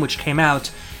N64 game, which came out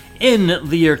in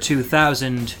the year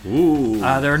 2000. Ooh.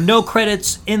 There are no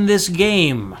credits in this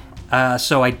game,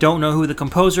 so I don't know who the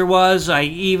composer was. I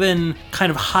even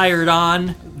kind of hired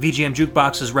on VGM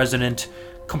Jukebox's resident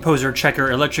composer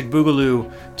checker, Electric Boogaloo,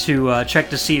 to check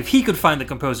to see if he could find the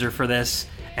composer for this,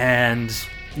 and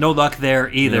no luck there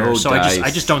either. No so dice.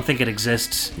 I just don't think it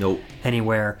exists Nope.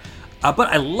 anywhere. But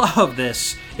I love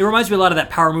this. It reminds me a lot of that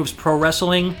Power Moves Pro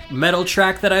Wrestling metal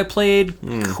track that I played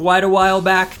quite a while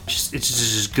back. It's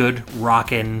just good,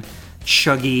 rockin',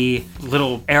 chuggy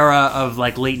little era of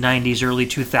like late 90s, early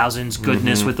 2000s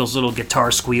goodness with those little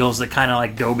guitar squeals that kind of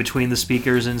like go between the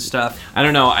speakers and stuff. I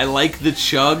don't know. I like the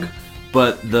chug,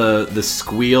 but the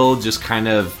squeal just kind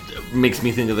of makes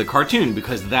me think of the cartoon,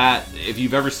 because that, if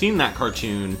you've ever seen that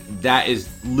cartoon, that is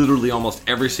literally almost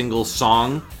every single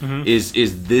song is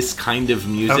this kind of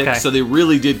music. Okay. So they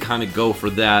really did kind of go for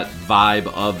that vibe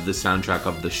of the soundtrack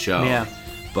of the show. Yeah.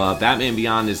 But Batman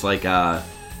Beyond is like a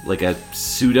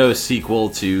pseudo sequel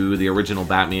to the original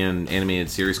Batman animated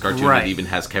series cartoon Right. that even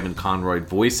has Kevin Conroy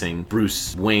voicing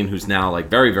Bruce Wayne, who's now like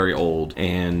very, very old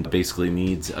and basically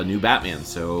needs a new Batman.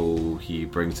 So he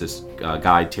brings this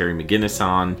guy, Terry McGinnis,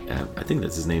 on. I think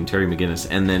that's his name, Terry McGinnis.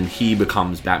 And then he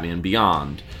becomes Batman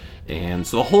Beyond. And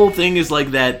so the whole thing is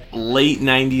like that late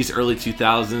 90s, early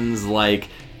 2000s, like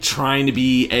trying to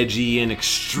be edgy and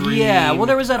extreme. Yeah, well,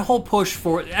 there was that whole push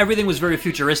for everything was very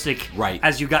futuristic, Right.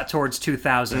 as you got towards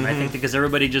 2000. I think because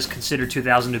everybody just considered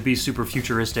 2000 to be super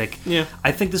futuristic. Yeah.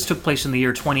 I think this took place in the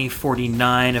year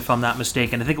 2049, if I'm not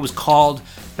mistaken. I think it was called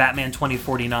Batman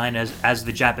 2049 as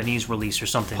the Japanese release or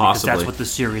something, because Possibly. that's what the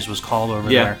series was called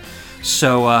over Yeah. there.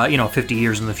 So, 50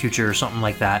 years in the future or something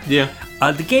like that. Yeah.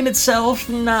 The game itself,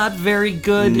 not very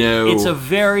good. No. It's a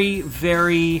very,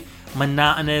 very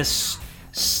monotonous,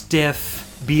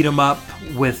 stiff, beat 'em up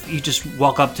with you just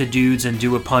walk up to dudes and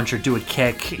do a punch or do a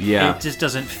kick. Yeah. It just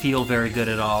doesn't feel very good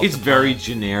at all. It's very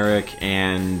generic,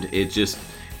 and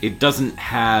it doesn't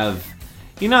have.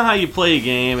 You know how you play a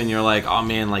game and you're like, oh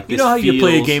man, like this. You know how feels... you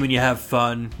play a game and you have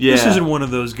fun. Yeah. This isn't one of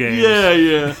those games.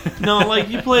 Yeah. No, like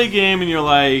you play a game and you're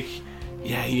like,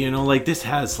 yeah, like this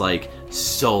has like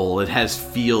soul. It has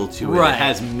feel to it. Right. It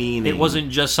has meaning. It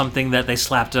wasn't just something that they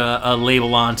slapped a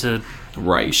label on to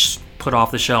put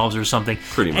off the shelves or something.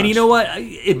 Pretty much. And you know what?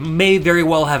 It may very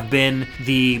well have been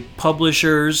the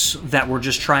publishers that were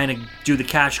just trying to do the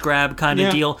cash grab kind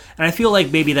of deal. And I feel like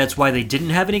maybe that's why they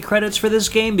didn't have any credits for this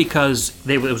game, because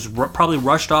it was probably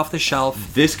rushed off the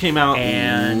shelf. This came out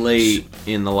late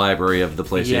in the library of the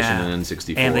PlayStation and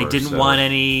N64. And they didn't want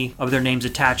any of their names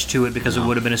attached to it because it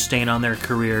would have been a stain on their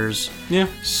careers. Yeah.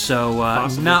 So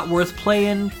not worth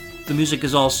playing. The music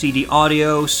is all CD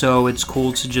audio, so it's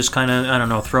cool to just kind of, I don't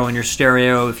know, throw in your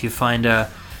stereo if you find a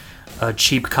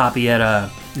cheap copy at a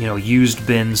used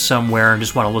bin somewhere and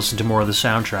just want to listen to more of the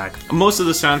soundtrack. Most of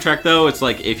the soundtrack, though, it's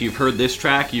like if you've heard this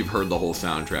track, you've heard the whole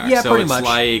soundtrack. Yeah, so pretty it's much.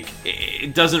 Like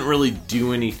it doesn't really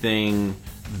do anything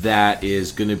that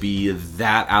is going to be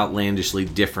that outlandishly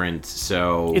different.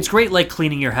 So it's great, like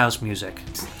cleaning your house music.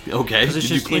 Okay, did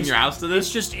you clean your house to this?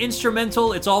 It's just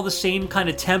instrumental. It's all the same kind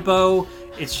of tempo.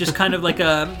 It's just kind of like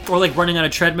or like running on a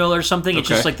treadmill or something. It's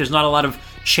just like there's not a lot of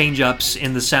change-ups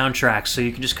in the soundtrack, so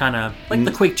you can just kind of, like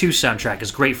the Quake 2 soundtrack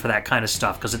is great for that kind of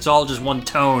stuff, because it's all just one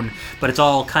tone, but it's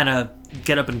all kind of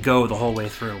get up and go the whole way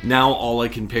through. Now all I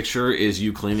can picture is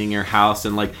you cleaning your house,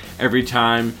 and like every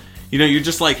time... you're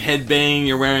just like headbanging.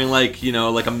 You're wearing like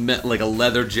like a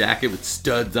leather jacket with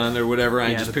studs on or whatever.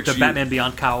 And I just picture the Batman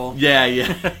Beyond cowl. Yeah,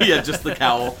 just the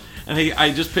cowl. And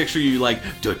I just picture you like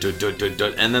dut, dut, dut, dut,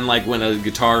 dut, and then like when a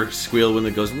guitar squeal when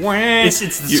it goes wah. It's the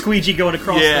squeegee going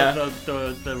across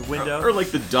the window, or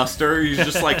like the duster. You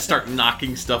just like start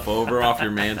knocking stuff over off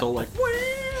your mantle like wah.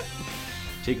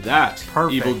 Take that,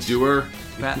 perfect. Evil doer,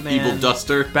 Batman, evil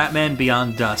duster. Batman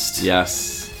Beyond Dust.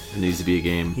 Yes, it needs to be a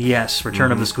game. Yes,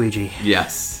 Return of the Squeegee.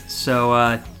 Yes.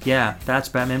 So, that's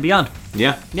Batman Beyond.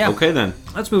 Yeah. Okay, then.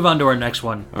 Let's move on to our next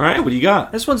one. All right, what do you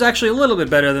got? This one's actually a little bit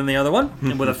better than the other one,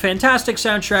 and with a fantastic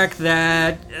soundtrack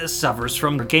that suffers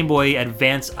from Game Boy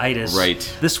Advance-itis.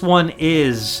 Right. This one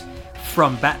is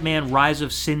from Batman Rise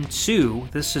of Sin 2.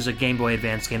 This is a Game Boy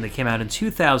Advance game that came out in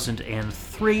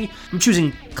 2003. I'm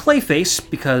choosing Clayface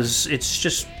because it's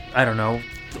just, I don't know,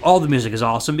 all the music is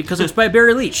awesome because it's by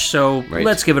Barry Leitch, so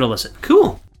let's give it a listen.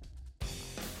 Cool.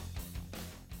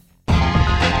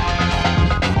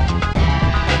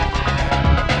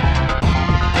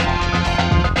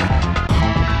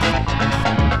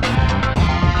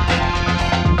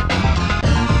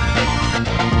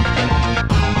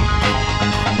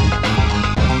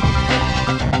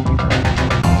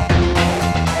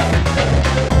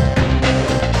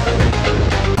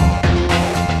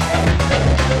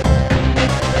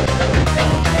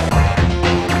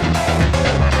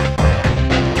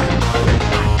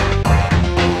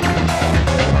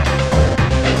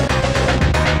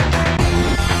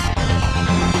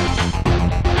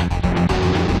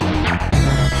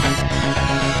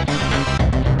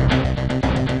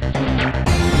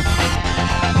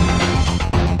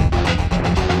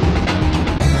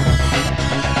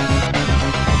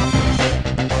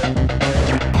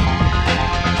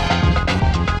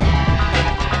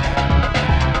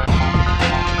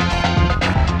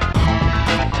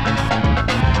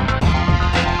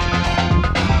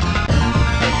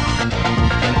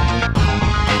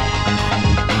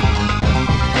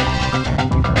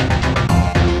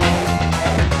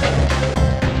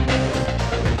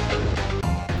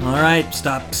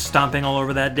 Stop stomping all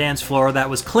over that dance floor. That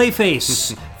was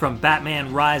Clayface from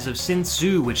Batman Rise of Sin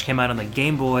 2, which came out on the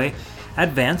Game Boy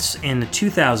Advance in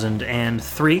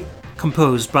 2003,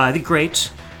 composed by the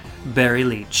great Barry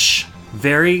Leitch.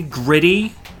 Very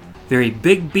gritty, very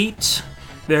big beat,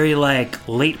 very like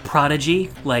late Prodigy,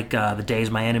 like the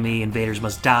Days My Enemy, Invaders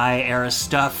Must Die era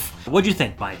stuff. What'd you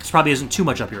think, Mike? This probably isn't too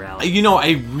much up your alley.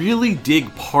 I really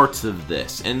dig parts of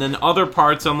this, and then other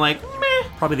parts I'm like, meh.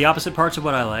 Probably the opposite parts of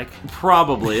what I like.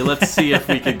 Probably. Let's see if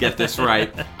we could get this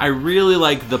right. I really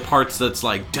like the parts that's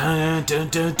like dun dun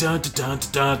dun dun dun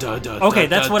dun dun dun. Okay,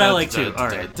 that's what I like too. All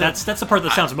right, that's the part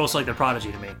that sounds most like the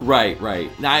Prodigy to me. Right.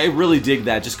 Now I really dig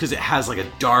that just because it has like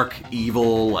a dark,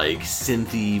 evil, like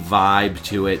synthy vibe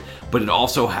to it, but it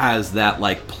also has that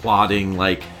like plotting,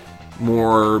 like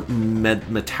more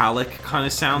metallic kind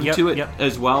of sound to it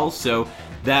as well. So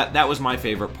that was my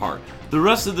favorite part. The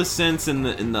rest of the synths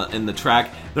in the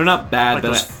track, they're not bad, like but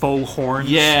those faux horns.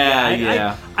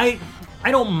 Yeah.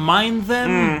 I don't mind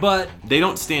them, but They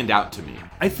don't stand out to me.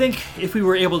 I think if we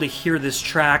were able to hear this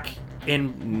track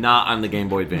in Not on the Game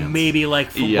Boy Advance. maybe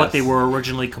like for Yes. what they were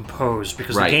originally composed,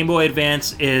 because Right. the Game Boy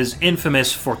Advance is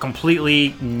infamous for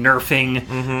completely nerfing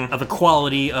Mm-hmm. of the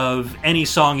quality of any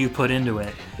song you put into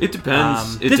it. It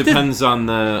depends. It this- depends on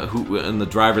the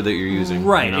driver that you're using.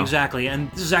 Right, you know? exactly.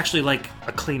 And this is actually like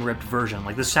a clean ripped version.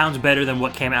 Like this sounds better than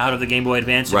what came out of the Game Boy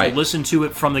Advance. If Right. you listen to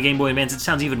it from the Game Boy Advance, it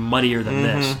sounds even muddier than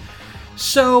this.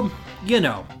 So,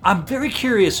 I'm very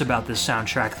curious about this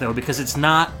soundtrack though, because it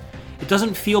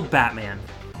doesn't feel Batman.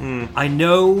 I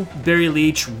know Barry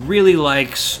Leitch really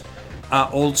likes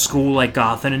old school like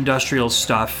goth and industrial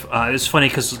stuff. It's funny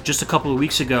because just a couple of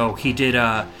weeks ago he did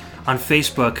on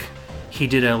Facebook he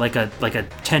did a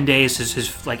 10 days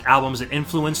his like albums that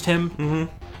influenced him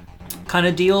kind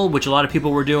of deal, which a lot of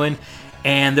people were doing,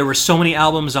 and there were so many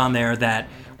albums on there that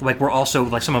like were also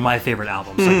like some of my favorite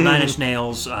albums, like Nine Inch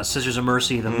Nails, Sisters of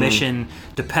Mercy, The Mission,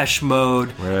 Depeche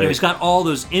Mode. Right. He's got all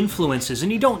those influences,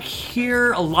 and you don't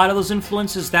hear a lot of those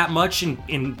influences that much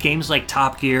in games like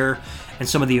Top Gear and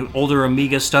some of the older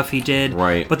Amiga stuff he did.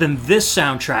 Right. But then this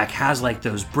soundtrack has like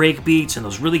those break beats and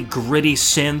those really gritty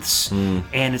synths,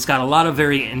 and it's got a lot of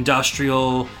very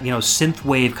industrial,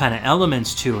 synthwave kind of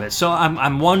elements to it. So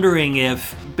I'm wondering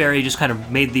if Barry just kind of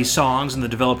made these songs and the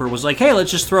developer was like, hey, let's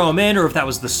just throw them in, or if that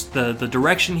was the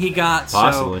direction he got.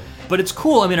 Possibly. But it's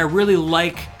cool. I mean, I really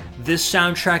like this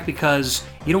soundtrack because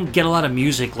you don't get a lot of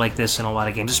music like this in a lot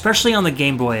of games, especially on the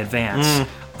Game Boy Advance.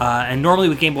 And normally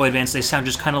with Game Boy Advance, they sound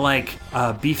just kind of like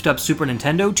beefed up Super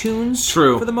Nintendo tunes.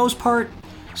 True. For the most part.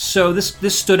 So this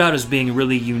stood out as being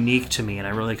really unique to me, and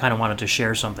I really kind of wanted to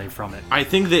share something from it. I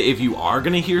think that if you are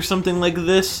going to hear something like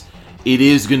this, it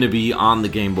is going to be on the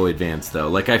Game Boy Advance, though.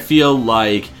 Like, I feel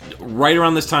like right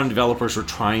around this time, developers were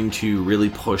trying to really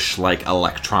push, like,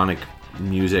 electronic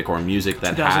music or music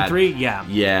that 2003, had... yeah.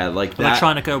 Yeah, like that.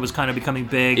 Electronica was kind of becoming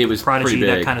big. It was Prodigy, pretty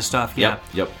big. that kind of stuff. Yeah.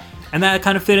 Yep. And that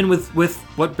kind of fit in with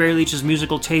what Barry Leitch's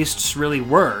musical tastes really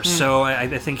were. So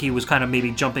I think he was kind of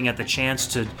maybe jumping at the chance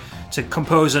to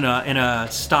compose in a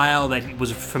style that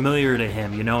was familiar to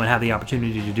him, and have the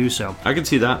opportunity to do so. I can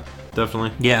see that,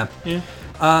 definitely. Yeah.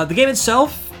 The game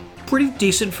itself, pretty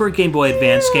decent for a Game Boy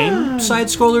Advance game.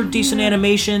 Side-scroller, decent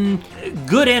animation,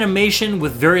 good animation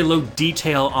with very low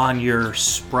detail on your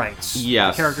sprites.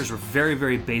 Yes. The characters were very,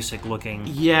 very basic looking.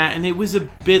 Yeah, and it was a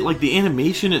bit like the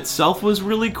animation itself was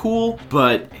really cool,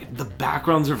 but the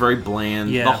backgrounds are very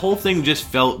bland. Yeah. The whole thing just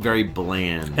felt very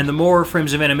bland. And the more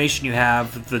frames of animation you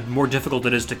have, the more difficult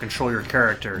it is to control your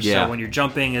character. Yeah. So when you're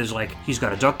jumping, is like he's got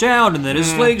to duck down, and then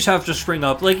his legs have to spring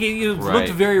up. Like it Right. looked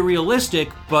very realistic,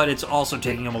 but it's also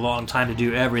taking him a long time to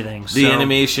do everything. The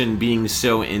animation being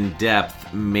so in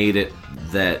depth made it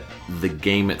that the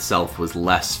game itself was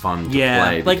less fun to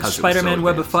play. like because it was Spider-Man so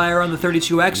Web of advanced. Fire on the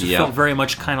 32X, it Yeah. felt very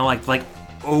much kind of like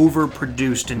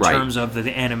overproduced in Right. terms of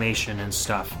the animation and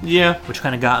stuff, Yeah. which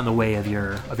kind of got in the way of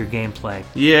your gameplay.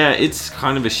 Yeah, it's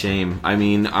kind of a shame. I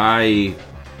mean, I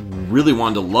really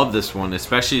wanted to love this one,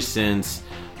 especially since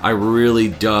I really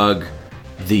dug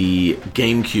the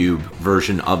GameCube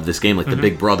version of this game, like the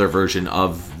Big Brother version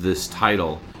of this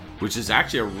title, which is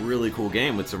actually a really cool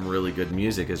game with some really good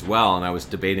music as well. And I was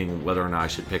debating whether or not I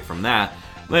should pick from that.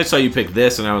 And I saw you pick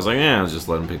this, and I was like, I'll just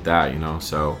let him pick that,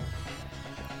 so...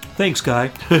 Thanks, guy.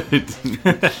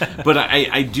 But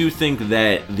I do think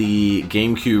that the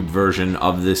GameCube version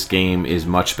of this game is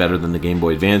much better than the Game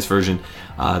Boy Advance version.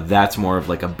 That's more of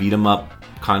like a beat 'em up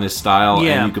kind of style,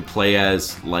 Yeah. and you could play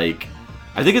as like,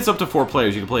 I think it's up to 4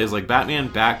 players. You can play as like Batman,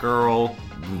 Batgirl,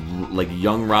 like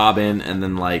Young Robin, and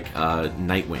then like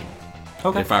Nightwing.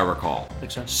 Okay. If I recall.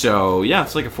 Makes sense. So yeah,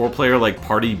 it's like a 4-player like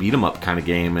party beat 'em up kind of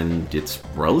game, and it's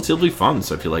relatively fun.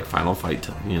 So if you like Final Fight,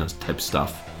 type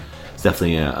stuff.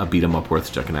 Definitely a beat 'em up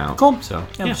worth checking out. Cool. So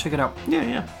Yeah, let's check it out.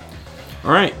 yeah.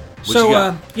 All right. What So, you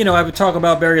got? I would talk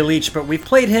about Barry Leitch, but we've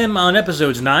played him on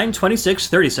episodes 9, 26,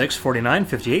 36, 49,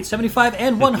 58, 75,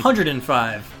 and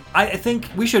 105. I think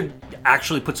we should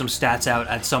actually put some stats out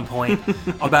at some point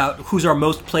about who's our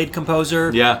most played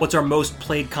composer, Yeah. what's our most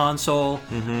played console.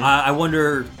 I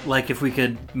wonder, if we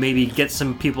could maybe get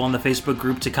some people on the Facebook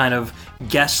group to kind of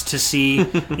guess to see,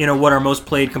 what our most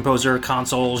played composer,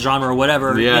 console, genre,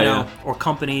 whatever, Yeah. or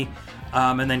company.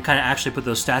 And then kind of actually put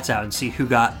those stats out and see who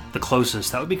got the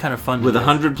closest. That would be kind of fun. With to do.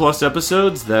 100+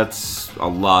 episodes, that's a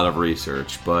lot of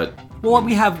research, but Well,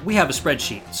 we have a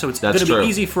spreadsheet, so it's going That's to be true.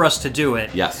 easy for us to do it.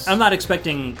 Yes. I'm not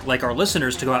expecting our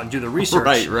listeners to go out and do the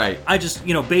research. Right. I just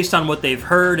based on what they've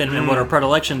heard and what our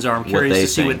predilections are, I'm curious they to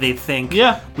see think. what they think.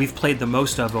 Yeah. We've played the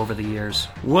most of over the years.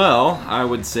 well, I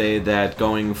would say that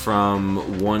going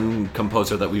from one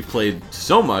composer that we've played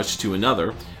so much to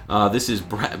another, This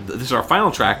is our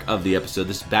final track of the episode.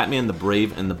 This is Batman the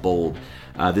Brave and the Bold.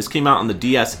 This came out on the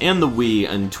DS and the Wii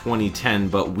in 2010,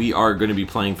 but we are going to be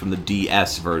playing from the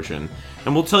DS version.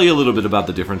 And we'll tell you a little bit about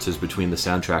the differences between the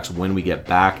soundtracks when we get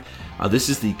back. This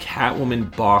is the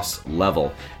Catwoman boss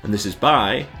level, and this is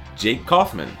by Jake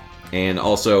Kaufman and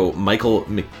also Michael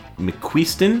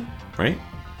McQuiston, right?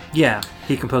 Yeah,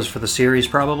 he composed for the series,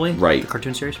 probably. Right. The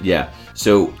cartoon series. Yeah.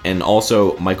 So, and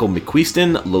also Michael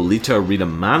McQuiston, Lolita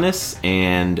Ritamanis,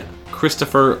 and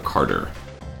Christopher Carter.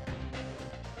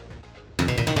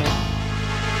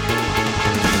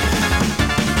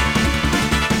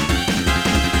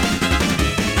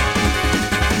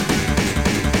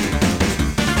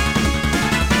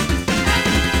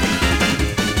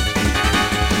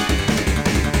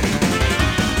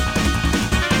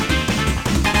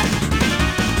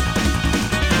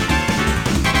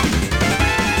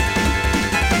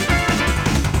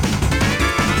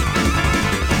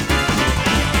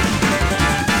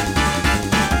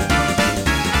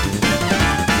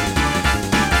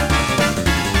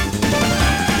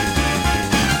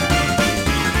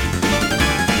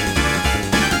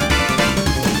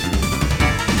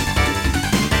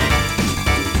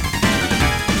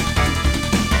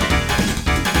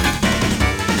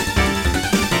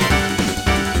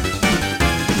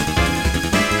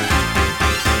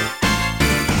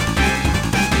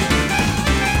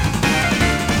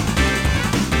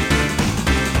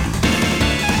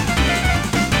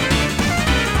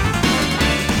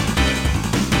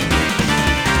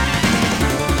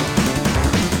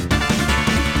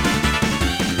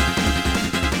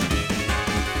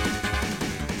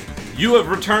 You have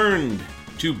returned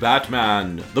to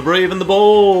Batman, the Brave and the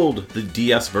Bold. The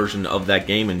DS version of that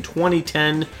game in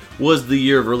 2010 was the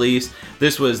year of release.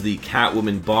 This was the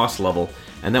Catwoman boss level,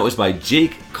 and that was by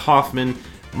Jake Kaufman,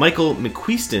 Michael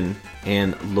McQuiston,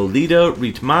 and Lolita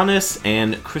Ritmanis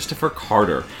and Christopher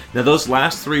Carter. Now, those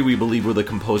last three, we believe, were the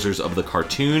composers of the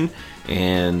cartoon,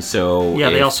 and so...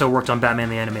 Yeah, they also worked on Batman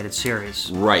the Animated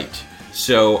Series. Right.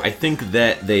 So I think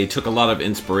that they took a lot of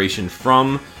inspiration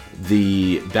from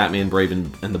the Batman Brave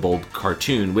and the Bold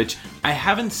cartoon, which I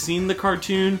haven't seen the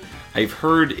cartoon. I've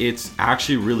heard it's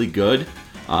actually really good.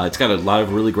 It's got a lot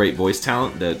of really great voice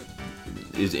talent that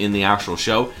is in the actual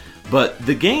show. But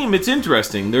the game, it's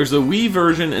interesting. There's a Wii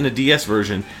version and a DS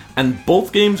version, and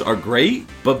both games are great,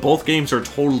 but both games are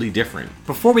totally different.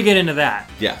 Before we get into that,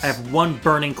 Yes. I have one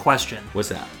burning question. What's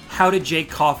that? How did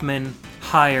Jake Kaufman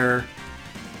hire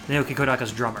Naoki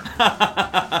Kodaka's drummer?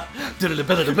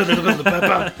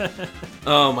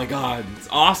 Oh my god, it's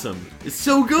awesome. It's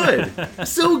so good.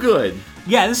 So good.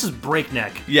 Yeah, this is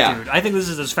breakneck, Yeah. dude. I think this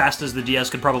is as fast as the DS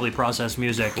could probably process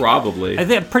music. Probably.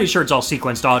 I'm pretty sure it's all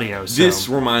sequenced audio. So. This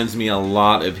reminds me a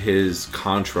lot of his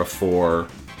Contra 4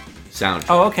 soundtrack.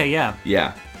 Oh, okay, yeah.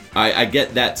 Yeah. I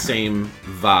get that same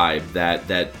vibe,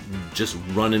 that just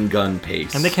run and gun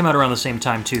pace. And they came out around the same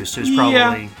time, too, so he's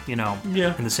probably, in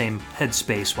the same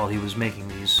headspace while he was making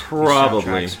these Probably.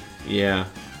 soundtracks. Yeah.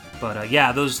 But,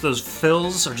 yeah, those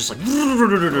fills are just like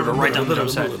right down the drum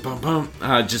set.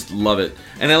 I just love it.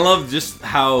 And I love just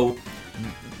how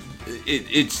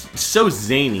it's so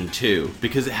zany, too,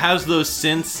 because it has those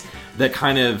synths that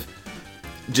kind of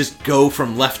just go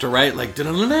from left to right, like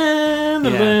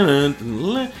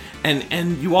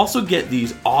and you also get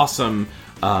these awesome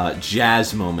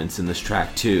jazz moments in this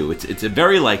track too. It's a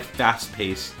very like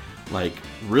fast-paced, like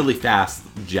really fast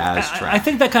jazz track. I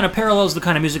think that kind of parallels the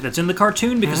kind of music that's in the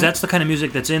cartoon, because that's the kind of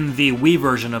music that's in the Wii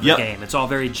version of the game. It's all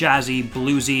very jazzy,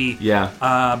 bluesy,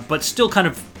 but still kind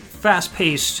of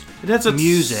fast-paced it has a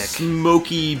music,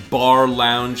 smoky bar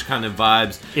lounge kind of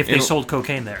vibes. If they sold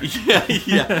cocaine there.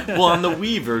 Yeah. Well, on the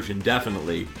Wii version,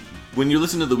 definitely. When you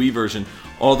listen to the Wii version,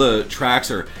 all the tracks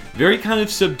are very kind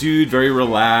of subdued, very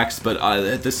relaxed, but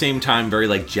at the same time very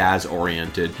like jazz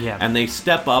oriented. Yeah. And they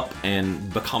step up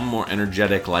and become more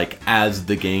energetic like as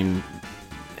the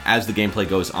gameplay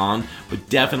goes on, but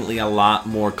definitely a lot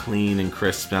more clean and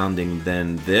crisp sounding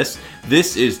than this.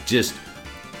 This is just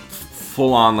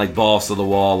full on like balls to the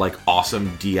wall, like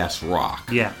awesome DS rock.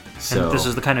 Yeah. So, and this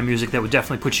is the kind of music that would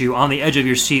definitely put you on the edge of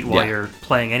your seat while you're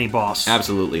playing any boss.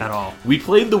 Absolutely. At all. We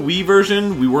played the Wii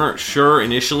version. We weren't sure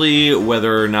initially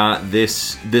whether or not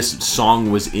this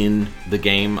song was in the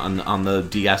game on the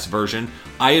DS version.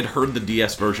 I had heard the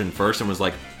DS version first and was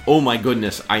like, oh my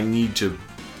goodness, I need to...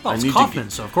 Well, it's Kaufman,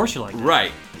 so of course you like it.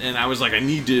 Right. And I was like, I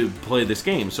need to play this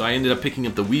game. So I ended up picking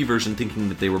up the Wii version thinking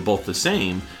that they were both the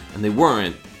same, and they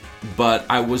weren't. But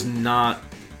I was not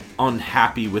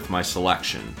unhappy with my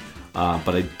selection.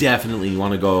 But I definitely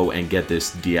want to go and get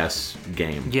this DS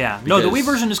game. Yeah. No, the Wii because-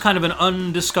 version is kind of an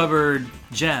undiscovered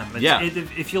gem. Yeah.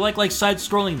 If you like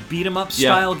side-scrolling beat-em-up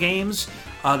style games,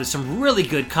 there's some really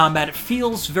good combat. It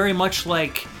feels very much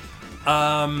like, what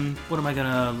am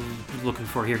I looking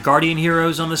for here? Guardian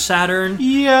Heroes on the Saturn.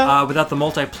 Yeah. Without the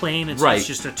multi-plane, it's Right.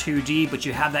 just a 2D, but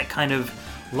you have that kind of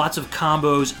lots of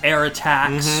combos, air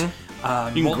attacks.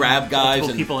 You can grab guys multiple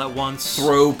and people at once.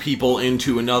 throw people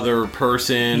into another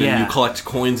person, Yeah. and you collect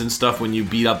coins and stuff when you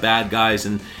beat up bad guys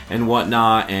and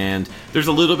whatnot. And there's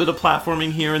a little bit of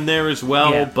platforming here and there as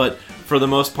well, Yeah. but for the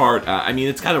most part, I mean,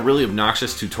 it's got a really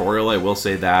obnoxious tutorial, I will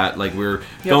say that. Like, we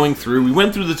went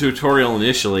through the tutorial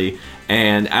initially,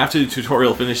 and after the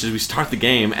tutorial finishes, we start the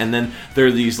game, and then there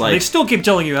are these, like... They still keep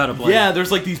telling you how to play. Yeah,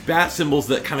 there's, like, these bat symbols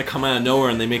that kind of come out of nowhere,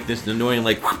 and they make this annoying,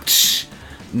 like, whoosh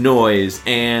noise,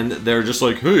 and they're just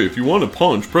like, hey, if you want to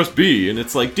punch, press B, and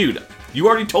it's like, dude, you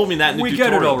already told me that in the We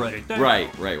tutorial. get it already.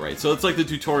 Right. So it's like the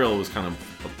tutorial was kind of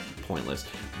pointless,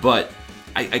 but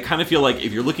I kind of feel like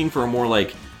if you're looking for a more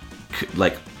like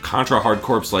Contra Hard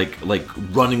Corps, like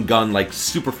run and gun, like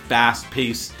super fast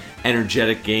paced,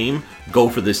 energetic game, go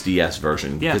for this DS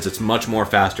version because it's much more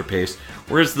faster paced.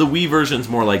 Whereas the Wii version's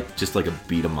more like just like a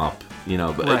beat 'em up, you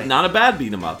know, but Right. not a bad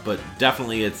beat 'em up, but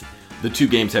definitely the two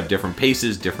games have different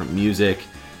paces, different music.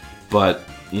 But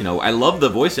you know, I love the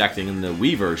voice acting in the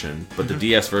Wii version, but the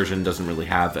DS version doesn't really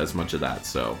have as much of that.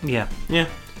 So Yeah.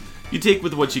 you take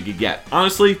with what you could get.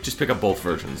 Honestly, just pick up both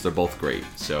versions. They're both great.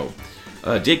 So,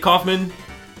 Jake Kaufman,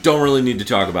 don't really need to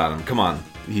talk about him. Come on.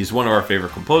 He's one of our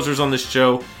favorite composers on this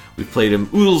show. We've played him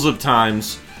oodles of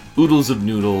times, oodles of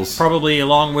noodles. Probably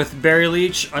along with Barry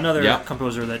Leach, another Yep.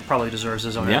 composer that probably deserves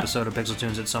his own Yeah. episode of Pixel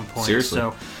Tunes at some point. Seriously.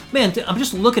 So, man, I'm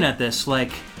just looking at this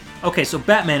like, okay, so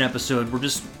Batman episode, we're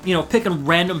just, picking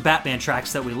random Batman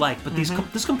tracks that we like, but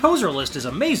this composer list is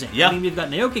amazing. Yeah. I mean, we've got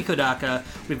Naoki Kodaka,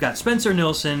 we've got Spencer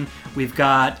Nilsson, we've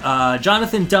got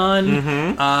Jonathan Dunn,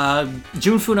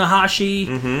 Jun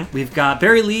Funahashi, we've got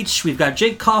Barry Leach, we've got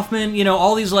Jake Kaufman,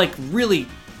 all these like really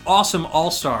awesome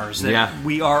all-stars that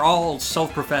we are all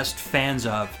self-professed fans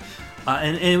of.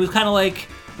 And it was kind of like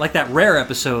that Rare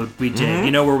episode we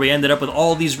did, where we ended up with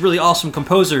all these really awesome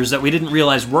composers that we didn't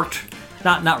realize worked.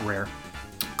 Not Rare.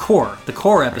 The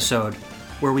Core episode,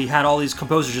 where we had all these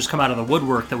composers just come out of the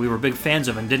woodwork that we were big fans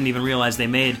of and didn't even realize they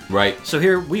made. Right. So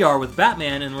here we are with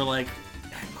Batman, and we're like,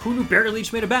 who knew Barry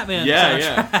Leach made a Batman soundtrack?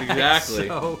 Yeah,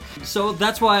 exactly. So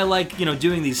that's why I like,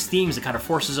 doing these themes. It kind of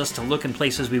forces us to look in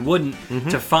places we wouldn't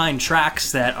to find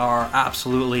tracks that are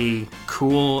absolutely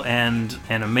cool and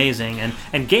amazing,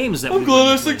 and games that I'm glad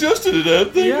I suggested it,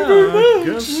 Ed. Thank you very much.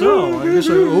 I guess so. I guess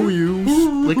I owe you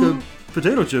like a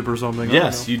potato chip or something.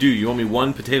 Yes, you do. You owe me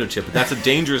one potato chip, but that's a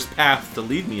dangerous path to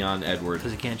lead me on, Edward.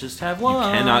 Because you can't just have one.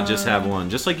 You cannot just have one.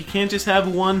 Just like you can't just have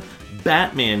one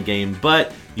Batman game,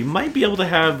 but you might be able to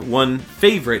have one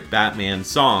favorite Batman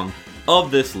song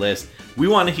of this list. We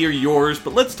want to hear yours,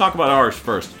 but let's talk about ours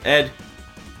first. Ed,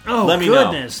 Oh, let me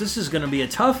know. goodness. This is going to be a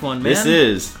tough one, man. This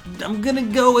is. I'm going to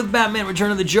go with Batman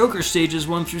Return of the Joker stages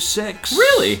 1 through 6.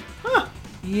 Really? Huh.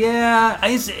 Yeah,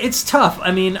 it's tough.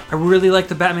 I mean, I really like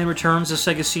the Batman Returns, the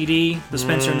Sega CD, the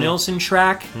Spencer Nilsson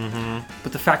track,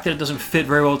 but the fact that it doesn't fit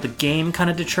very well with the game kind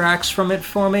of detracts from it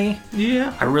for me.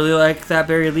 Yeah. I really like that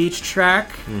Barry Leach track.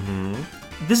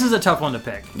 This is a tough one to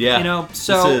pick. Yeah,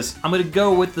 so this is. I'm going to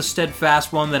go with the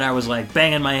Steadfast one that I was like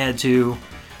banging my head to,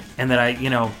 and that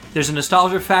there's a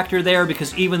nostalgia factor there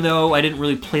because even though I didn't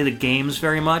really play the games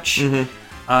very much, even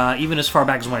as far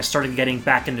back as when I started getting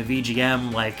back into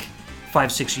VGM, like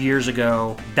 5-6 years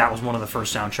ago, that was one of the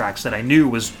first soundtracks that I knew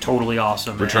was totally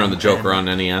awesome. Return of the Joker on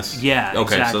NES? Yeah, Okay,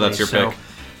 exactly. so that's your pick.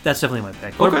 That's definitely my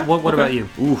pick. Okay, What about you?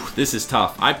 Ooh, this is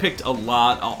tough. I picked a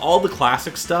lot, all the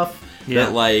classic stuff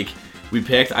that we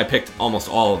picked. I picked almost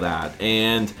all of that,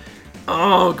 and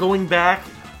going back,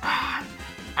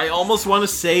 I almost want to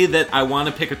say that I want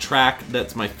to pick a track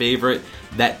that's my favorite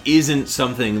that isn't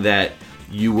something that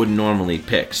you would normally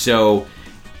pick. So,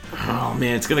 oh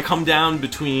man, it's gonna come down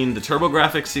between the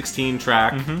TurboGrafx 16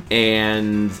 track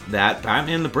and that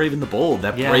Batman the Brave and the Bold,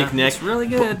 that breakneck. It's really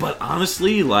good. But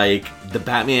honestly, like the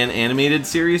Batman animated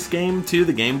series game too,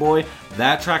 the Game Boy,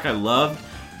 that track I loved.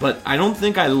 But I don't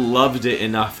think I loved it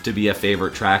enough to be a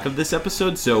favorite track of this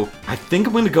episode, so I think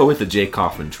I'm going to go with the Jake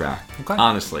Kaufman track. Okay.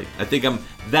 Honestly. I think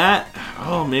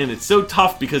oh man, it's so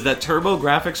tough because that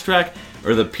TurboGrafx track,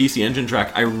 or the PC Engine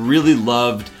track, I really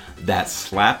loved that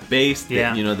slap bass,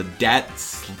 that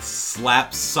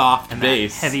slap soft And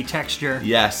bass. that heavy texture.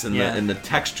 Yes, and the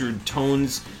textured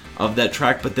tones of that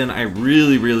track, but then I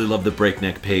really, really love the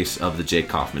breakneck pace of the Jake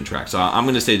Kaufman track. So I'm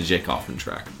going to say the Jake Kaufman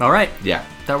track. All right. Yeah.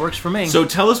 That works for me. So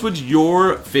tell us what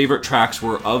your favorite tracks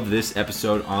were of this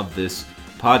episode of this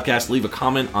podcast. Leave a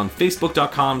comment on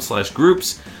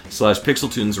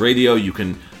facebook.com/groups/PixelTunesRadio. You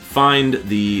can find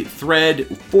the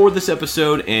thread for this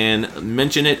episode and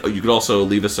mention it. You could also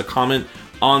leave us a comment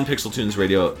on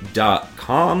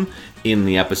PixelTunesRadio.com in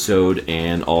the episode,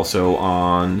 and also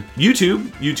on YouTube,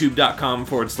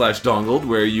 youtube.com/dongled,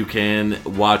 where you can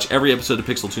watch every episode of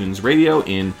Pixel Tunes Radio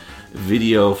in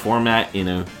video format in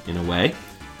a way,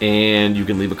 and you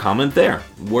can leave a comment there.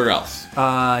 Where else?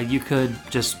 You could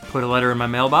just put a letter in my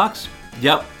mailbox.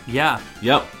 Yep. Yeah.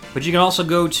 Yep. But you can also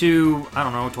go to, I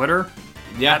don't know, Twitter?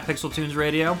 Yeah. At Pixel Tunes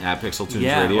Radio. At Pixel Tunes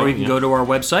yeah, Radio. Or you can go to our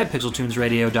website,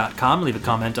 pixeltunesradio.com, leave a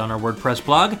comment on our WordPress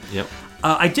blog. Yep.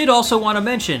 I did also want to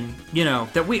mention,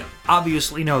 that we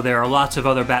obviously know there are lots of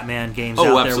other Batman games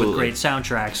out there with great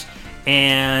soundtracks.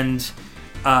 And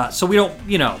so we don't,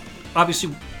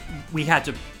 obviously we had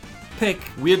to pick...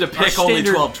 We had to pick only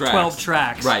 12 tracks. 12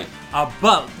 tracks. Right.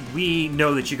 But we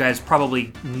know that you guys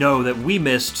probably know that we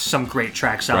missed some great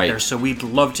tracks out there, so we'd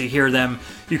love to hear them.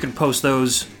 You can post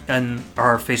those in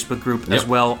our Facebook group as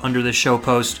well under the show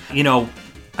post.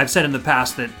 I've said in the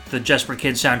past that the Jesper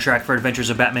Kid soundtrack for Adventures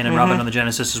of Batman and Robin on the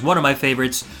Genesis is one of my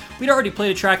favorites. We'd already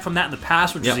played a track from that in the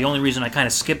past, which is the only reason I kind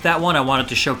of skipped that one. I wanted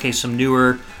to showcase some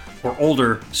newer or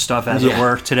older stuff, as it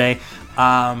were, today.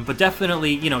 But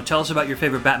definitely, tell us about your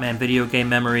favorite Batman video game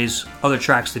memories, other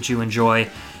tracks that you enjoy,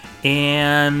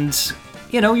 and,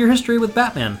 your history with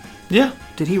Batman. Yeah.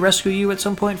 Did he rescue you at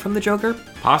some point from the Joker?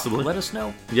 Possibly. Let us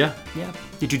know. Yeah. Yeah.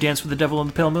 Did you dance with the devil in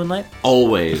the pale moonlight?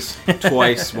 Always.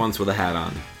 Twice, once with a hat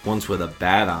on. Once with a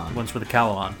bat on. Once with a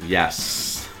cowl on.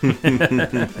 Yes.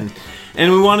 And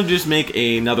we want to just make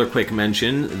another quick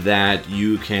mention that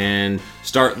you can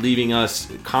start leaving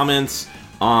us comments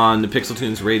on the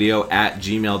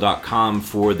PixelTunesRadio@gmail.com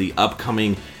for the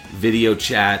upcoming video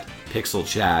chat, Pixel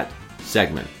Chat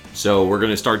segment. So we're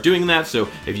going to start doing that. So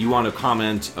if you want to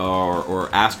comment or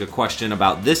ask a question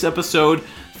about this episode,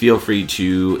 feel free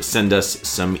to send us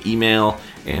some email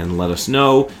and let us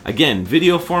know. Again,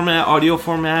 video format, audio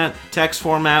format, text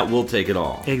format, we'll take it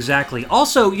all. Exactly.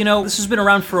 Also, this has been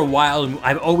around for a while, and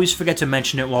I always forget to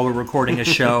mention it while we're recording a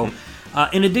show.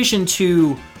 In addition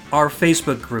to our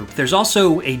Facebook group, there's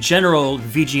also a general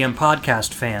VGM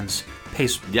podcast fans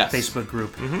Facebook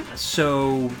group.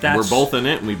 So that's... We're both in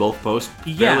it, and we both post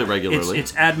fairly regularly.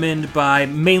 It's adminned by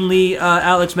mainly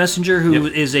Alex Messenger, who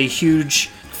is a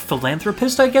huge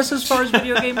philanthropist, I guess, as far as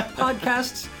video game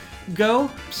podcasts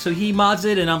go. So he mods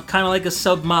it, and I'm kind of like a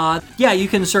sub-mod. Yeah, you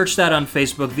can search that on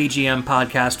Facebook, VGM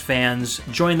Podcast Fans.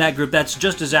 Join that group. That's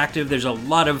just as active. There's a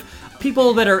lot of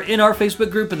people that are in our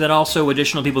Facebook group, and then also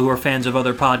additional people who are fans of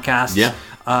other podcasts. Yeah.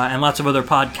 And lots of other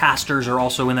podcasters are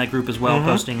also in that group as well,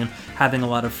 posting and having a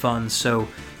lot of fun. So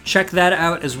check that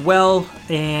out as well.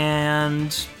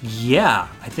 And yeah,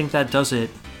 I think that does it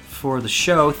for the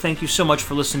show. Thank you so much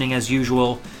for listening as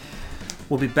usual.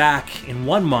 We'll be back in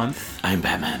 1 month. I'm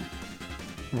Batman.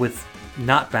 With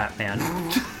not Batman.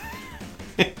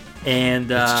 And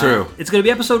That's true. It's going to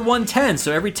be episode 110,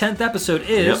 so every 10th episode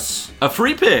is... a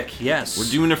free pick. Yes.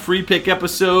 We're doing a free pick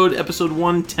episode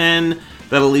 110.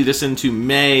 That'll lead us into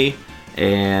May,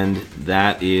 and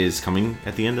that is coming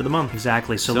at the end of the month.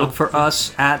 Exactly. So look for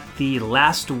us at the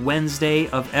last Wednesday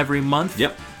of every month.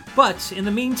 Yep. But in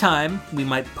the meantime, we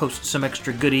might post some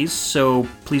extra goodies, so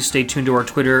please stay tuned to our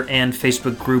Twitter and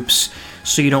Facebook groups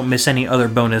so you don't miss any other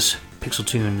bonus Pixel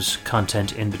Tunes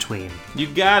content in between. You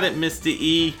got it, Mr.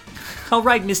 E. All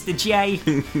right, Mr. J.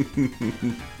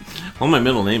 Well, my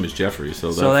middle name is Jeffrey,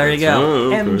 so there you go.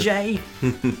 Oh, okay.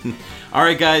 MJ. All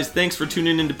right, guys, thanks for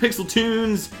tuning into Pixel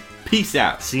Tunes. Peace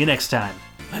out. See you next time.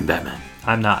 I'm Batman.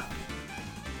 I'm not.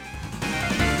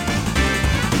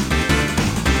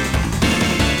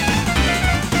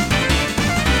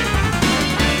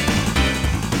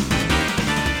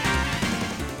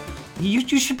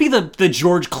 You should be the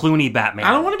George Clooney Batman.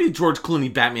 I don't want to be George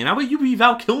Clooney Batman. How about you be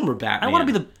Val Kilmer Batman? I want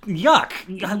to be the... Yuck.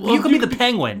 You could be the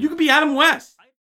Penguin. You could be Adam West.